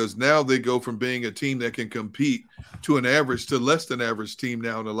hurts, because now they go from being a team that can compete to an average to less than average team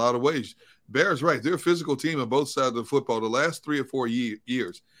now in a lot of ways. Bear's right. They're a physical team on both sides of the football. The last 3 or 4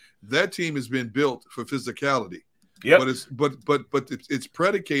 years, that team has been built for physicality. Yep. But it's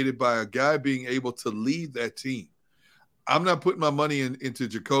predicated by a guy being able to lead that team. I'm not putting my money into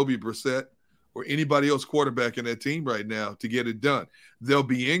Jacoby Brissett or anybody else quarterback in that team right now to get it done. They'll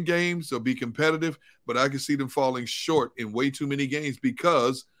be in games, they'll be competitive, but I can see them falling short in way too many games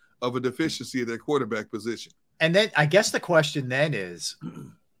because of a deficiency at their quarterback position. And then I guess the question then is,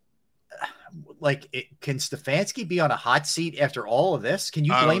 can Stefanski be on a hot seat after all of this? Can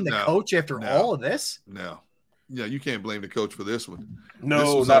you blame the coach after all of this? No. Yeah, you can't blame the coach for this one.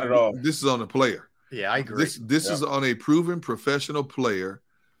 No, not at all. This is on the player. Yeah, I agree. This is on a proven professional player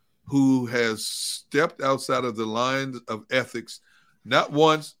who has stepped outside of the lines of ethics, not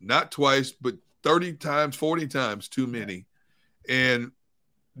once, not twice, but 30 times, 40 times too many. And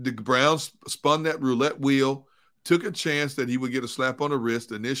the Browns spun that roulette wheel, took a chance that he would get a slap on the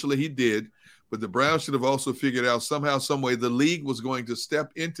wrist. Initially he did, but the Browns should have also figured out somehow, some way the league was going to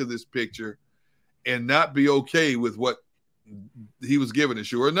step into this picture and not be okay with what he was given. And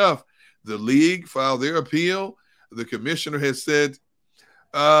sure enough, the league filed their appeal. The commissioner has said,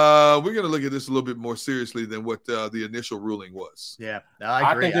 we're going to look at this a little bit more seriously than what the initial ruling was. Yeah, no,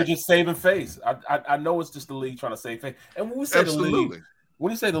 I agree. I think they're just saving face. I know it's just the league trying to save face. And when we say the league,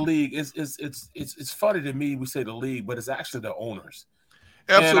 when you say the league, it's funny to me. We say the league, but it's actually the owners.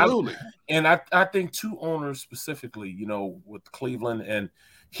 Absolutely. And I think 2 owners specifically, with Cleveland and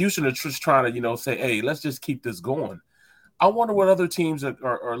Houston are just trying to, say, hey, let's just keep this going. I wonder what other teams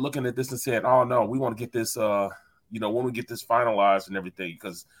are looking at this and saying, oh no, we want to get this, when we get this finalized and everything.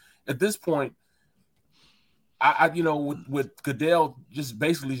 Because at this point, with Goodell just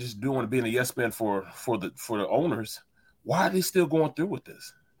basically just being a yes man for the owners, why are they still going through with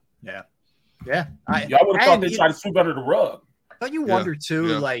this? Yeah. I would have thought they tried to sweep under the rug. But you wonder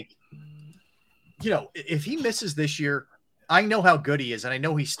too, if he misses this year, I know how good he is, and I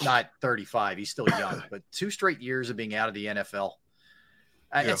know he's not 35. He's still young, but 2 straight years of being out of the NFL.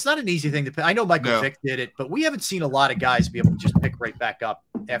 It's not an easy thing to pick. I know Michael Vick did it, but we haven't seen a lot of guys be able to just pick right back up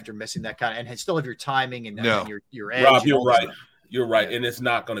after missing that kind of, and still have your timing and your edge. Rob, you're right. You're right. And it's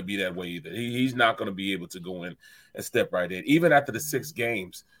not going to be that way either. He's not going to be able to go in and step right in. Even after the 6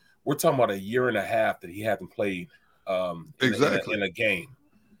 games, we're talking about a year and a half that he hasn't played in a game.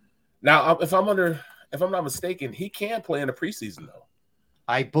 Now, if I'm not mistaken, he can play in the preseason, though.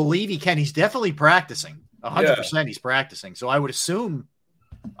 I believe he can. He's definitely practicing. 100% he's practicing. So I would assume,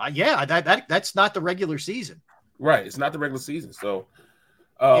 that's not the regular season. Right. It's not the regular season. So,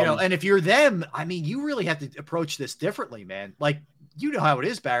 and if you're them, I mean, you really have to approach this differently, man. Like, you know how it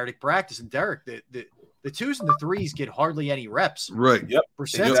is, Barrett, at practice, and Derrick, the 2s and the 3s get hardly any reps. Right. Yep.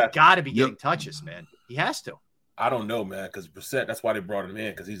 Brissett's got to be getting touches, man. He has to. I don't know, man, because Brissett, that's why they brought him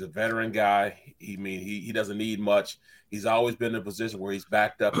in, because he's a veteran guy. He doesn't need much. He's always been in a position where he's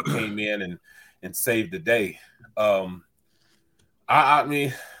backed up and came in and saved the day. To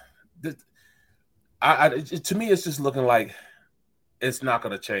me, it's just looking like it's not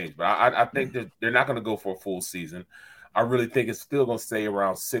going to change. But I think that they're not going to go for a full season. I really think it's still going to stay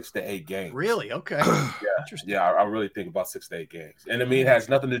around 6 to 8 games. Really? Okay. Interesting. Yeah, I really think about 6 to 8 games. And, it has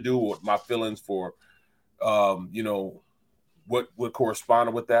nothing to do with my feelings for what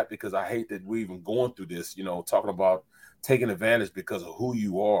corresponded with that, because I hate that we're even going through this, talking about taking advantage because of who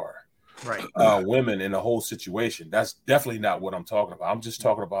you are. Right. Women in the whole situation. That's definitely not what I'm talking about. I'm just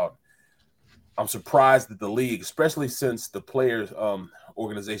talking about, I'm surprised that the league, especially since the players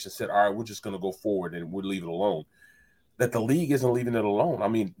organization said, all right, we're just going to go forward and we'll leave it alone, that the league isn't leaving it alone. I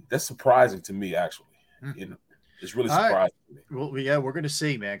mean, that's surprising to me, actually. It's really surprising to me. Well, we're going to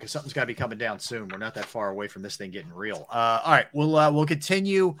see, man, because something's got to be coming down soon. We're not that far away from this thing getting real. All right, we'll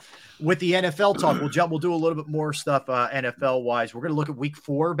continue with the NFL talk. We'll do a little bit more stuff NFL wise. We're going to look at Week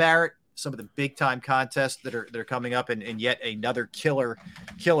 4, Barrett. Some of the big time contests that are coming up, and yet another killer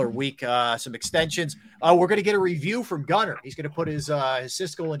week. Some extensions. We're going to get a review from Gunner. He's going to put his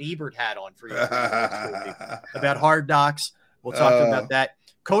Siskel and Ebert hat on for you about Hard Knocks. We'll talk to him about that.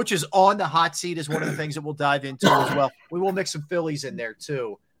 Coach is on the hot seat is one of the things that we'll dive into as well. We will mix some Phillies in there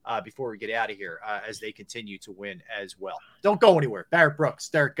too before we get out of here as they continue to win as well. Don't go anywhere. Barrett Brooks,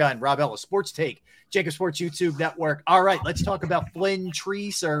 Derrick Gunn, Rob Ellis, Sports Take, Jacob Sports YouTube Network. All right, let's talk about Flynn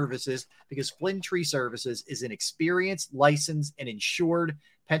Tree Services, because Flynn Tree Services is an experienced, licensed, and insured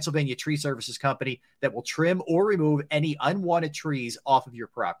Pennsylvania tree services company that will trim or remove any unwanted trees off of your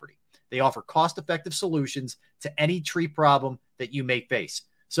property. They offer cost-effective solutions to any tree problem that you may face.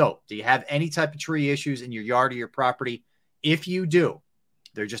 So do you have any type of tree issues in your yard or your property? If you do,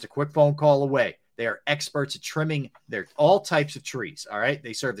 they're just a quick phone call away. They are experts at trimming all types of trees. All right.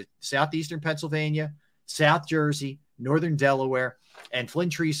 They serve the southeastern Pennsylvania, South Jersey, northern Delaware, and Flynn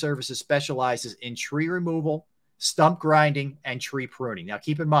Tree Services specializes in tree removal, stump grinding, and tree pruning. Now,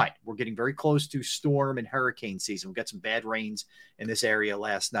 keep in mind, we're getting very close to storm and hurricane season. We got some bad rains in this area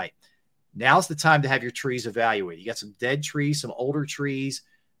last night. Now's the time to have your trees evaluated. You got some dead trees, some older trees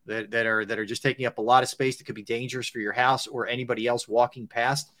that are just taking up a lot of space that could be dangerous for your house or anybody else walking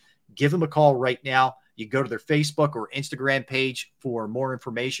past. Give them a call right now. You go to their Facebook or Instagram page for more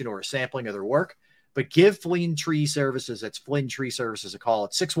information or a sampling of their work. But give Flynn Tree Services, that's Flynn Tree Services, a call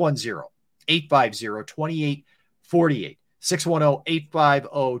at 610-850-2848,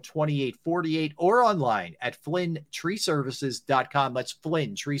 610-850-2848, or online at flynntreeservices.com. That's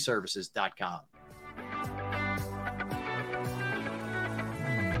flynntreeservices.com.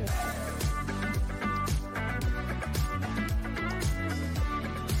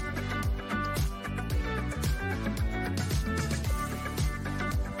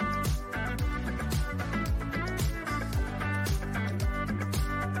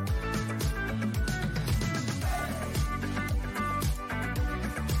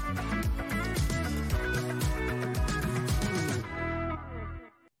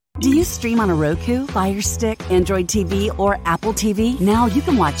 Do you stream on a Roku, Fire Stick, Android TV, or Apple TV? Now you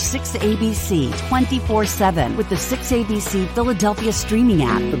can watch 6ABC 24/7 with the 6ABC Philadelphia streaming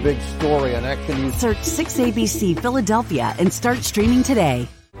app. The big story on Action News. Search 6ABC Philadelphia and start streaming today.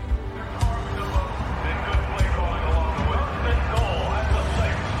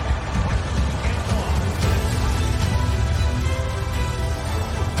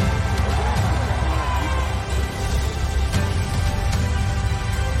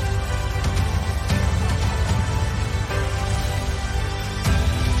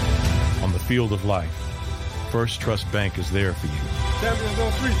 Field of life, First Trust Bank is there for you. Champions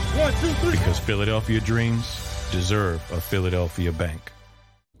on 3. 1, 2, 3. Because Philadelphia dreams deserve a Philadelphia bank.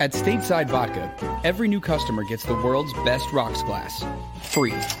 At Stateside Vodka, every new customer gets the world's best rocks glass.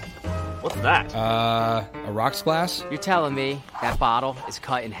 Free. What's that? A rocks glass? You're telling me that bottle is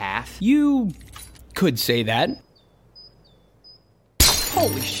cut in half? You could say that.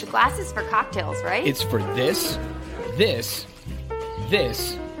 Holy shit. The glass is for cocktails, right? It's for this, this,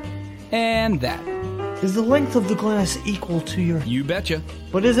 this, and that. Is the length of the glass equal to your... You betcha.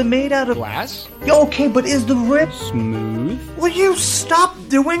 But is it made out of... Glass? Okay, but is the rip... Smooth? Will you stop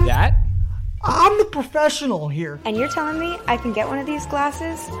doing... That? I'm the professional here. And you're telling me I can get one of these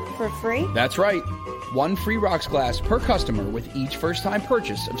glasses for free? That's right. 1 free rocks glass per customer with each first-time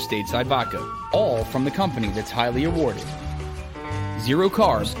purchase of Stateside Vodka. All from the company that's highly awarded. 0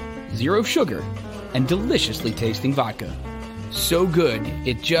 carbs, 0 sugar, and deliciously tasting vodka. So good,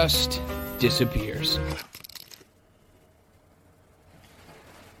 it just disappears.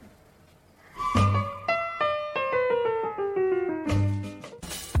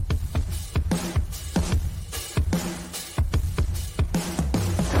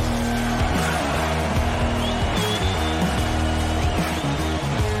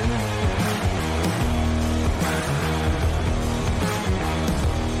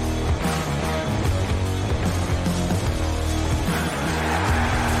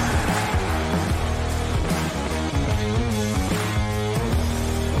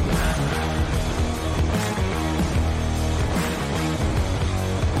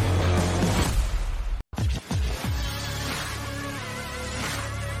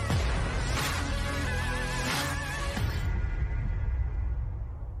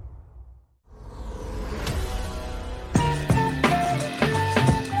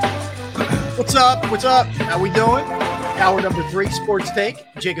 What's up? How we doing? Hour number 3, Sports Take,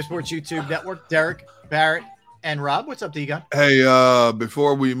 Jacob Sports YouTube Network. Derrick, Barrett, and Rob. What's up, D-Gun? Hey,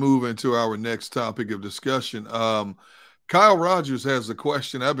 before we move into our next topic of discussion, Kyle Rogers has a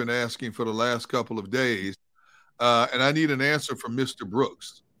question I've been asking for the last couple of days, and I need an answer from Mr.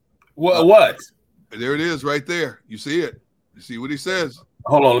 Brooks. What? There it is right there. You see it. You see what he says.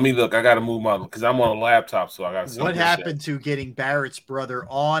 Hold on, let me look. I got to move my because I'm on a laptop, so I got to. What happened to getting Barrett's brother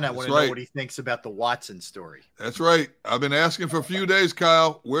on? I want to know what he thinks about the Watson story. That's right. I've been asking for a few days,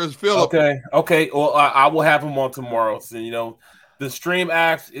 Kyle. Where's Philip? Okay. Well, I will have him on tomorrow. So the stream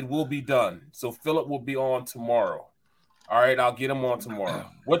acts, it will be done. So Philip will be on tomorrow. All right, I'll get him on tomorrow.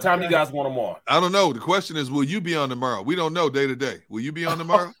 What time do you guys want him on? I don't know. The question is, will you be on tomorrow? We don't know day to day. Will you be on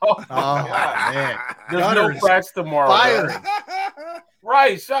tomorrow? Oh, man. There's no practice tomorrow. Firing.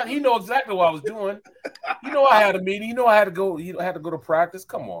 Right, shot. He know exactly what I was doing. You know, I had a meeting. You know, I had to go. You had to go to practice.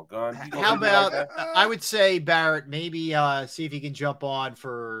 Come on, Gunn. How about I would say Barrett maybe see if he can jump on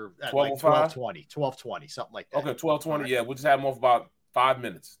for 12:20, something like that. Okay, 12:20. Right. Yeah, we'll just have him off about 5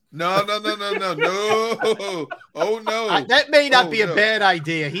 minutes. No. Oh no. That may not be a bad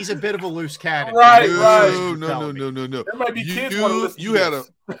idea. He's a bit of a loose cannon. Right. No. There might be kids. You had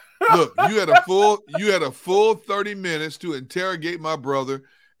a full 30 minutes to interrogate my brother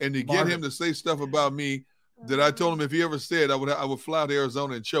and to get him to say stuff about me that I told him if he ever said I would fly to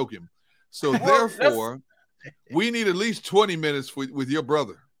Arizona and choke him. So therefore, we need at least 20 minutes with your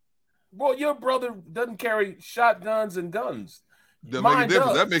brother. Well, your brother doesn't carry shotguns and guns. That makes a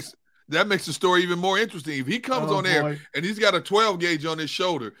difference. That makes the story even more interesting. If he comes on there and he's got a 12 gauge on his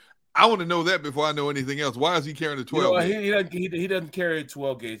shoulder, I want to know that before I know anything else. Why is he carrying a 12 gauge? He doesn't carry a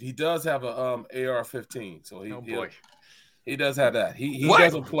 12 gauge. He does have a AR-15. So he does have that. He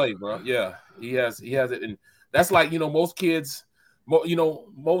doesn't play, bro. Yeah, he has it, and that's like most kids. Most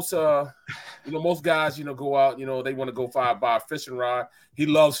guys go out. They want to go buy a fishing rod. He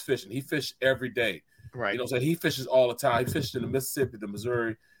loves fishing. He fishes every day. Right. So he fishes all the time. He fishes in the Mississippi, the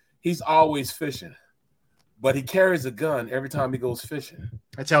Missouri. He's always fishing, but he carries a gun every time he goes fishing.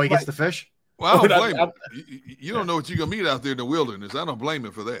 That's how he gets the fish. Well, I don't blame him. You don't know what you're gonna meet out there in the wilderness. I don't blame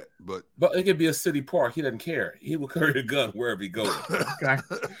him for that. But it could be a city park. He doesn't care. He will carry a gun wherever he goes. Okay.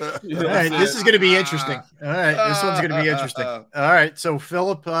 All right. This is going to be interesting. All right. This one's going to be interesting. All right. So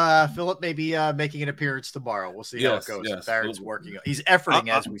Philip may be making an appearance tomorrow. We'll see how it goes. Yes. Barrett's working. He's efforting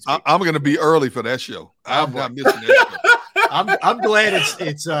as we speak. I'm going to be early for that show. I'm not missing that show. I'm glad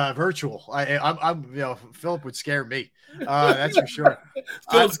it's virtual. Philip would scare me. That's for sure.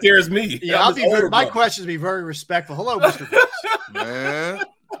 Philip scares me. Yeah, my questions be very respectful. Hello, Mr. Brooks. Man.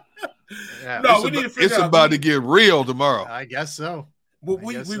 Yeah. No, we need to figure it's about to get real tomorrow. I guess so. Well,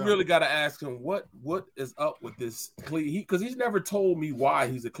 we really got to ask him what is up with this, because he's never told me why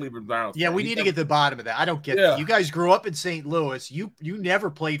he's a Cleveland Browns fan. Yeah, we need to get to the bottom of that. I don't get it. You guys grew up in St. Louis. You never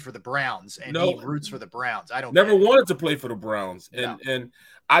played for the Browns, and he roots for the Browns. I don't never wanted to play for the Browns, and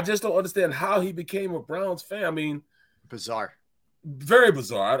I just don't understand how he became a Browns fan. I mean, bizarre, very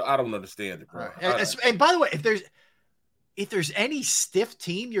bizarre. I don't understand it, bro. And by the way, if there's any stiff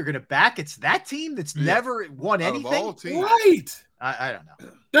team you're going to back, it's that team that's never won anything. Right. I don't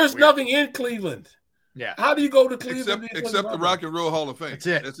know. There's nothing in Cleveland. Yeah. How do you go to Cleveland? Except the Rock and Roll Hall of Fame.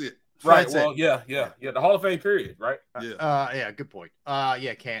 That's it. Right. Well, yeah. The Hall of Fame period, right? Yeah. Good point.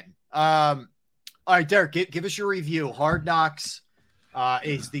 Canton. All right, Derrick, give us your review. Hard Knocks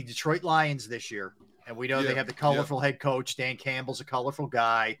is the Detroit Lions this year. And we know they have the colorful head coach. Dan Campbell's a colorful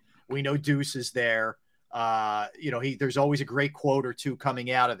guy. We know Deuce is there. There's always a great quote or two coming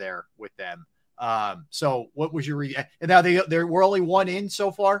out of there with them. So what was your and now we're only one in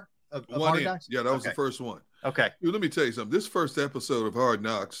so far of Hard Knocks? Yeah, that was the first one. Okay. Dude, let me tell you something. This first episode of Hard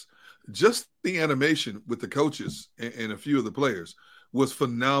Knocks, just the animation with the coaches and a few of the players was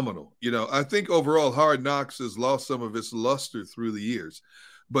phenomenal. I think overall Hard Knocks has lost some of its luster through the years.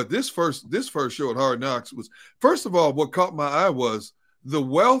 But this first show at Hard Knocks was, first of all, what caught my eye was the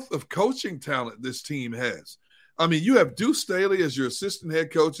wealth of coaching talent this team has. I mean, you have Deuce Staley as your assistant head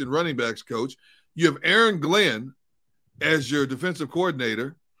coach and running backs coach. You have Aaron Glenn as your defensive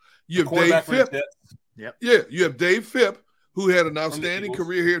coordinator. You have Dave Phipp. Yep. Yeah, you have Dave Phipp, who had an outstanding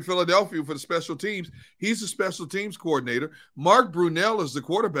career here in Philadelphia for the special teams. He's the special teams coordinator. Mark Brunell is the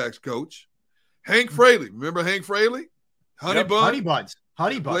quarterbacks coach. Hank Fraley. Remember Hank Fraley? Honey Buns.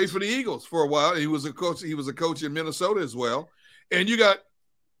 Played for the Eagles for a while. He was a coach. He was a coach in Minnesota as well. And you got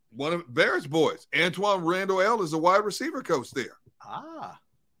one of Barrett's boys, Antoine Randall Ellis, a wide receiver coach there.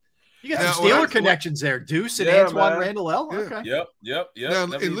 You got some Steeler connections there, Deuce and Antoine Randall L. Okay. Yep. Now,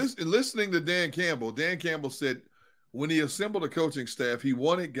 in listening to Dan Campbell said when he assembled a coaching staff, he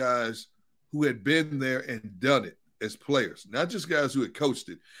wanted guys who had been there and done it as players, not just guys who had coached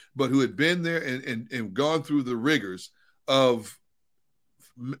it, but who had been there and gone through the rigors of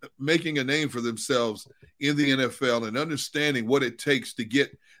making a name for themselves in the NFL and understanding what it takes to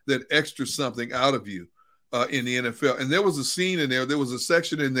get that extra something out of you in the NFL. And there was a scene in there. There was a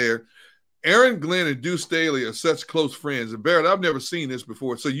section in there. Aaron Glenn and Deuce Staley are such close friends. And Barrett, I've never seen this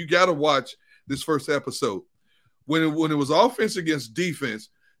before. So you got to watch this first episode. When it was offense against defense,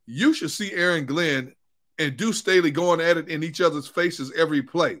 you should see Aaron Glenn and Deuce Staley going at it in each other's faces every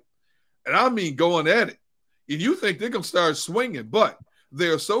play. And I mean going at it. And you think they're going to start swinging, but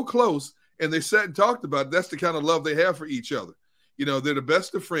they're so close, and they sat and talked about it. That's the kind of love they have for each other. They're the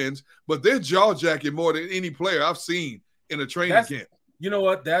best of friends, but they're jaw-jacking more than any player I've seen in a training camp. You know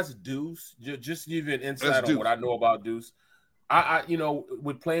what? That's Deuce. Just to give you an insight on what I know about Deuce. I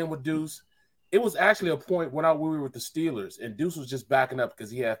with playing with Deuce, it was actually a point when we were with the Steelers, and Deuce was just backing up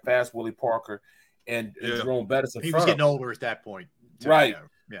because he had fast Willie Parker and Jerome Bettis in front. He was getting older at that point. Right.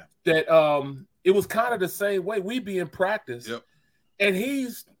 Yeah. That it was kind of the same way. We'd be in practice, and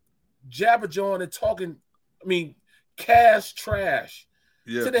he's jabberjawing and talking, cash trash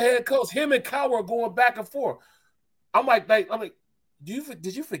to the head coach. Him and Cowher are going back and forth. I'm like,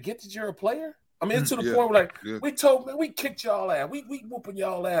 did you forget that you're a player? It's to the point where we kicked y'all ass. We whooping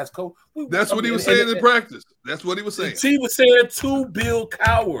y'all ass, coach. That's what he was saying in practice. That's what he was saying. He was saying to Bill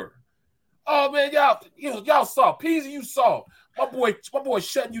Cowher. Oh man, y'all saw. Peasy, you saw. My boy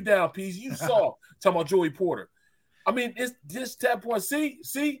shutting you down, Peasy. You saw. Talking about Joey Porter. It's this that point. See?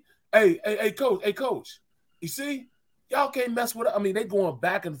 Hey, coach. You see? Y'all can't mess with it. They going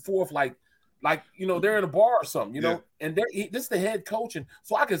back and forth like they're in a bar or something, and this is the head coach. And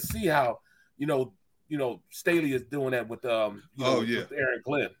so I can see how, Staley is doing that with with Aaron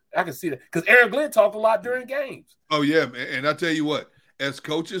Glenn. I can see that because Aaron Glenn talked a lot during games. Oh yeah, man. And I tell you what, as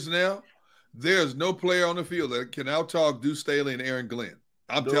coaches now, there's no player on the field that can out-talk Deuce Staley and Aaron Glenn.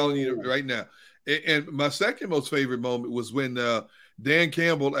 I'm telling you right now. And my second most favorite moment was when Dan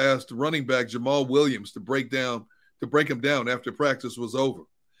Campbell asked running back Jamal Williams to break him down after practice was over.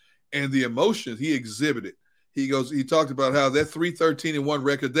 And the emotions he exhibited. He talked about how that 3-13-1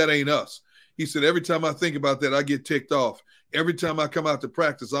 record, that ain't us. He said, every time I think about that, I get ticked off. Every time I come out to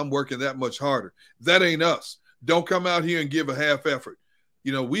practice, I'm working that much harder. That ain't us. Don't come out here and give a half effort.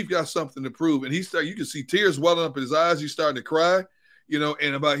 We've got something to prove. And you can see tears welling up in his eyes. He's starting to cry, he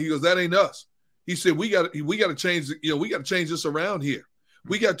goes, that ain't us. He said, we got to change, we got to change this around here.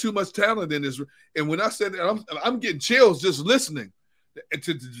 We got too much talent in this. And when I said that, I'm getting chills just listening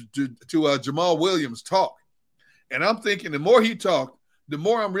to Jamal Williams talk. And I'm thinking the more he talked, the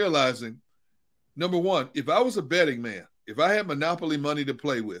more I'm realizing, number one, if I was a betting man, if I had Monopoly money to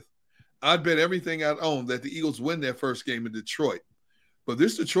play with, I'd bet everything I'd own that the Eagles win their first game in Detroit. But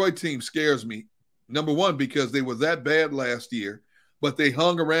this Detroit team scares me, number one, because they were that bad last year, but they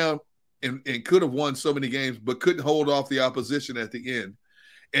hung around and could have won so many games, but couldn't hold off the opposition at the end.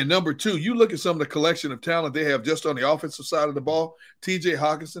 And number two, you look at some of the collection of talent they have just on the offensive side of the ball, T.J.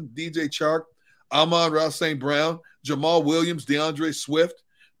 Hawkinson, DJ Chark, Amon-Ra St. Brown, Jamal Williams, DeAndre Swift,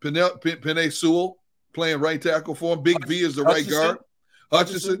 Penei Sewell playing right tackle for him. Big V is the right guard.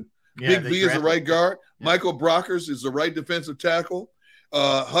 Hutchinson. Big V is the right guard. Yeah. Michael Brockers is the right defensive tackle.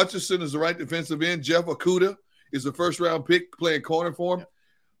 Hutchinson is the right defensive end. Jeff Okudah is the first-round pick playing corner for him. Yeah.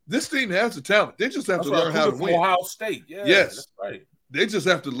 This team has the talent. They just have to learn how to win. Ohio State. Yeah, yes. That's right. They just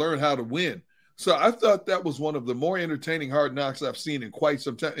have to learn how to win. So I thought that was one of the more entertaining Hard Knocks I've seen in quite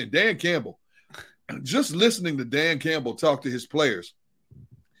some time. And Dan Campbell, just listening to Dan Campbell talk to his players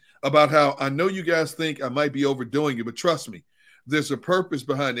about how I know you guys think I might be overdoing it, but trust me, there's a purpose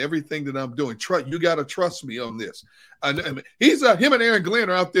behind everything that I'm doing. You got to trust me on this. Him and Aaron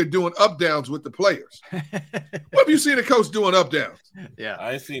Glenn are out there doing up downs with the players. What have you seen a coach doing up downs? Yeah,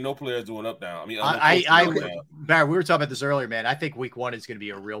 I ain't seen no players doing up down. Barrett, we were talking about this earlier, man. I think week one is going to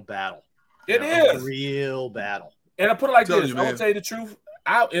be a real battle. It is a real battle. And I put it like this: I'll tell you the truth.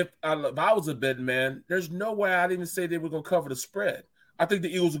 If I was a betting man, there's no way I'd even say they were going to cover the spread. I think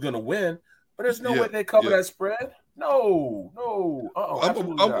the Eagles are going to win, but there's no way they cover that spread. No.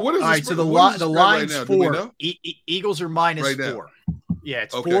 What is all right? So the line's right 4. Eagles are minus right 4. Yeah,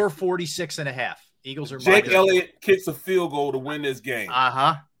 it's 446.5. Eagles are. Jake Elliott kicks a field goal to win this game.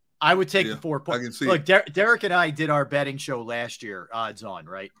 I would take the 4 points. I can see. Look, Derrick and I did our betting show last year, odds on,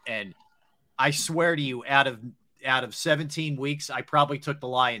 right? And I swear to you, out of 17 weeks, I probably took the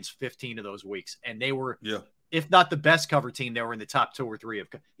Lions 15 of those weeks, and they were, if not the best cover team, they were in the top 2 or 3 of.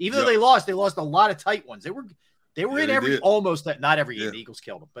 Even though they lost a lot of tight ones. They were in every almost not every game. The Eagles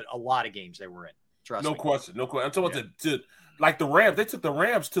killed them, but a lot of games they were in. Trust me. No question. I'm talking about like the Rams. They took the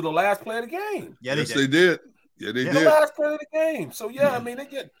Rams to the last play of the game. Yeah, they did. Yeah, they did. The last play of the game. So you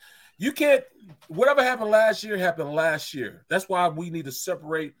can't. Whatever happened last year happened last year. That's why we need to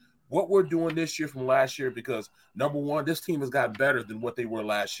separate what we're doing this year from last year, because number one, this team has gotten better than what they were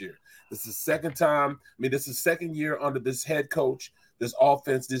last year. This is the second time. This is the second year under this head coach, this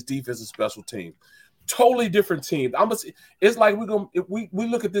offense, this defense, and special team. Totally different team. It's like if we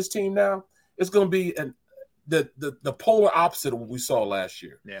look at this team now, it's going to be the polar opposite of what we saw last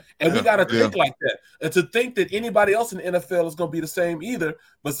year. Yeah. And we got to think like that. And to think that anybody else in the NFL is going to be the same either,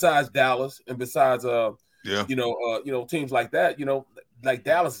 besides Dallas and besides teams like that, like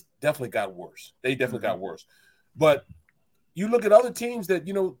Dallas definitely got worse. They definitely got worse. But you look at other teams that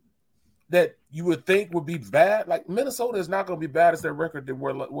that you would think would be bad. Like Minnesota is not going to be bad as their record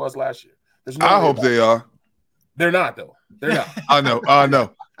was last year. I hope they are. They're not, though. They're not. I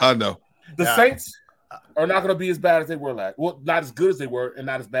know. The Saints are not going to be as bad as they were last. Well, not as good as they were, and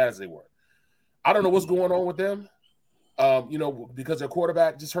not as bad as they were. I don't know what's going on with them. Because their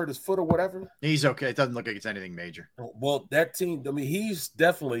quarterback just hurt his foot or whatever. He's okay. It doesn't look like it's anything major. Well, that team, I mean, he's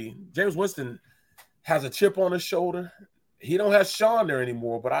definitely James Winston has a chip on his shoulder. He don't have Sean there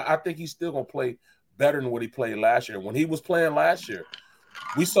anymore, but I think he's still gonna play better than what he played last year. When he was playing last year,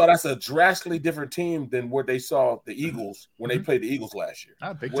 we saw that's a drastically different team than what they saw the Eagles when they played the Eagles last year.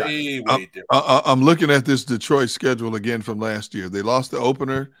 Big way different. I'm looking at this Detroit schedule again from last year. They lost the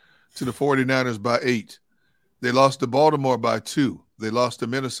opener to the 49ers by 8. They lost to Baltimore by 2. They lost to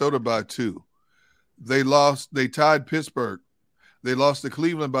Minnesota by 2. They tied Pittsburgh. They lost to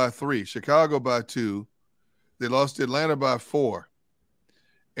Cleveland by 3, Chicago by 2. They lost to Atlanta by 4.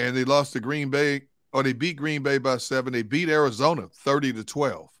 And they lost to Green Bay, or they beat Green Bay by 7. They beat Arizona 30-12.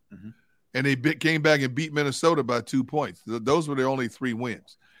 Mm-hmm. And they came back and beat Minnesota by 2 points. Those were their only 3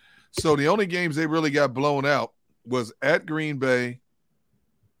 wins. So the only games they really got blown out was at Green Bay,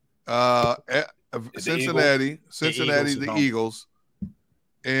 at Cincinnati, the Eagles,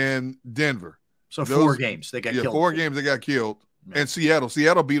 and Denver. So 4 games they got killed. 4 games they got killed. And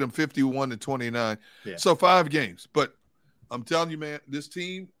Seattle beat them 51-29. Yeah. So 5 games. But I'm telling you, man, this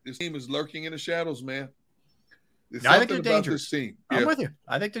team is lurking in the shadows, man. I think they're dangerous. I'm with you.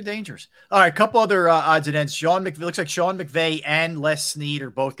 I think they're dangerous. All right, a couple other odds and ends. Looks like Sean McVay and Les Snead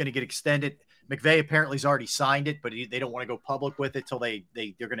are both going to get extended. McVay apparently has already signed it, but they don't want to go public with it till they're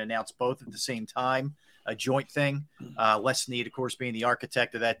going to announce both at the same time, a joint thing. Les Snead, of course, being the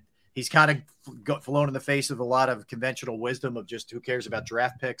architect of that. He's kind of flown in the face of a lot of conventional wisdom of just who cares about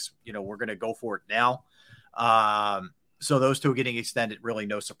draft picks. We're going to go for it now. So those two getting extended, really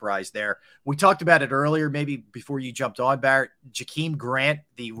no surprise there. We talked about it earlier, maybe before you jumped on, Barrett. Jakeem Grant,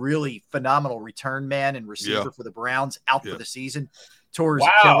 the really phenomenal return man and receiver for the Browns, out for the season. Tore his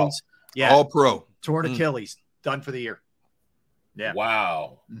Achilles. Yeah. All pro. Torn Achilles. Done for the year. Yeah.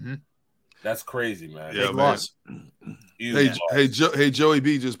 Wow. Mm-hmm. That's crazy, man. Yeah, loss. Hey, Joey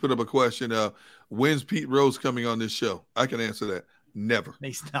B just put up a question. When's Pete Rose coming on this show? I can answer that. Never.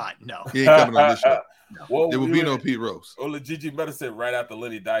 He's not. No. He ain't coming on this show. No. Well, there will be no Pete Rose. Well, Gigi Meta said right after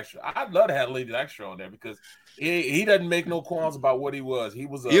Lenny Dykstra. I'd love to have Lenny Dykstra on there because he doesn't make no qualms about what he was. He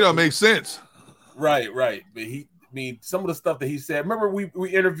was. He don't make sense. Right. But some of the stuff that he said. Remember we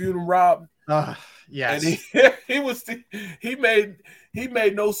interviewed him, Rob. Yes. And he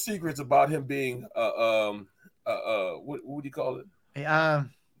made no secrets about him being what do you call it?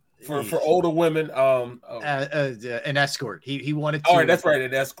 For older women, an escort. He wanted to. Oh, that's right,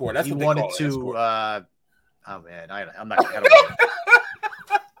 an escort. That's he what they wanted call to. Oh man, I'm not.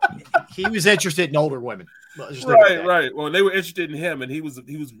 He was interested in older women. Right. Well, they were interested in him, and he was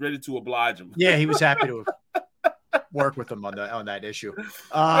ready to oblige them. Yeah, he was happy to work with them on that issue.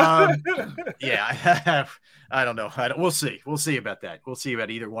 Yeah, I don't know. We'll see. We'll see about that. We'll see about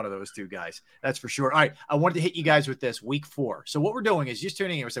either one of those two guys. That's for sure. All right, I wanted to hit you guys with this week 4. So what we're doing is just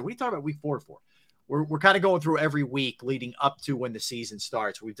tuning in. We're saying, what are you talking about week 4 for? We're kind of going through every week leading up to when the season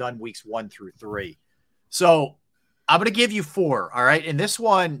starts. We've done weeks 1 through 3. So I'm going to give you 4. All right, and this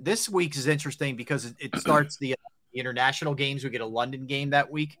week is interesting because it starts the international games. We get a London game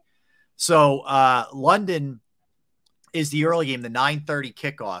that week. So London is the early game, the 9:30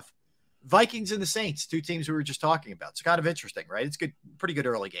 kickoff. Vikings and the Saints, 2 teams we were just talking about. It's kind of interesting, right? It's good, pretty good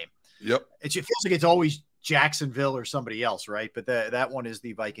early game. Yep. It feels like it's always Jacksonville or somebody else, right? But that one is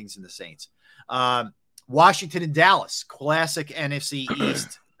the Vikings and the Saints. Washington and Dallas, classic NFC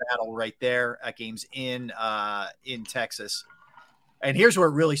East battle right there. That game's in Texas. And here's where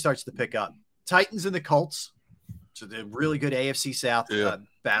it really starts to pick up. Titans and the Colts. So the really good AFC South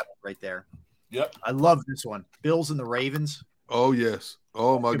battle right there. Yep. I love this one. Bills and the Ravens. Oh, yes.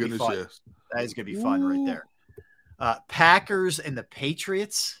 Oh, my goodness, yes. That is going to be fun right there. Packers and the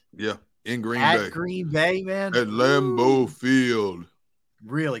Patriots. Yeah, in Green Bay. At Green Bay, man. At Lambeau Field.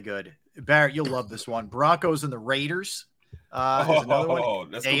 Really good. Barrett, you'll love this one. Broncos and the Raiders. Another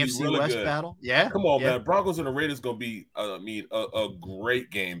one. That's AFC really West good. battle. Yeah. Come on, man. Broncos and the Raiders going to be, a great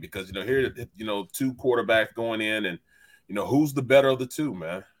game because, here, 2 quarterbacks going in and, who's the better of the 2,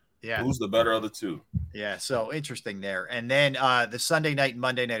 man? Yeah. Who's the better of the 2? Yeah. So interesting there. And then the Sunday night and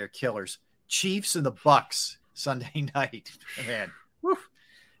Monday night are killers. Chiefs and the Bucks Sunday night. Man. Woo.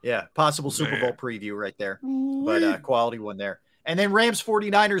 Yeah. Possible Super Bowl preview right there. But quality one there. And then Rams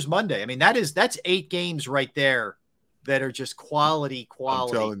 49ers Monday. I mean, that's 8 games right there that are just quality I'm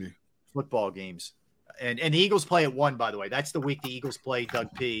telling you. football games. And the Eagles play at 1, by the way. That's the week the Eagles play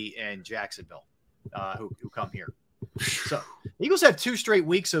Doug P. and Jacksonville, who come here. So the Eagles have 2 straight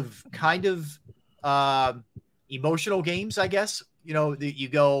weeks of kind of emotional games, I guess. You know, you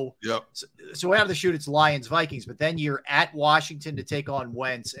go. Yep. So out of the shoot, it's Lions Vikings, but then you're at Washington to take on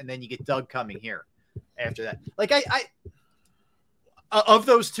Wentz, and then you get Doug coming here after that. Like I of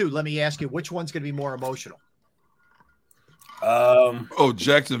those two, let me ask you, which one's going to be more emotional?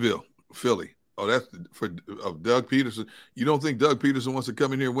 Jacksonville, Philly. Oh, that's for Doug Peterson. You don't think Doug Peterson wants to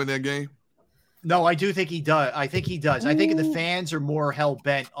come in here and win that game? No, I do think he does. I think he does. I think the fans are more hell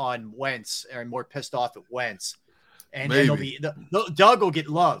bent on Wentz and more pissed off at Wentz, and then Doug will get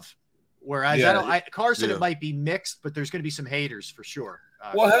love. Whereas Carson, it might be mixed, but there's going to be some haters for sure.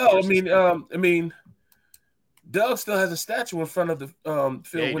 I mean, Doug still has a statue in front of the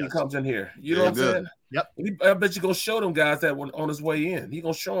field when he comes in here. You know what I'm saying? Yep. I bet you're gonna show them guys that on his way in. He's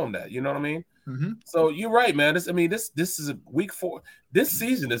gonna show them that. You know what I mean? Mm-hmm. So you're right, man. This is a week 4. This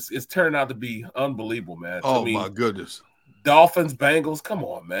season is turning out to be unbelievable, man. Oh my goodness. Dolphins, Bengals, come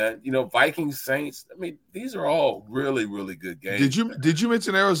on, man. You know, Vikings, Saints. I mean, these are all really, really good games. Did you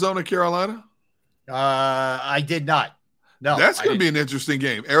mention Arizona, Carolina? I did not. No, that's going to be an interesting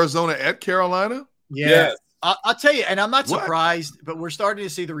game. Arizona at Carolina. Yeah. Yes. I'll tell you, and I'm not surprised, but we're starting to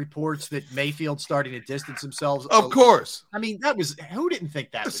see the reports that Mayfield's starting to distance themselves. Of course. I mean, who didn't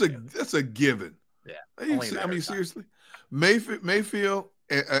think that? That's a given. Yeah. I mean, seriously, Mayfield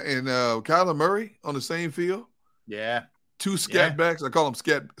and Kyler Murray on the same field. Yeah. 2 scat backs. I call them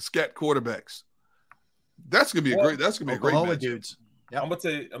scat quarterbacks. That's gonna be a great. That's gonna be a great match. Dudes. Yep. I'm gonna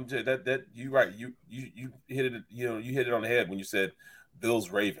tell you that you're right. You hit it. You know, you hit it on the head when you said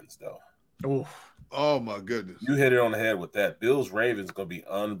Bills Ravens though. Ooh. Oh my goodness! You hit it on the head with that. Bills Ravens is gonna be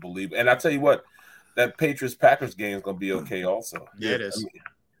unbelievable, and I tell you what, that Patriots Packers game is gonna be okay also. Yeah, it is.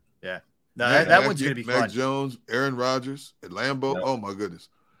 Yeah, no, that one's gonna be fun. Mac Jones, Aaron Rodgers, at Lambeau. No. Oh my goodness!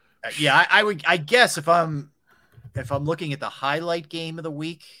 Yeah, I guess if I'm looking at the highlight game of the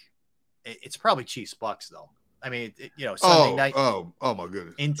week, it's probably Chiefs Bucks though. I mean, Sunday night. Oh my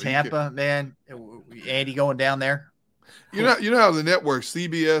goodness! In Tampa, man, Andy going down there. You know how the networks,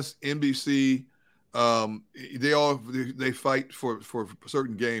 CBS, NBC. They fight for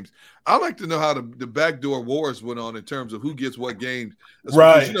certain games. I like to know how the backdoor wars went on in terms of who gets what games.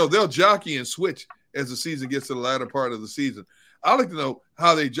 Right. Because, they'll jockey and switch as the season gets to the latter part of the season. I like to know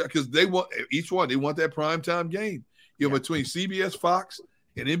how because they want that primetime game. Between CBS, Fox,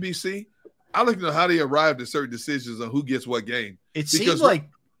 and NBC. I like to know how they arrived at certain decisions on who gets what game. Didn't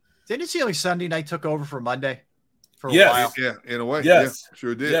it seem like Sunday night took over for Monday? For a while. Yeah, in a way. Yes. Yeah,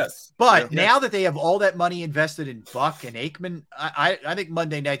 sure did. Yes. But now that they have all that money invested in Buck and Aikman, I think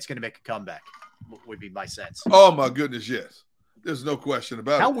Monday night's going to make a comeback, would be my sense. Oh, my goodness, yes. There's no question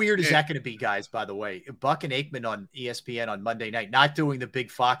about it. How weird is that going to be, guys, by the way? Buck and Aikman on ESPN on Monday night, not doing the big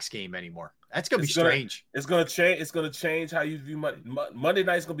Fox game anymore. That's going to be strange. It's going to change. It's going to change how you view Monday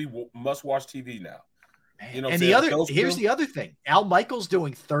night's going to be must-watch TV now. You know, and here's the other thing. Al Michaels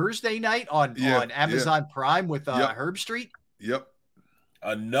doing Thursday night on Amazon Prime with Herb Street. Yep.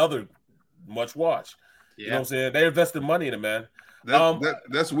 Another much watch. You know what I'm saying? They invested money in it, man.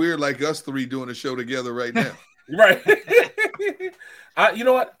 That's weird, like us three doing a show together right now. Right. You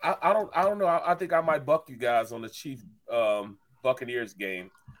know what? I don't know. I think I might buck you guys on the Chief Buccaneers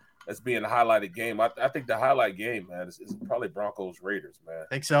game. As being a highlighted game. I think the highlight game, man, is probably Broncos Raiders, man.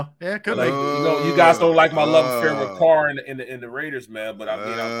 Think so? Yeah, could be. You guys don't like my love affair with Carr in the Raiders, man. But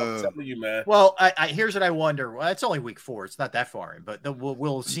I'm telling you, man. Well, here's what I wonder. Well, it's only week 4. It's not that far in, but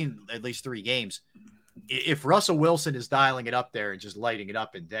we'll see at least 3 games. If Russell Wilson is dialing it up there and just lighting it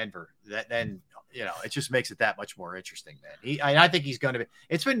up in Denver, then it just makes it that much more interesting, man. I think he's going to be.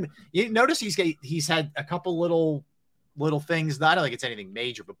 It's been. You notice he's had a couple little things. I don't think it's anything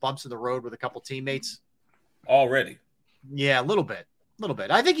major, but bumps in the road with a couple teammates already. Yeah, a little bit.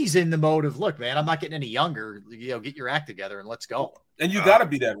 I think he's in the mode of, look, man, I'm not getting any younger. Get your act together and let's go. And you got to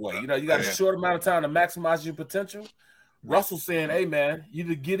be that way. You got a short amount of time to maximize your potential. Russell's saying, hey, man, you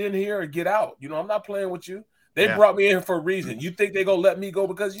either get in here or get out. I'm not playing with you. They brought me in here for a reason. You think they're going to let me go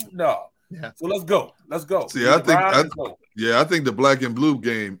because you? No. Yeah. So let's go. See, I think the black and blue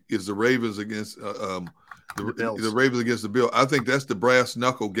game is the Ravens against the Ravens against the Bills. I think that's the brass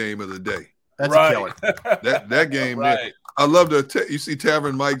knuckle game of the day. That's a killer. That game. Right. I love you see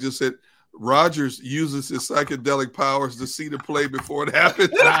Tavern Mike just said Rodgers uses his psychedelic powers to see the play before it happens.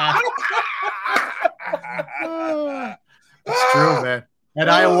 It's true, man. And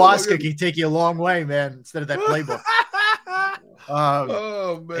ayahuasca can take you a long way, man, instead of that playbook.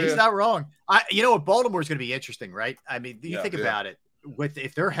 Man. He's not wrong. You know what? Baltimore's going to be interesting, right? I mean, you think about it.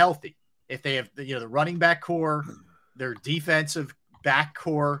 If they're healthy, if they have the running back core, their defensive back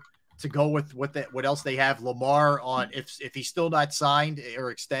core to go with what else they have, Lamar on if he's still not signed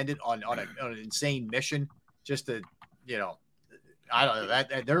or extended on an insane mission just to, I don't know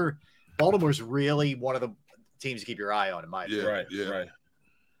that Baltimore's really one of the teams to keep your eye on, in my opinion. Right.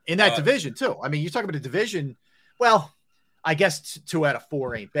 In that division too. I mean, you talk about a division. Well, I guess 2 out of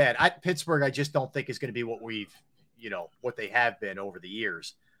 4 ain't bad. Pittsburgh, I just don't think is going to be what we've, what they have been over the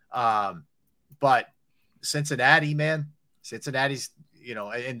years. But Cincinnati, man, Cincinnati's,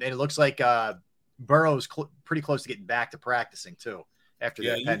 and it looks like Burrow's pretty close to getting back to practicing too. After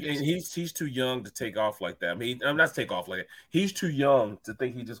the appendix. And he's too young to take off like that. I mean, I'm not take off like that. He's too young to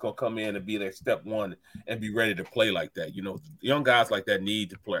think he's just gonna come in and be there step one and be ready to play like that. Young guys like that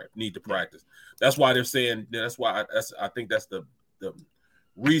need to practice. That's why they're saying. I think that's the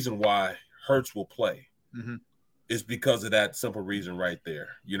reason why Hurts will play. Mm-hmm. Is because of that simple reason right there.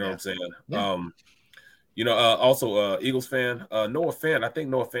 You know what I'm saying? Yeah. Also Eagles fan, Noah Fant. I think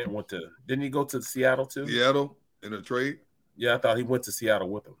Noah Fant didn't he go to Seattle too? Seattle in a trade. Yeah, I thought he went to Seattle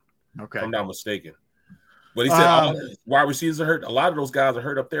with him. Okay. If I'm not mistaken. But he said wide receivers are hurt. A lot of those guys are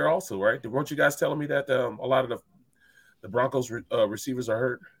hurt up there also, right? Weren't you guys telling me that a lot of the Broncos receivers are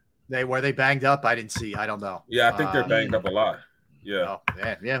hurt? Were they banged up? I didn't see. I don't know. Yeah, I think they're banged up a lot. Yeah. Oh,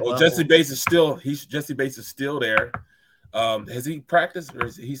 man. Yeah. Well, Jesse Bates is still there. Has he practiced or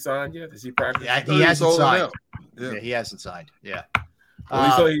is he signed yet? Has he practiced? Yeah, he hasn't signed. Yeah, he hasn't signed. Yeah.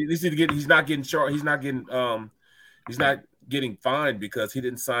 Well, he's not getting short. He's not getting fined because he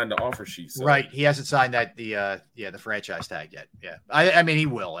didn't sign the offer sheet. So. Right. He hasn't signed the franchise tag yet. Yeah. I mean, he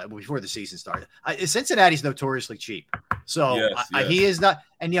will before the season started. Cincinnati's notoriously cheap. So he is not.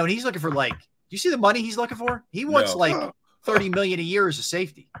 And, he's looking for do you see the money he's looking for? He wants $30 million a year as a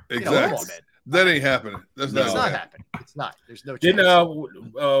safety. Exactly. Come on, man. That ain't happening. That's not happening. It's not. There's no chance.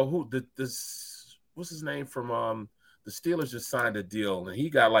 What's his name from the Steelers just signed a deal and he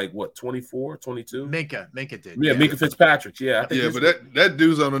got 24, 22? Minka did. Yeah, Minka Fitzpatrick. Yeah. But that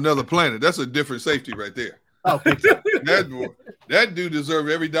dude's on another planet. That's a different safety right there. Oh, that dude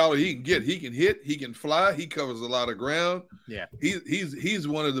deserves every dollar he can get. He can hit, he can fly, he covers a lot of ground. Yeah. He's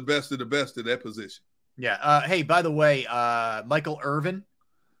one of the best at that position. Yeah. Hey, by the way, Michael Irvin,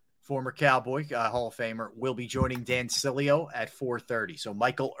 former Cowboy, Hall of Famer, will be joining Dan Sileo at 4:30. So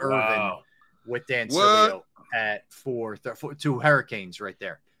Michael Irvin with Dan Sileo at 4:30. 2 Hurricanes right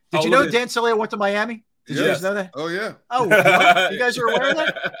there. Did you know Dan Sileo went to Miami? Did you guys know that? Oh, yeah. Oh, you guys are aware of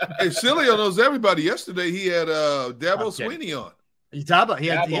that? Hey, Sileo knows everybody. Yesterday he had Dabo Sweeney on. Dabo, he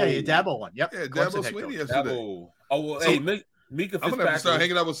had Dabo on. Yep. Yeah, Dabo Sweeney yesterday. Dabo. Oh, well, hey, Mika Fitzpatrick. I'm going to have to start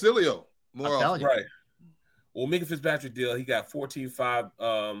hanging out with Sileo more often. Right. Well, Mika Fitzpatrick deal, he got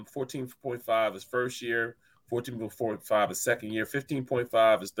 14.5 his first year, 14.45 his second year,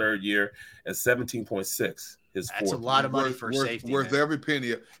 15.5 his third year, and 17.6 his fourth. That's a lot of money for a safety. Worth every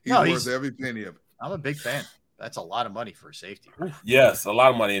penny. He's worth every penny of it. I'm a big fan. That's a lot of money for a safety. Oof. Yes, a lot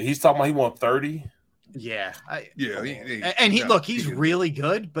of money. And he's talking about he won 30. Yeah. He's really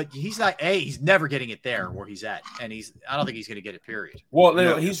good, but he's not he's never getting it there where he's at. And I don't think he's going to get it, period.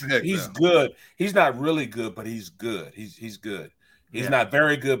 Well, he's good. He's not really good, but he's good. He's good. He's not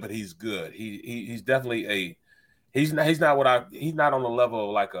very good, but he's good. He's definitely he's not on the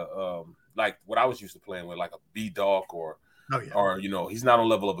level of like what I was used to playing with, like a B Dog or he's not on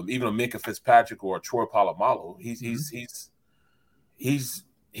the level of even a Minka Fitzpatrick or a Troy Polamalu.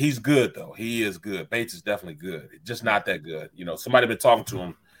 He's good though. He is good. Bates is definitely good. Just not that good. Somebody been talking to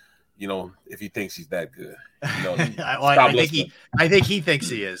him. If he thinks he's that good. I think he thinks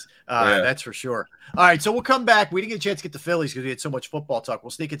he is. That's for sure. All right, so we'll come back. We didn't get a chance to get the Phillies because we had so much football talk. We'll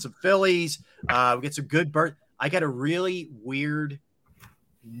sneak in some Phillies. We get some good bird. I got a really weird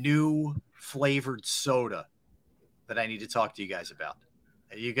new flavored soda that I need to talk to you guys about.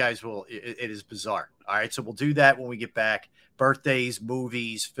 You guys will. It is bizarre. All right, so we'll do that when we get back. Birthdays,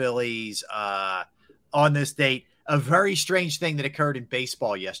 movies, Phillies. On this date, a very strange thing that occurred in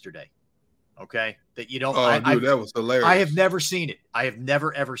baseball yesterday. Okay, that you don't. That was hilarious. I have never seen it. I have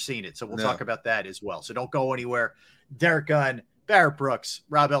never ever seen it. So we'll talk about that as well. So don't go anywhere. Derrick Gunn, Barrett Brooks,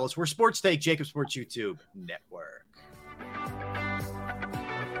 Rob Ellis. We're Sports Take, Jacob Sports YouTube Network.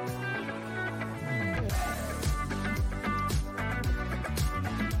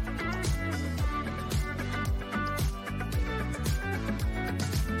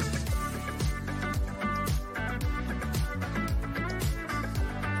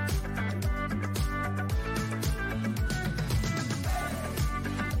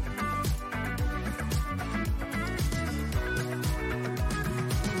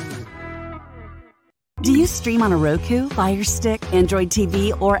 Do you stream on a Roku, Fire Stick, Android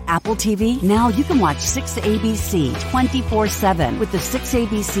TV, or Apple TV? Now you can watch 6ABC 24/7 with the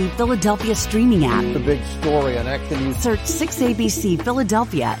 6ABC Philadelphia streaming app. The big story on Action News. Search 6ABC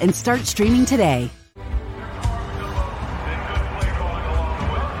Philadelphia and start streaming today.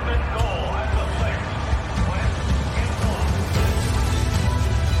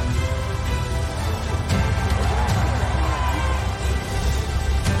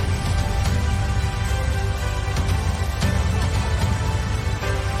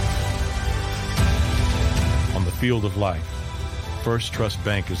 field of life, First Trust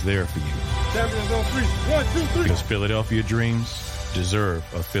Bank is there for you. Champions on 3. 1, 2, 3. Because Philadelphia dreams deserve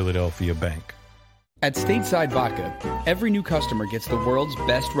a Philadelphia bank. At Stateside Vodka, every new customer gets the world's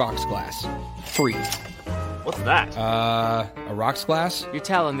best rocks glass. Free. What's that? A rocks glass? You're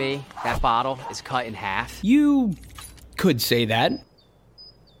telling me that bottle is cut in half? You could say that.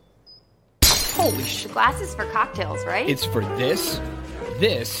 Holy shit. The glass is for cocktails, right? It's for this,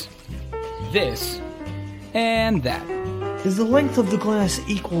 this, and that. Is the length of the glass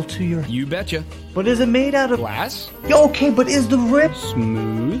equal to your... You betcha. But is it made out of... Glass? Okay, but is the rip...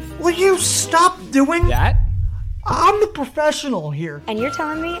 Smooth? Will you stop doing... That? I'm the professional here. And you're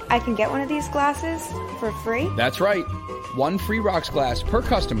telling me I can get one of these glasses for free? That's right. One free rocks glass per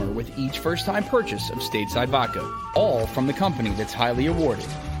customer with each first-time purchase of Stateside Vodka. All from the company that's highly awarded.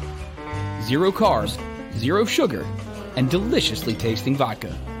 0 carbs, 0 sugar, and deliciously tasting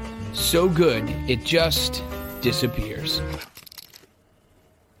vodka. So good, it just disappears.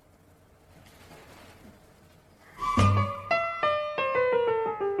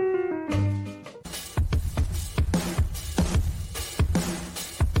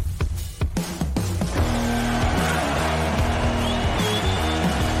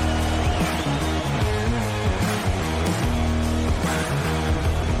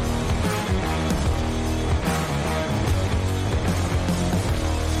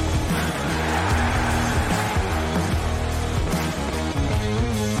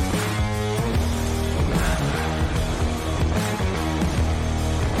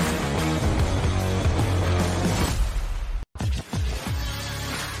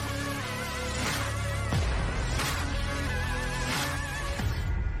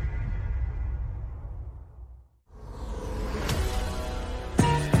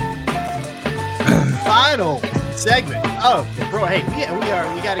 Final segment. Oh, bro, hey,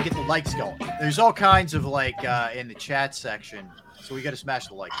 we got to get the likes going. There's all kinds of in the chat section, so we got to smash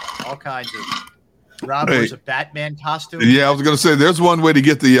the like button. All kinds of. Rob wears a Batman costume. Yeah, I was going to say there's one way to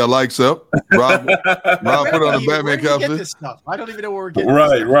get the likes up. Rob put on a Batman costume. This stuff? I don't even know where we're getting.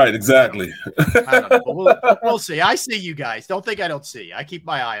 Right, exactly. I don't know. We'll see. I see you guys. Don't think I don't see. I keep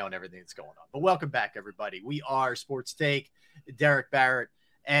my eye on everything that's going on. But welcome back, everybody. We are Sports Take. Derrick, Barrett,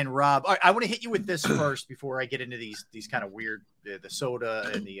 and Rob. All right, I want to hit you with this first before I get into these kind of weird the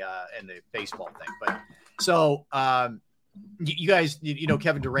soda and the baseball thing. But so you guys,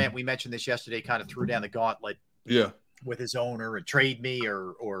 Kevin Durant, we mentioned this yesterday, kind of threw down the gauntlet. Yeah. With his owner and trade me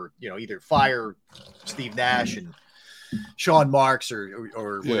or either fire Steve Nash and Sean Marks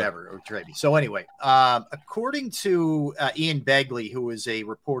or whatever, or trade me. So anyway, according to Ian Begley, who is a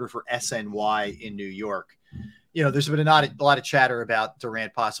reporter for SNY in New York, there's been a lot of chatter about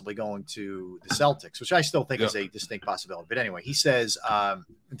Durant possibly going to the Celtics, which I still think is a distinct possibility. But anyway, he says,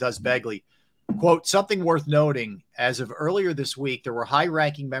 does Begley, quote, something worth noting, as of earlier this week, there were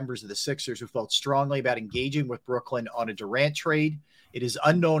high-ranking members of the Sixers who felt strongly about engaging with Brooklyn on a Durant trade. It is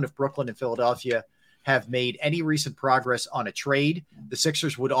unknown if Brooklyn and Philadelphia have made any recent progress on a trade. The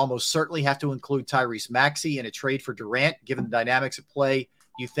Sixers would almost certainly have to include Tyrese Maxey in a trade for Durant, given the dynamics at play.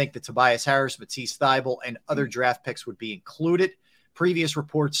 You think that Tobias Harris, Matisse Thybulle, and other draft picks would be included. Previous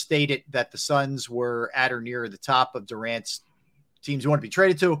reports stated that the Suns were at or near the top of Durant's teams you want to be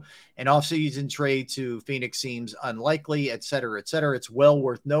traded to. An offseason trade to Phoenix seems unlikely, et cetera, et cetera. It's well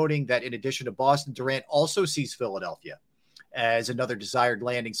worth noting that in addition to Boston, Durant also sees Philadelphia as another desired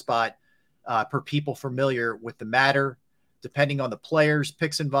landing spot per people familiar with the matter. Depending on the players,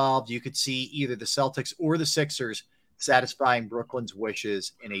 picks involved, you could see either the Celtics or the Sixers satisfying Brooklyn's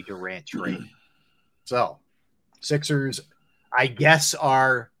wishes in a Durant trade. So Sixers, I guess,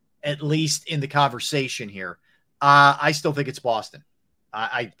 are at least in the conversation here. I still think it's Boston.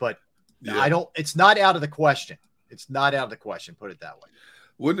 But I don't, it's not out of the question. It's not out of the question. Put it that way.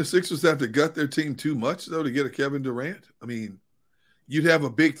 Wouldn't the Sixers have to gut their team too much though to get a Kevin Durant? I mean, you'd have a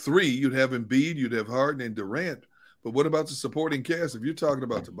big three. You'd have Embiid, you'd have Harden and Durant. But what about the supporting cast? If you're talking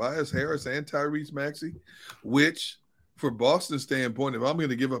about Tobias Harris and Tyrese Maxey, which for Boston's standpoint, if I'm going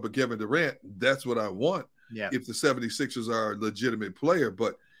to give up a Kevin Durant, that's what I want. Yeah. If the 76ers are a legitimate player.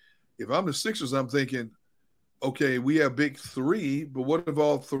 But if I'm the Sixers, I'm thinking, okay, we have big three, but what if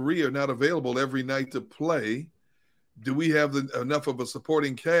all three are not available every night to play? Do we have enough of a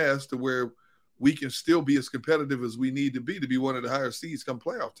supporting cast to where we can still be as competitive as we need to be one of the higher seeds come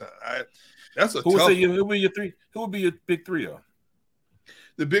playoff time? That's a tough one. Who would be your three? Who would be your big three?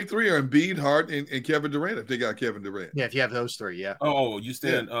 The big three are Embiid, Harden, and Kevin Durant. If they got Kevin Durant, yeah. If you have those three, yeah. Oh, you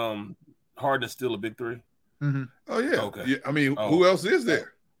stand. Harden is still a big three. Mm-hmm. Oh yeah. Okay. Yeah, I mean, who else is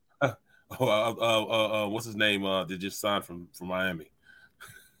there? What's his name? That just signed from Miami.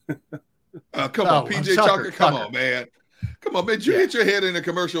 Come on, PJ Tucker. Come on, man. Come on, man. Did you hit your head in a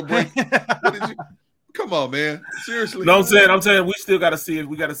commercial break? What did you? Come on, man. Seriously. No, I'm saying we still got to see it.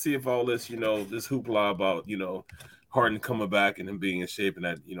 We got to see if all this, this hoopla about, Harden coming back and him being in shape and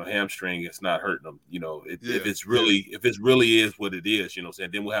that, hamstring, it's not hurting him. If it's really is what it is,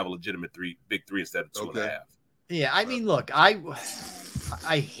 then we'll have a legitimate big three instead of 2.5. Yeah, I mean, look, I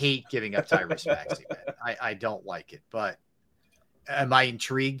hate giving up Tyrese Maxey, man. I don't like it, but am I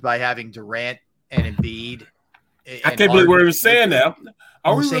intrigued by having Durant and Embiid? I can't believe we're even saying that.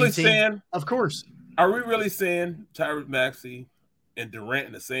 Are we really saying? Of course. Are we really saying Tyrese Maxey and Durant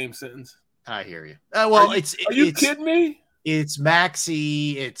in the same sentence? I hear you. Well, are you kidding me? It's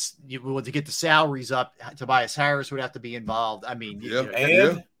Maxey. It's to get the salaries up. Tobias Harris would have to be involved. I mean,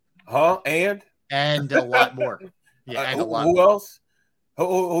 and a lot more. Yeah, and a lot. Who else?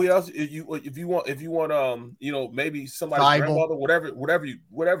 Who else? If you want, maybe somebody's grandmother, whatever.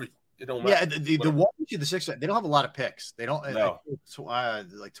 It don't matter. Yeah, the one the Sixers, they don't have a lot of picks. They don't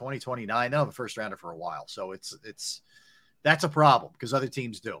like 2029. They'll have a first rounder for a while, so that's a problem because other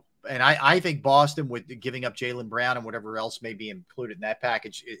teams do. And I think Boston, with giving up Jaylen Brown and whatever else may be included in that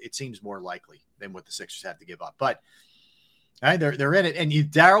package, it seems more likely than what the Sixers have to give up. But they're in it. And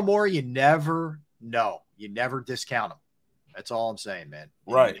Daryl Morey, you never know. You never discount him. That's all I'm saying, man.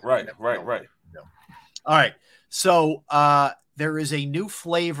 Right. No. All right. So there is a new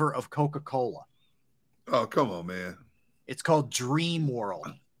flavor of Coca-Cola. Oh, come on, man. It's called Dream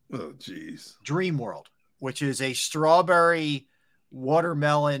World. Oh, geez. Dream World, which is a strawberry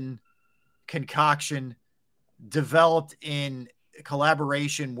watermelon concoction developed in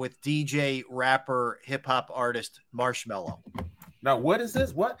collaboration with DJ, rapper, hip-hop artist Marshmello. Now, what is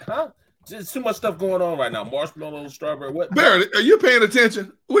this? What? Huh? There's too much stuff going on right now. Marshmallow, strawberry. What? Barrett, are you paying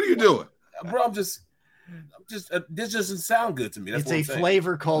attention? What are you doing? Bro, I'm just this doesn't sound good to me. That's it's a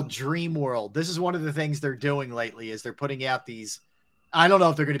flavor called Dream World. This is one of the things they're doing lately is they're putting out these, I don't know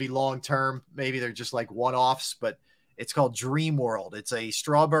if they're going to be long-term. Maybe they're just like one-offs, but it's called Dream World. It's a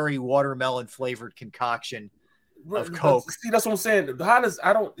strawberry watermelon flavored concoction of Coke. See, that's what I'm saying.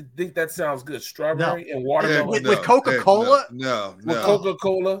 I don't think that sounds good. Strawberry and watermelon. With Coca-Cola? No. With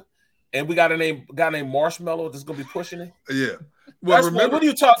Coca-Cola. And we got a guy named Marshmallow that's going to be pushing it. Yeah. Well, remember, what are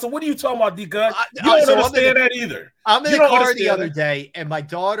you talking about, D Gun? You don't understand that either. I'm in the car the other day, and my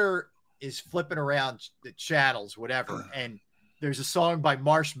daughter is flipping around the channels, whatever, and there's a song by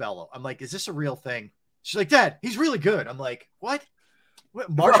Marshmallow. I'm like, is this a real thing? She's like, Dad, he's really good. I'm like, what?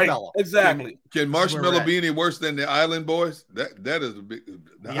 Marshmallow. Right, exactly. Can Marshmallow be any worse than the Island Boys? That is a big.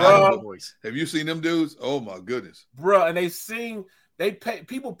 Island Boys. Have you seen them dudes? Oh my goodness, bro! And they sing.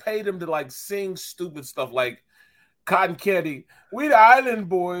 People pay them to like sing stupid stuff like Cotton Candy. We the Island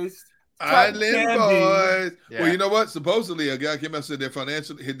Boys. Island Boys. Yeah. Well, you know what? Supposedly a guy came out and said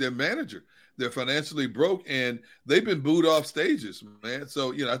their manager. They're financially broke and they've been booed off stages, man.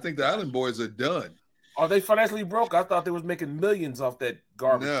 So, I think the Island Boys are done. Are they financially broke? I thought they was making millions off that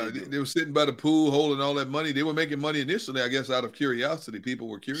garbage. No, they were sitting by the pool holding all that money. They were making money initially, I guess, out of curiosity. People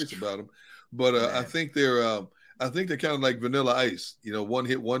were curious about them. But I think they're kind of like Vanilla Ice, one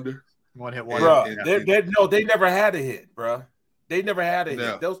hit wonder. One hit wonder. Bro, they never had a hit, bro. They never had a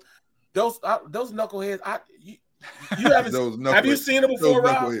hit. Those knuckleheads. You haven't. Have you seen them before,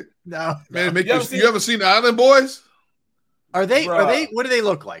 Rob? No, man. You ever seen the Island Boys? Are they? What do they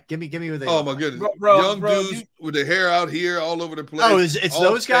look like? Give me what they. Oh my goodness, young dudes with their hair out here all over the place. Oh, it's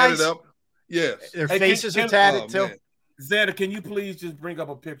those guys. Up. Yes, their faces are tatted too. Man. Xander, can you please just bring up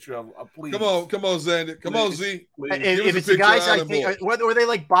a picture of please? Come on, Xander. Come on, Z. If it's the guys, I think were they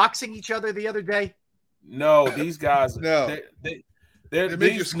like boxing each other the other day? No, these guys. No, they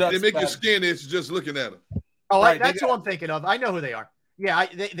make your skin itch just looking at them. Oh, right, that's who I'm thinking of. I know who they are. Yeah,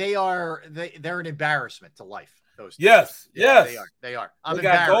 they're an embarrassment to life. Those two. Yes. They are. I'm they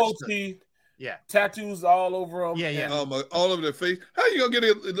got embarrassed. Gold teeth. Yeah, tattoos all over them. Yeah. All over their face. How are you gonna get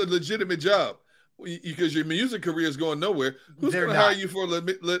a legitimate job? Because your music career is going nowhere. Who's going to hire you for a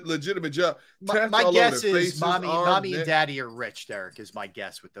legitimate job? My guess is mommy and daddy are rich, Derrick, is my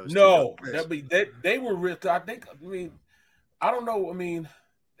guess with those. No, they were rich. I don't know.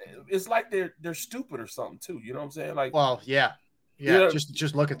 It's like they're stupid or something too. You know what I'm saying? Like, well, yeah.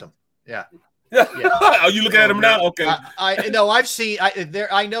 Just look at them. Yeah. Are you looking at them now? Okay. I know. I've seen.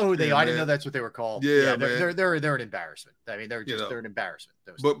 I know who they are. I didn't know that's what they were called. Yeah, they're an embarrassment. They're an embarrassment.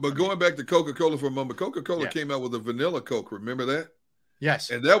 But going back to Coca-Cola for a moment, Coca-Cola came out with a vanilla Coke. Remember that? Yes.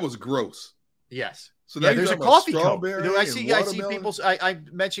 And that was gross. Yes. So there's a coffee Coke. I see people. I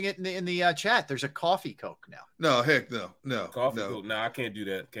mentioning it in the chat. There's a coffee Coke now. No, heck no. Coffee Coke. No, I can't do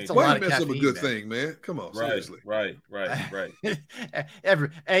that. Can't. Why mess up a good thing, man? Come on, seriously. Right.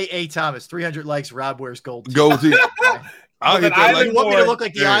 A. Thomas, 300 likes. Rob wears gold teeth. Gold teeth. You want me to look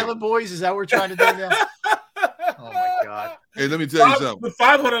like the Island Boys? Is that what we're trying to do now? Oh my God! Hey, let me tell you something. With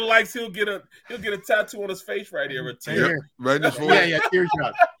 500 likes, he'll get a tattoo on his face right here. Right in his forehead. Yeah,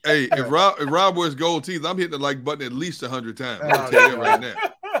 teardrop. Hey, if Rob wears gold teeth, I'm hitting the like button at least 100 times. I'll tell you right now.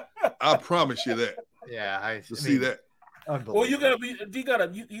 I promise you that. Yeah, I see that. Well, you want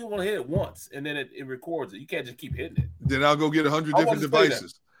to hit it once, and then it records it. You can't just keep hitting it. Then I'll go get 100 different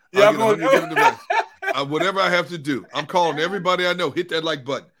devices. I'll get 100 different devices. Whatever I have to do. I'm calling everybody I know. Hit that like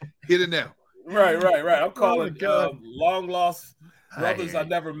button. Hit it now. Right. I'm calling long lost brothers I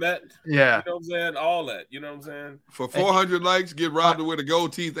never met. Yeah. You know what I'm saying? All that. You know what I'm saying? For 400 likes, get Rob to wear the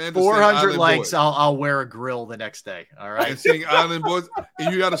gold teeth and 400 likes, I'll wear a grill the next day. All right. And sing Island Boys.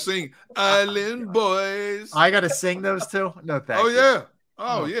 And you got to sing Island Boys. I got to sing those too? No, thank you. Yeah.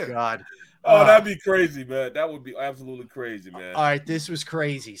 Oh, yeah. God. Oh, that'd be crazy, man. That would be absolutely crazy, man. All right, this was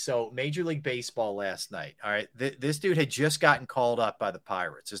crazy. So, Major League Baseball last night. All right, this dude had just gotten called up by the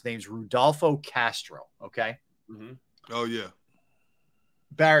Pirates. His name's Rudolfo Castro. Okay. Mm-hmm. Oh yeah.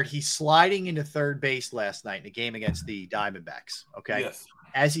 Barrett, he's sliding into third base last night in a game against the Diamondbacks. Okay. Yes.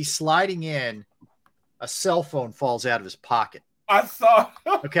 As he's sliding in, a cell phone falls out of his pocket. I saw.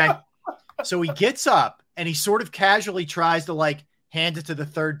 Okay. So he gets up and he sort of casually tries to hand it to the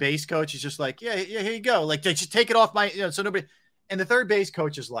third base coach. He's just like, yeah, here you go. Like, just take it off so nobody. And the third base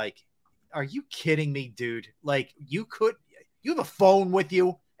coach is like, are you kidding me, dude? Like, you have a phone with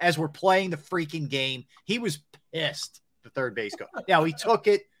you as we're playing the freaking game. He was pissed, the third base coach. Now, he took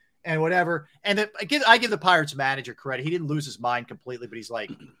it and whatever. And then I give the Pirates manager credit. He didn't lose his mind completely, but he's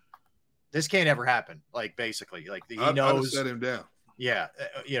like, this can't ever happen. Like, basically, like he knows. I'd set him down. Yeah.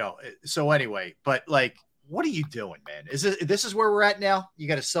 So anyway, but what are you doing, man? This is where we're at now? You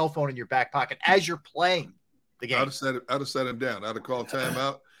got a cell phone in your back pocket as you're playing the game. I'd have set him down. I'd have called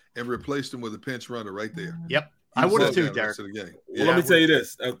timeout and replaced him with a pinch runner right there. Yep. I would have too, Derrick. Well, let me tell you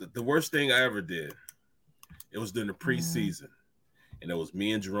this. The worst thing I ever did, it was during the preseason. And it was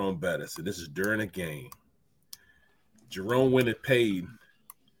me and Jerome Bettis. And this is during a game. Jerome went and paid.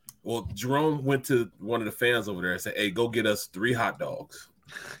 Well, Jerome went to one of the fans over there and said, hey, go get us 3 hot dogs.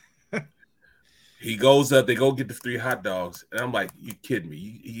 He goes up, they go get the 3 hot dogs. And I'm like, you kidding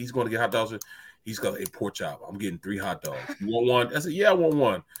me? He's going to get hot dogs. He's going, hey, pork chop, I'm getting 3 hot dogs. You want one? I said, yeah, I want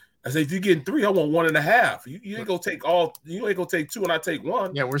one. I said, if you're getting 3, I want 1.5. You ain't going to take all. You ain't going to take 2 and I take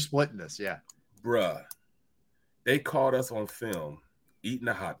 1. Yeah, we're splitting this. Yeah. Bruh. They caught us on film eating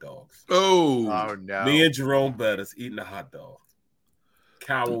the hot dogs. Oh no. Me and Jerome Bettis eating the hot dog.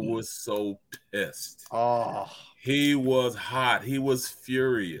 Coward was so pissed. Oh. He was hot. He was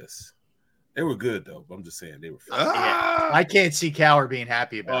furious. They were good, though. I'm just saying they were furious. Yeah. I can't see Coward being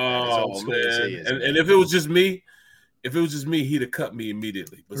happy about that. As old school as he is, and if it was just me, he'd have cut me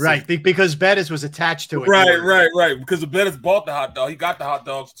immediately. But right, because Bettis was attached to it. Right. Because Bettis bought the hot dog. He got the hot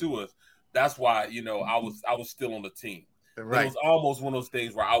dogs to us. That's why, I was still on the team. Right. It was almost one of those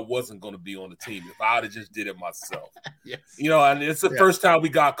things where I wasn't going to be on the team if I would have just did it myself. Yes. And it's the first time we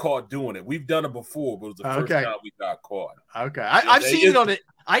got caught doing it. We've done it before, but it was the first time we got caught. Okay. I've seen it on it.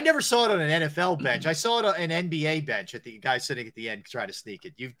 I never saw it on an NFL bench. I saw it on an NBA bench at the guy sitting at the end trying to sneak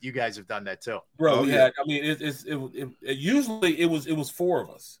it. You guys have done that too. Bro, usually it was 4 of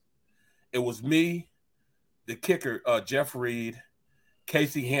us. It was me, the kicker, Jeff Reed,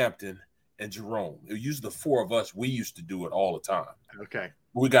 Casey Hampton, and Jerome. It was usually the 4 of us. We used to do it all the time. Okay.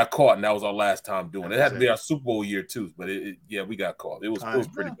 We got caught, and that was our last time doing it. It had to be our Super Bowl year too, but we got caught. It was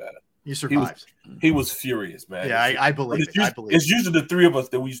pretty bad. You survived. He was furious, man. Yeah, I believe it. It's usually the 3 of us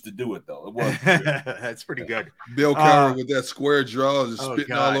that we used to do it, though. It was. That's pretty good. Bill Cowher with that square jaw, just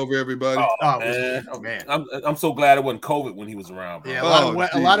spitting all over everybody. Oh man. I'm so glad it wasn't COVID when he was around. Bro. Yeah,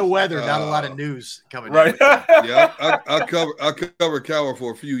 a lot of weather, not a lot of news coming. Right. Yeah, I covered Cowher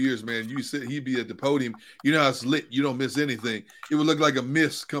for a few years, man. He'd be at the podium. You know how it's lit. You don't miss anything. It would look like a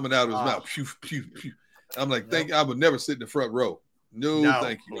mist coming out of his mouth. Pew, pew, pew. I'm like, I would never sit in the front row. No,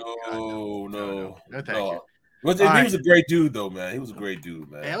 thank you. No, thank you. He was a great dude, though, man. He was a great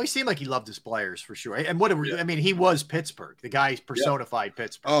dude, man. It always seemed like he loved his players for sure. And I mean, he was Pittsburgh. The guy personified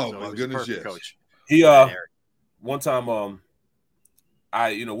Pittsburgh. Oh, my goodness, yes. Coach. He one time,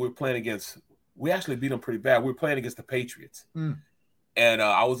 we were playing against. We actually beat them pretty bad. We were playing against the Patriots, and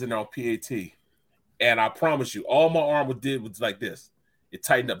I was in there on PAT, and I promise you, all my arm did was like this. It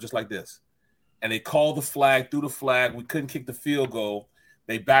tightened up just like this. And they called the flag, threw the flag. We couldn't kick the field goal.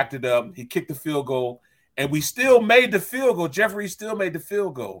 They backed it up. He kicked the field goal, and we still made the field goal. Jeffrey still made the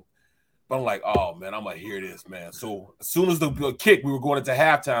field goal. But I'm like, oh, man, I'm going to hear this, man. So as soon as the kick, we were going into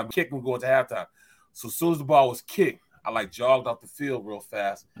halftime. So as soon as the ball was kicked, I jogged off the field real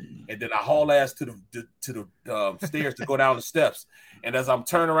fast, and then I haul ass to the stairs to go down the steps. And as I'm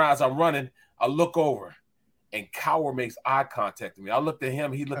turning around, as I'm running, I look over, and Cowher makes eye contact with me. I looked at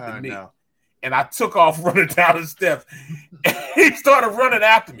him, he looked at me, and I took off running down the steps. And he started running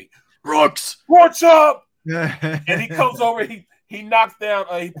after me. Brooks, watch up! And he comes over, he knocks down,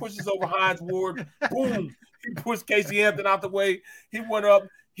 he pushes over Hines Ward. Boom! He pushed Casey Hampton out the way. He went up.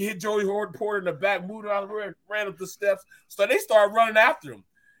 He hit Joey Porter in the back, moved out of the way, ran up the steps. So they started running after him.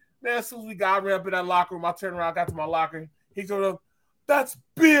 Man, as soon as we got up in that locker room, I turned around, got to my locker. He told him, "That's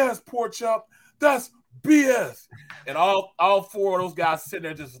BS, Pork Chop. That's BS." And all four of those guys sitting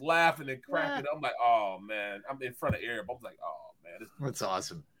there just laughing and cracking. I'm like, oh, man. I'm in front of Arab. I'm like, oh, man. That's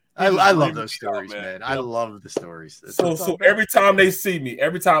awesome. I love those stories, man. I love the stories. So every time they see me,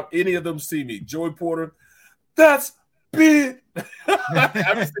 every time any of them see me, Joey Porter, that's big.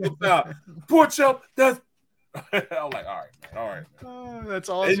 Every single time. Pork Chop, that's I'm like, all right, man. All right, man. That's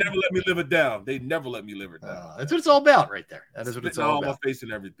awesome. They never let me live it down. That's what it's all about right there. That is what it's all about. My face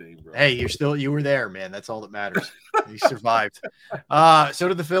and everything, bro. Hey, you were there, man. That's all that matters. You survived. So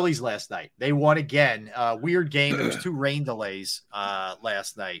did the Phillies last night. They won again. Weird game. There was 2 rain delays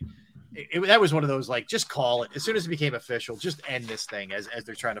last night. That was one of those, just call it. As soon as it became official, just end this thing as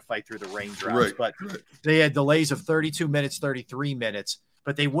they're trying to fight through the raindrops. But they had delays of 32 minutes, 33 minutes.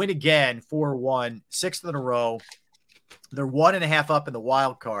 But they win again, 4-1, 6th in a row. They're 1.5 up in the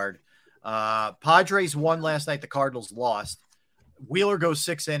wild card. Padres won last night. The Cardinals lost. Wheeler goes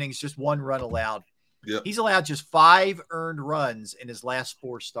 6 innings, just 1 run allowed. Yep. He's allowed just 5 earned runs in his last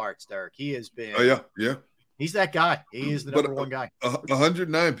 4 starts, Derrick. He has been. Oh, yeah. He's that guy. He is the number one guy.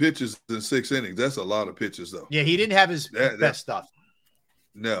 109 pitches in 6 innings. That's a lot of pitches, though. Yeah, he didn't have his best stuff.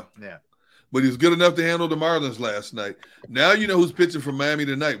 No. Yeah. But he was good enough to handle the Marlins last night. Now you know who's pitching for Miami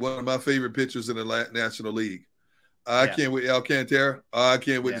tonight. One of my favorite pitchers in the National League. I can't wait. Alcantara. I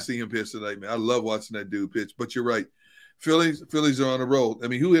can't wait to see him pitch tonight, man. I love watching that dude pitch. But you're right. Phillies are on a roll. I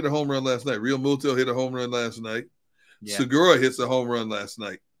mean, who hit a home run last night? Real Muto hit a home run last night. Yeah. Segura hits a home run last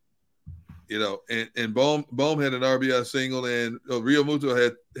night. And Bohm had an RBI single, and Real Muto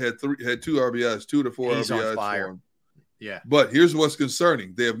had 2 RBIs, 2 to 4 He's RBIs on fire. for him. Yeah. But here's what's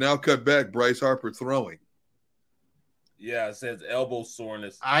concerning. They have now cut back Bryce Harper throwing. Yeah, it says elbow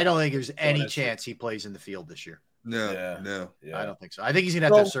soreness. I don't think there's any chance he plays in the field this year. No. I don't think so. I think he's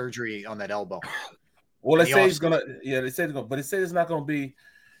going to have surgery on that elbow. Well, they say he's going to – they say but it says it's not going to be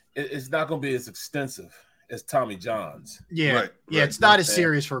 – it's not going to be as extensive as Tommy John's. Yeah. Right. Yeah, it's not as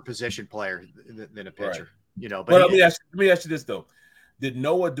serious for a position player than a pitcher. Right. But let me ask you this, though. Did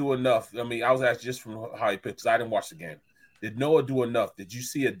Noah do enough? I mean, I was asked just from how he pitched. I didn't watch the game. Did Noah do enough? Did you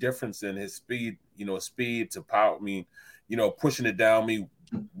see a difference in his speed, speed to power? I mean, pushing it down. I mean,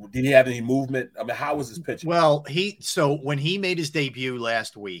 did he have any movement? I mean, how was his pitching? Well, so when he made his debut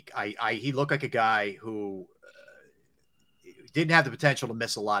last week, he looked like a guy who didn't have the potential to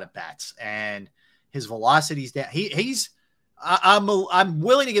miss a lot of bats, and his velocity's down. I'm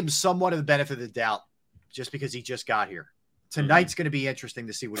willing to give him somewhat of the benefit of the doubt just because he just got here. Tonight's going to be interesting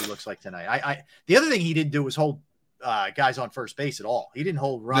to see what he looks like tonight. The other thing he didn't do was hold guys on first base at all. He didn't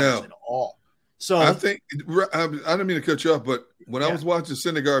hold runners at all. So I think I don't mean to cut you off, but when I was watching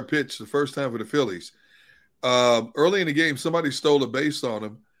Syndergaard pitch the first time for the Phillies, early in the game, somebody stole a base on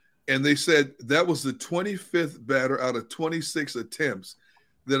him, and they said that was the 25th batter out of 26 attempts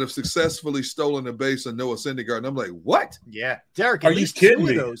that have successfully stolen a base on Noah Syndergaard. And I'm like, what? Yeah. Derrick, are you kidding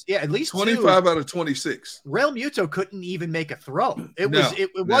me? Those, yeah, at least 25 out of 26. Real Muto couldn't even make a throw. It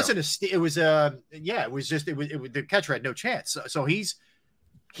was the catcher had no chance. So he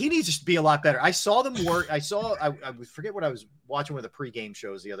needs to be a lot better. I saw them work. I forget what I was watching one of the pregame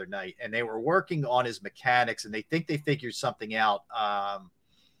shows the other night, and they were working on his mechanics, and they think they figured something out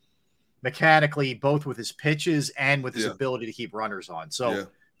mechanically, both with his pitches and with his ability to keep runners on. So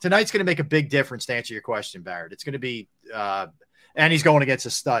tonight's going to make a big difference to answer your question, Barrett. It's going to be and he's going against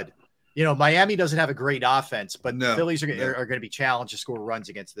a stud. Miami doesn't have a great offense, but the Phillies are going to be challenged to score runs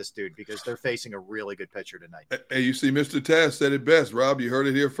against this dude because they're facing a really good pitcher tonight. Hey, you see, Mr. Taz said it best. Rob, you heard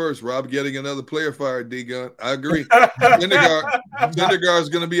it here first. Rob getting another player fired, D-Gun. I agree. Syndergaard's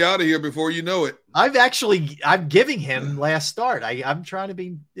going to be out of here before you know it. I'm giving him last start. I'm trying to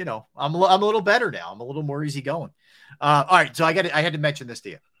be, I'm a little better now. I'm a little more easygoing. All right, so I had to mention this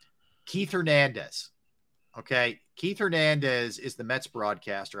to you. Keith Hernandez. Okay, Keith Hernandez is the Mets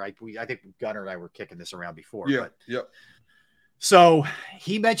broadcaster. I think Gunner and I were kicking this around before. Yeah, yep. So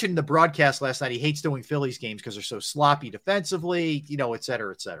he mentioned in the broadcast last night he hates doing Phillies games because they're so sloppy defensively, et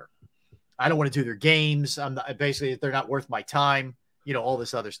cetera, et cetera. I don't want to do their games. Basically, they're not worth my time, all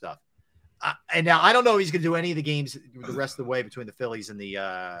this other stuff. And now I don't know if he's going to do any of the games the rest of the way between the Phillies and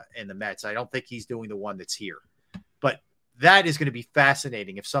the Mets. I don't think he's doing the one that's here. But that is going to be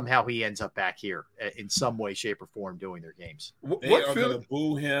fascinating if somehow he ends up back here in some way, shape, or form doing their games. They are going to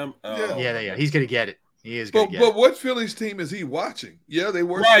boo him. Yeah. He's going to get it. He is going to get it. But what Phillies team is he watching? Yeah, they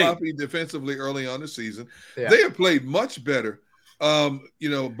were sloppy defensively early on the season. Yeah. They have played much better.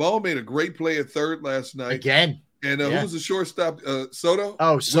 Ball made a great play at third last night. Again. And who was the shortstop? Soto?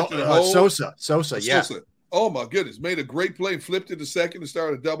 Oh, Sosa. Yeah. Sosa. Oh, my goodness. Made a great play, flipped it to second and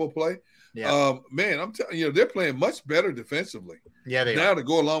started a double play. Yeah. Man, I'm telling you, they're playing much better defensively. Yeah, they now are. To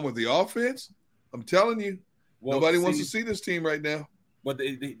go along with the offense, I'm telling you, nobody wants to see this team right now. But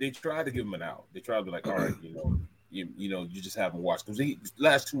they tried to give him an out. They tried to be like, all right, you just haven't watched because the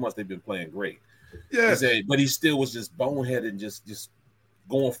last 2 months they've been playing great. Yeah. But he still was just boneheaded and just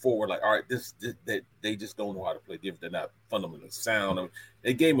going forward, like, all right, they just don't know how to play different. They're not fundamentally sound. I mean,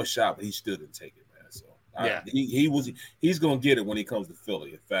 they gave him a shot, but he still didn't take it, man. So he's gonna get it when he comes to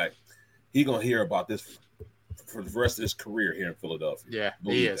Philly. In fact, he's gonna hear about this for the rest of his career here in Philadelphia. Yeah,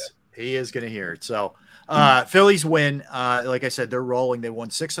 he is. He is gonna hear it. So Phillies win. Like I said, they're rolling. They won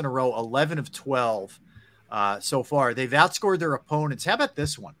 6 in a row, 11 of 12 so far. They've outscored their opponents. How about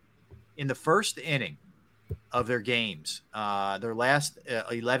this one? In the first inning of their games, their last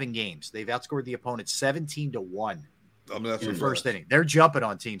 11 games, they've outscored the opponent 17-1 in the first inning. They're jumping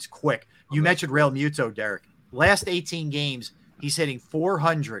on teams quick. You mentioned Real Muto, Derrick. Last 18 games, he's hitting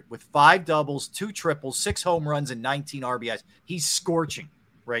 400 with 5 doubles, 2 triples, 6 home runs, and 19 RBIs. He's scorching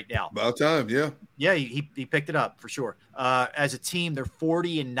right now. About time, yeah. Yeah, he picked it up for sure. As a team, they're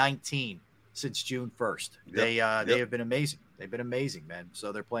 40-19 since June 1st. They have been amazing. They've been amazing, man.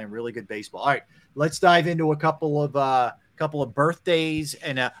 So they're playing really good baseball. All right, let's dive into a couple of birthdays.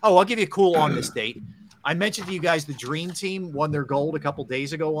 And I'll give you a cool on this date. I mentioned to you guys the Dream Team won their gold a couple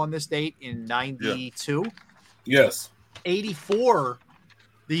days ago on this date in 92. Yes. 84,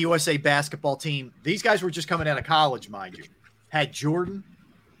 the USA basketball team. These guys were just coming out of college, mind you. Had Jordan,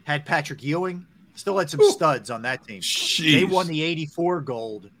 had Patrick Ewing, still had some studs on that team. Jeez. They won the 84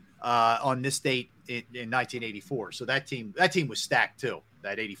 gold on this date in 1984. So that team was stacked too,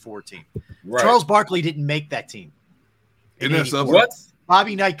 that 84 team. Right. Charles Barkley didn't make that team. Isn't that something? What?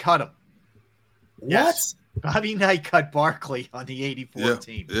 Bobby Knight cut him. What? Yes. Bobby Knight cut Barkley on the 84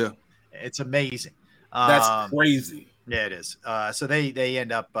 team. Yeah. It's amazing. That's crazy. Yeah, it is. So they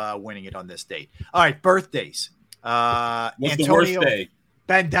end up winning it on this date. All right, birthdays. What's Antonio the worst day?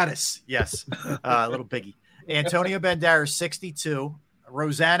 Banderas. Yes. Little biggie. Antonio Banderas, 62.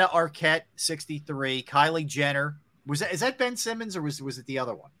 Rosanna Arquette, 63. Kylie Jenner. Is that Ben Simmons or was it the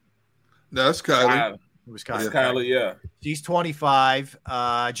other one? No, that's Kylie. It was Kylie. Kylie, yeah. She's 25.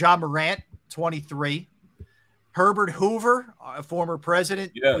 John Morant, 23. Herbert Hoover, a former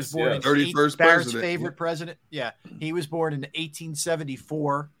president, was born in 31st Barrett's president. favorite president. Yeah, he was born in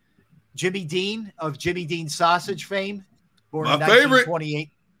 1874. Jimmy Dean of Jimmy Dean sausage fame, born in 1928.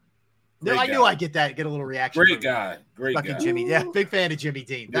 No, I knew I'd get a little reaction. Great guy. Jimmy. Yeah, big fan of Jimmy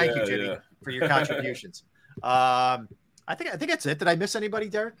Dean. Thank you, Jimmy, for your contributions. I think that's it. Did I miss anybody,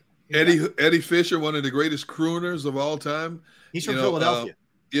 Derrick? Eddie Fisher, one of the greatest crooners of all time. He's from Philadelphia.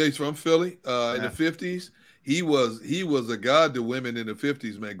 Yeah, he's from Philly. In the 50s. He was a god to women in the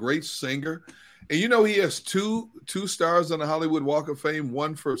 50s, man. Great singer. And he has two stars on the Hollywood Walk of Fame,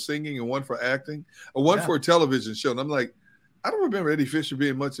 one for singing and one for acting, or one for a television show. And I'm like, I don't remember Eddie Fisher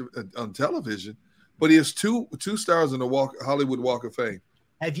being much on television, but he has two stars on the Hollywood Walk of Fame.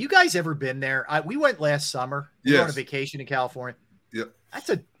 Have you guys ever been there? We went last summer. We were on a vacation in California. Yeah. That's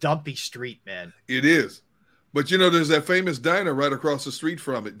a dumpy street, man. It is. But there's that famous diner right across the street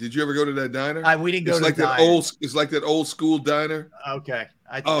from it. Did you ever go to that diner? We didn't go to the diner. It's like that old school diner. Okay.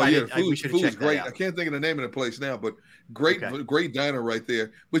 Food is great. I can't think of the name of the place now, but great diner right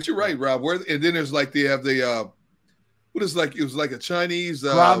there. But you're right, Rob. And then there's they have the it was like a Chinese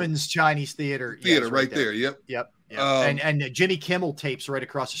Grauman's Chinese theater. Theater right there. Yep. And Jimmy Kimmel tapes right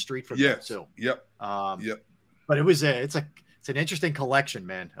across the street from there too. Yep. But it's an interesting collection,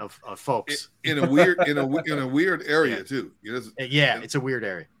 man, of folks in a weird area too. It's a weird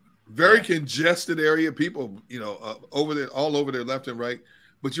area. Very congested area. People, over there, all over there, left and right.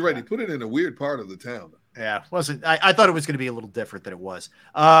 But you're right. He put it in a weird part of the town. Yeah, wasn't. I thought it was going to be a little different than it was.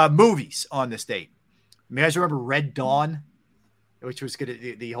 Movies on this date. You guys remember Red Dawn, which was going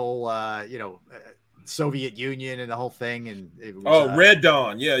to the whole, Soviet Union and the whole thing, and it was, Red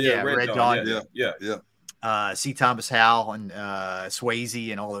Dawn, yeah, Red Dawn. Yeah. C. Thomas Howell and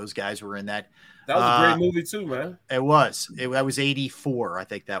Swayze and all those guys were in that. That was a great movie too, man. It was. That was 84, I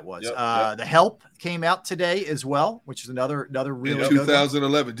think that was. Yep. The Help came out today as well, which is another really good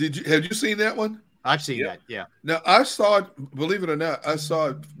 2011. Have you seen that one? I've seen that, yeah. Now, I saw it, believe it or not, I saw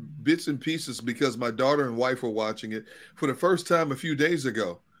it bits and pieces because my daughter and wife were watching it for the first time a few days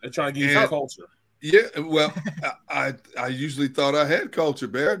ago. They're trying to give you some culture. Yeah, well, I usually thought I had culture,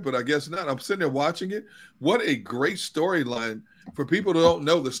 Barrett, but I guess not. I'm sitting there watching it. What a great storyline. For people who don't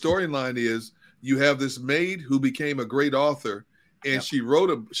know, the storyline is you have this maid who became a great author, and she wrote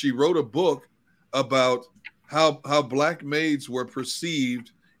a book about how black maids were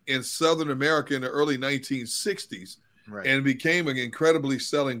perceived in Southern America in the early 1960s, and became an incredibly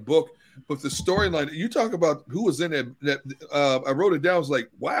selling book. But the storyline, you talk about who was in that I wrote it down. I was like,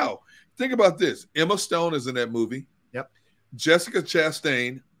 wow. Think about this. Emma Stone is in that movie. Yep. Jessica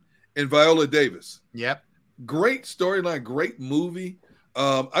Chastain and Viola Davis. Yep. Great storyline, great movie.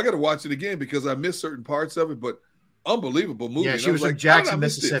 I got to watch it again because I missed certain parts of it, but unbelievable movie. Yeah, she was from Jackson,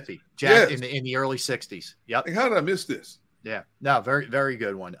 Mississippi, in the early 60s. Yep. How did I miss this? Yeah. No, very, very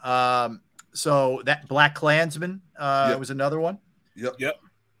good one. So that Black Klansman was another one. Yep.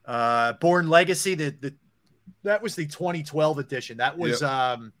 Born Legacy, that was the 2012 edition. That was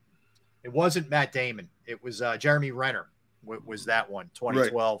it wasn't Matt Damon. It was Jeremy Renner was that one,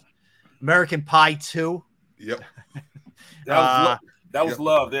 2012. Right. American Pie 2. Yep. That was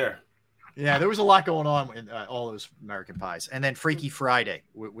love there. Yeah, there was a lot going on in all those American Pies. And then Freaky Friday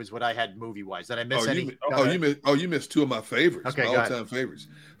was what I had movie-wise. Did I miss any? You missed two of my favorites, okay, my all-time favorites.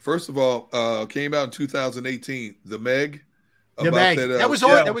 First of all, came out in 2018, The Meg. The Meg. That was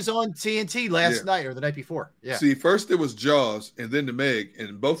on TNT last night or the night before. Yeah. See, first it was Jaws and then The Meg,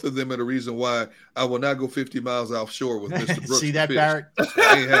 and both of them are the reason why I will not go 50 miles offshore with Mr. Brooks. See that, Barrett?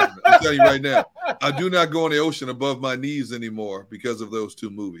 That ain't happening. I'm telling you right now. I do not go in the ocean above my knees anymore because of those two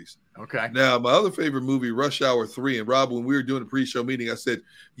movies. Okay. Now, my other favorite movie, Rush Hour 3. And Rob, when we were doing the pre-show meeting, I said,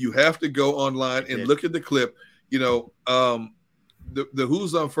 you have to go online and look at the clip. You know, the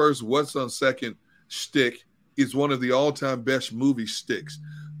Who's on First, What's on Second shtick is one of the all-time best movie sticks.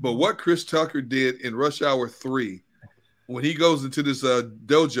 But what Chris Tucker did in Rush Hour 3, when he goes into this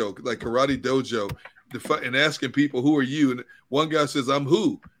dojo, like karate dojo, and asking people, who are you? And one guy says, I'm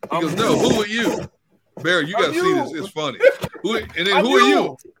who? He goes, no, who are you? Barry, you got to see this. It's funny. Who are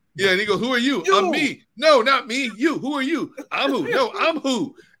you? Yeah, and he goes, who are you? I'm me. No, not me. You. Who are you? I'm who? No, I'm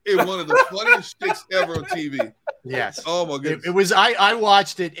who? It's one of the funniest sticks ever on TV. Yes. Oh, my goodness. It was. I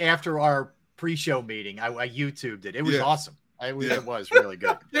watched it after our pre-show meeting. I YouTubed it. It was awesome. It was really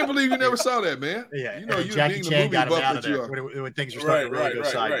good. Can't believe you never saw that, man. Yeah. You know, you Jackie Chan got him out of there when things were starting to really go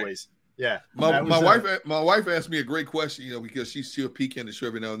sideways. Yeah. My wife asked me a great question, you know, because she'll peek in the show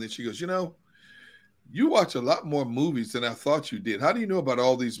every now and then. She goes, you know, you watch a lot more movies than I thought you did. How do you know about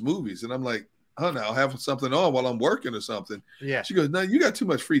all these movies? And I'm like, I'll have something on while I'm working or something. Yeah. She goes, no, you got too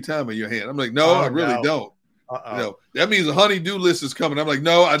much free time in your hand. I'm like, no, I really don't. You know, that means a honey-do list is coming. I'm like,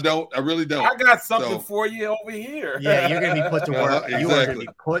 no, I don't. I really don't. I got something for you over here. Yeah, you're going to be put to work. Exactly. You are going to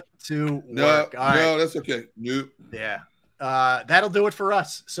be put to work. No, that's okay. Nope. Yeah. That'll do it for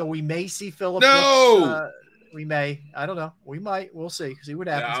us. So we may see Philip. No. We may. I don't know. We might. We'll see. See what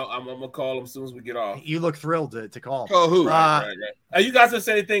happens. Yeah, I'm going to call him as soon as we get off. You look thrilled to call him. Call who? Right. Hey, you guys didn't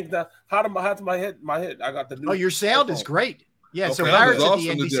say anything. How to my head? I got the new. Oh, your sound is great. Yeah, okay. So Barrett's at the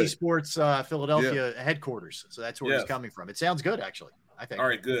NBC Sports Philadelphia headquarters. So that's where he's coming from. It sounds good, actually, I think. All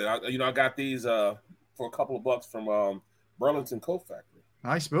right, good. I got these for a couple of bucks from Burlington Coat Factory.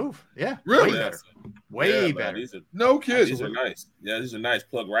 Nice move. Yeah. Really? Way better. Way better. No kidding. These are nice. Yeah, these are nice.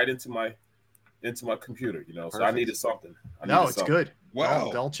 Plug right into my computer, you know. So I needed something. It's good. Wow.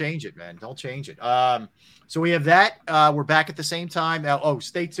 Don't change it, man. Don't change it. So we have that. We're back at the same time.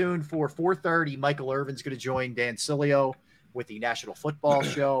 Stay tuned for 4:30. Michael Irvin's going to join Dan Cilio with the National Football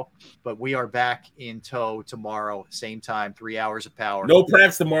Show, but we are back in tow tomorrow, same time, 3 hours of power. No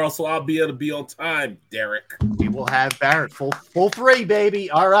practice tomorrow, so I'll be able to be on time, Derrick. We will have Barrett full 3,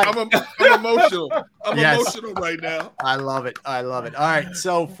 baby. All right. I'm emotional. I'm emotional right now. I love it. All right.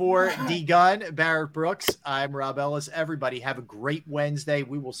 So for D Gunn, Barrett Brooks, I'm Rob Ellis. Everybody have a great Wednesday.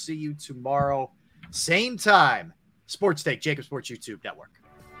 We will see you tomorrow, same time. Sports Take, Jacob Sports YouTube Network.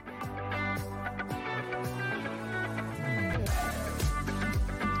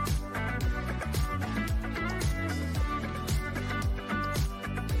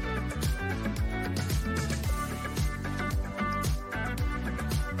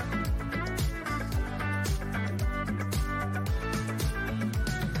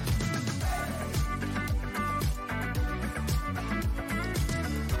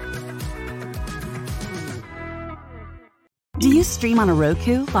 you stream on a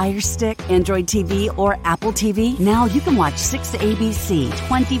Roku, Fire Stick, Android TV, or Apple TV? Now you can watch 6ABC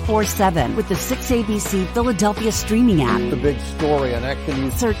 24/7 with the 6ABC Philadelphia streaming app. The big story on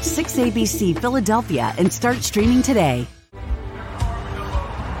Acton. Search 6ABC Philadelphia and start streaming today.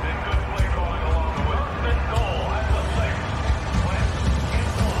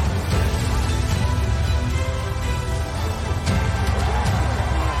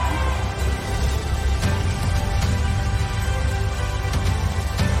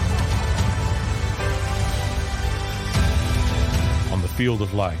 Field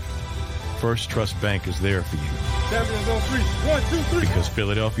of life, First Trust Bank is there for you. Champions on three. 1, 2, 3. Because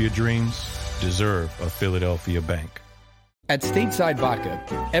Philadelphia dreams deserve a Philadelphia bank. At Stateside Vodka,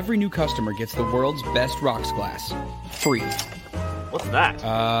 every new customer gets the world's best rocks glass. Free. What's that?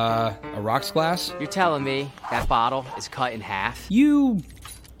 A rocks glass? You're telling me that bottle is cut in half? You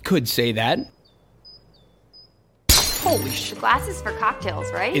could say that. Holy shit. The glass is for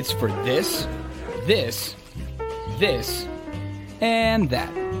cocktails, right? It's for this, this, this, and that.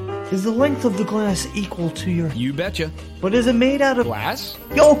 Is the length of the glass equal to your... You betcha. But is it made out of... Glass?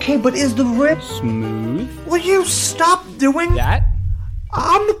 Okay, but is the rip... Smooth? Will you stop doing... That?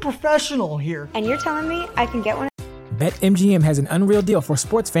 I'm the professional here. And you're telling me I can get one? BetMGM has an unreal deal for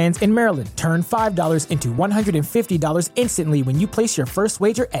sports fans in Maryland. Turn $5 into $150 instantly when you place your first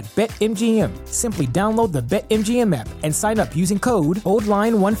wager at BetMGM. Simply download the BetMGM app and sign up using code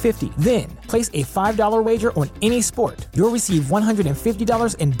OldLine150. Then, place a $5 wager on any sport. You'll receive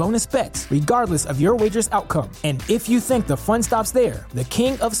 $150 in bonus bets, regardless of your wager's outcome. And if you think the fun stops there, the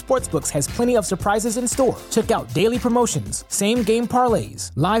king of sportsbooks has plenty of surprises in store. Check out daily promotions, same-game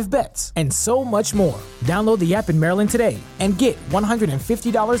parlays, live bets, and so much more. Download the app in Maryland today and get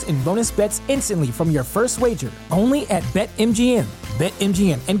 $150 in bonus bets instantly from your first wager. Only at BetMGM.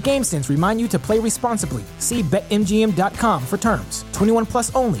 BetMGM and GameSense remind you to play responsibly. See BetMGM.com for terms. 21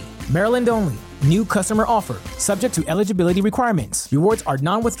 plus only. Maryland only. New customer offer. Subject to eligibility requirements. Rewards are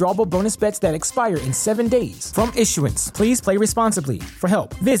non-withdrawable bonus bets that expire in 7 days. From issuance, please play responsibly. For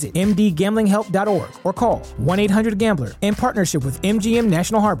help, visit mdgamblinghelp.org or call 1-800-GAMBLER in partnership with MGM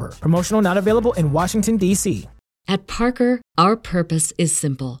National Harbor. Promotional not available in Washington, D.C. At Parker, our purpose is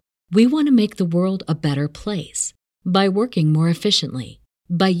simple. We want to make the world a better place by working more efficiently,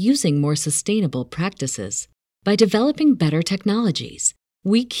 by using more sustainable practices, by developing better technologies.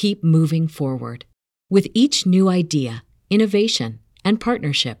 We keep moving forward. With each new idea, innovation, and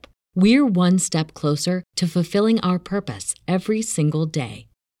partnership, we're one step closer to fulfilling our purpose every single day.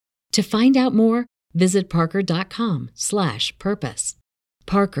 To find out more, visit parker.com/purpose.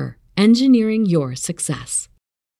 Parker, engineering your success.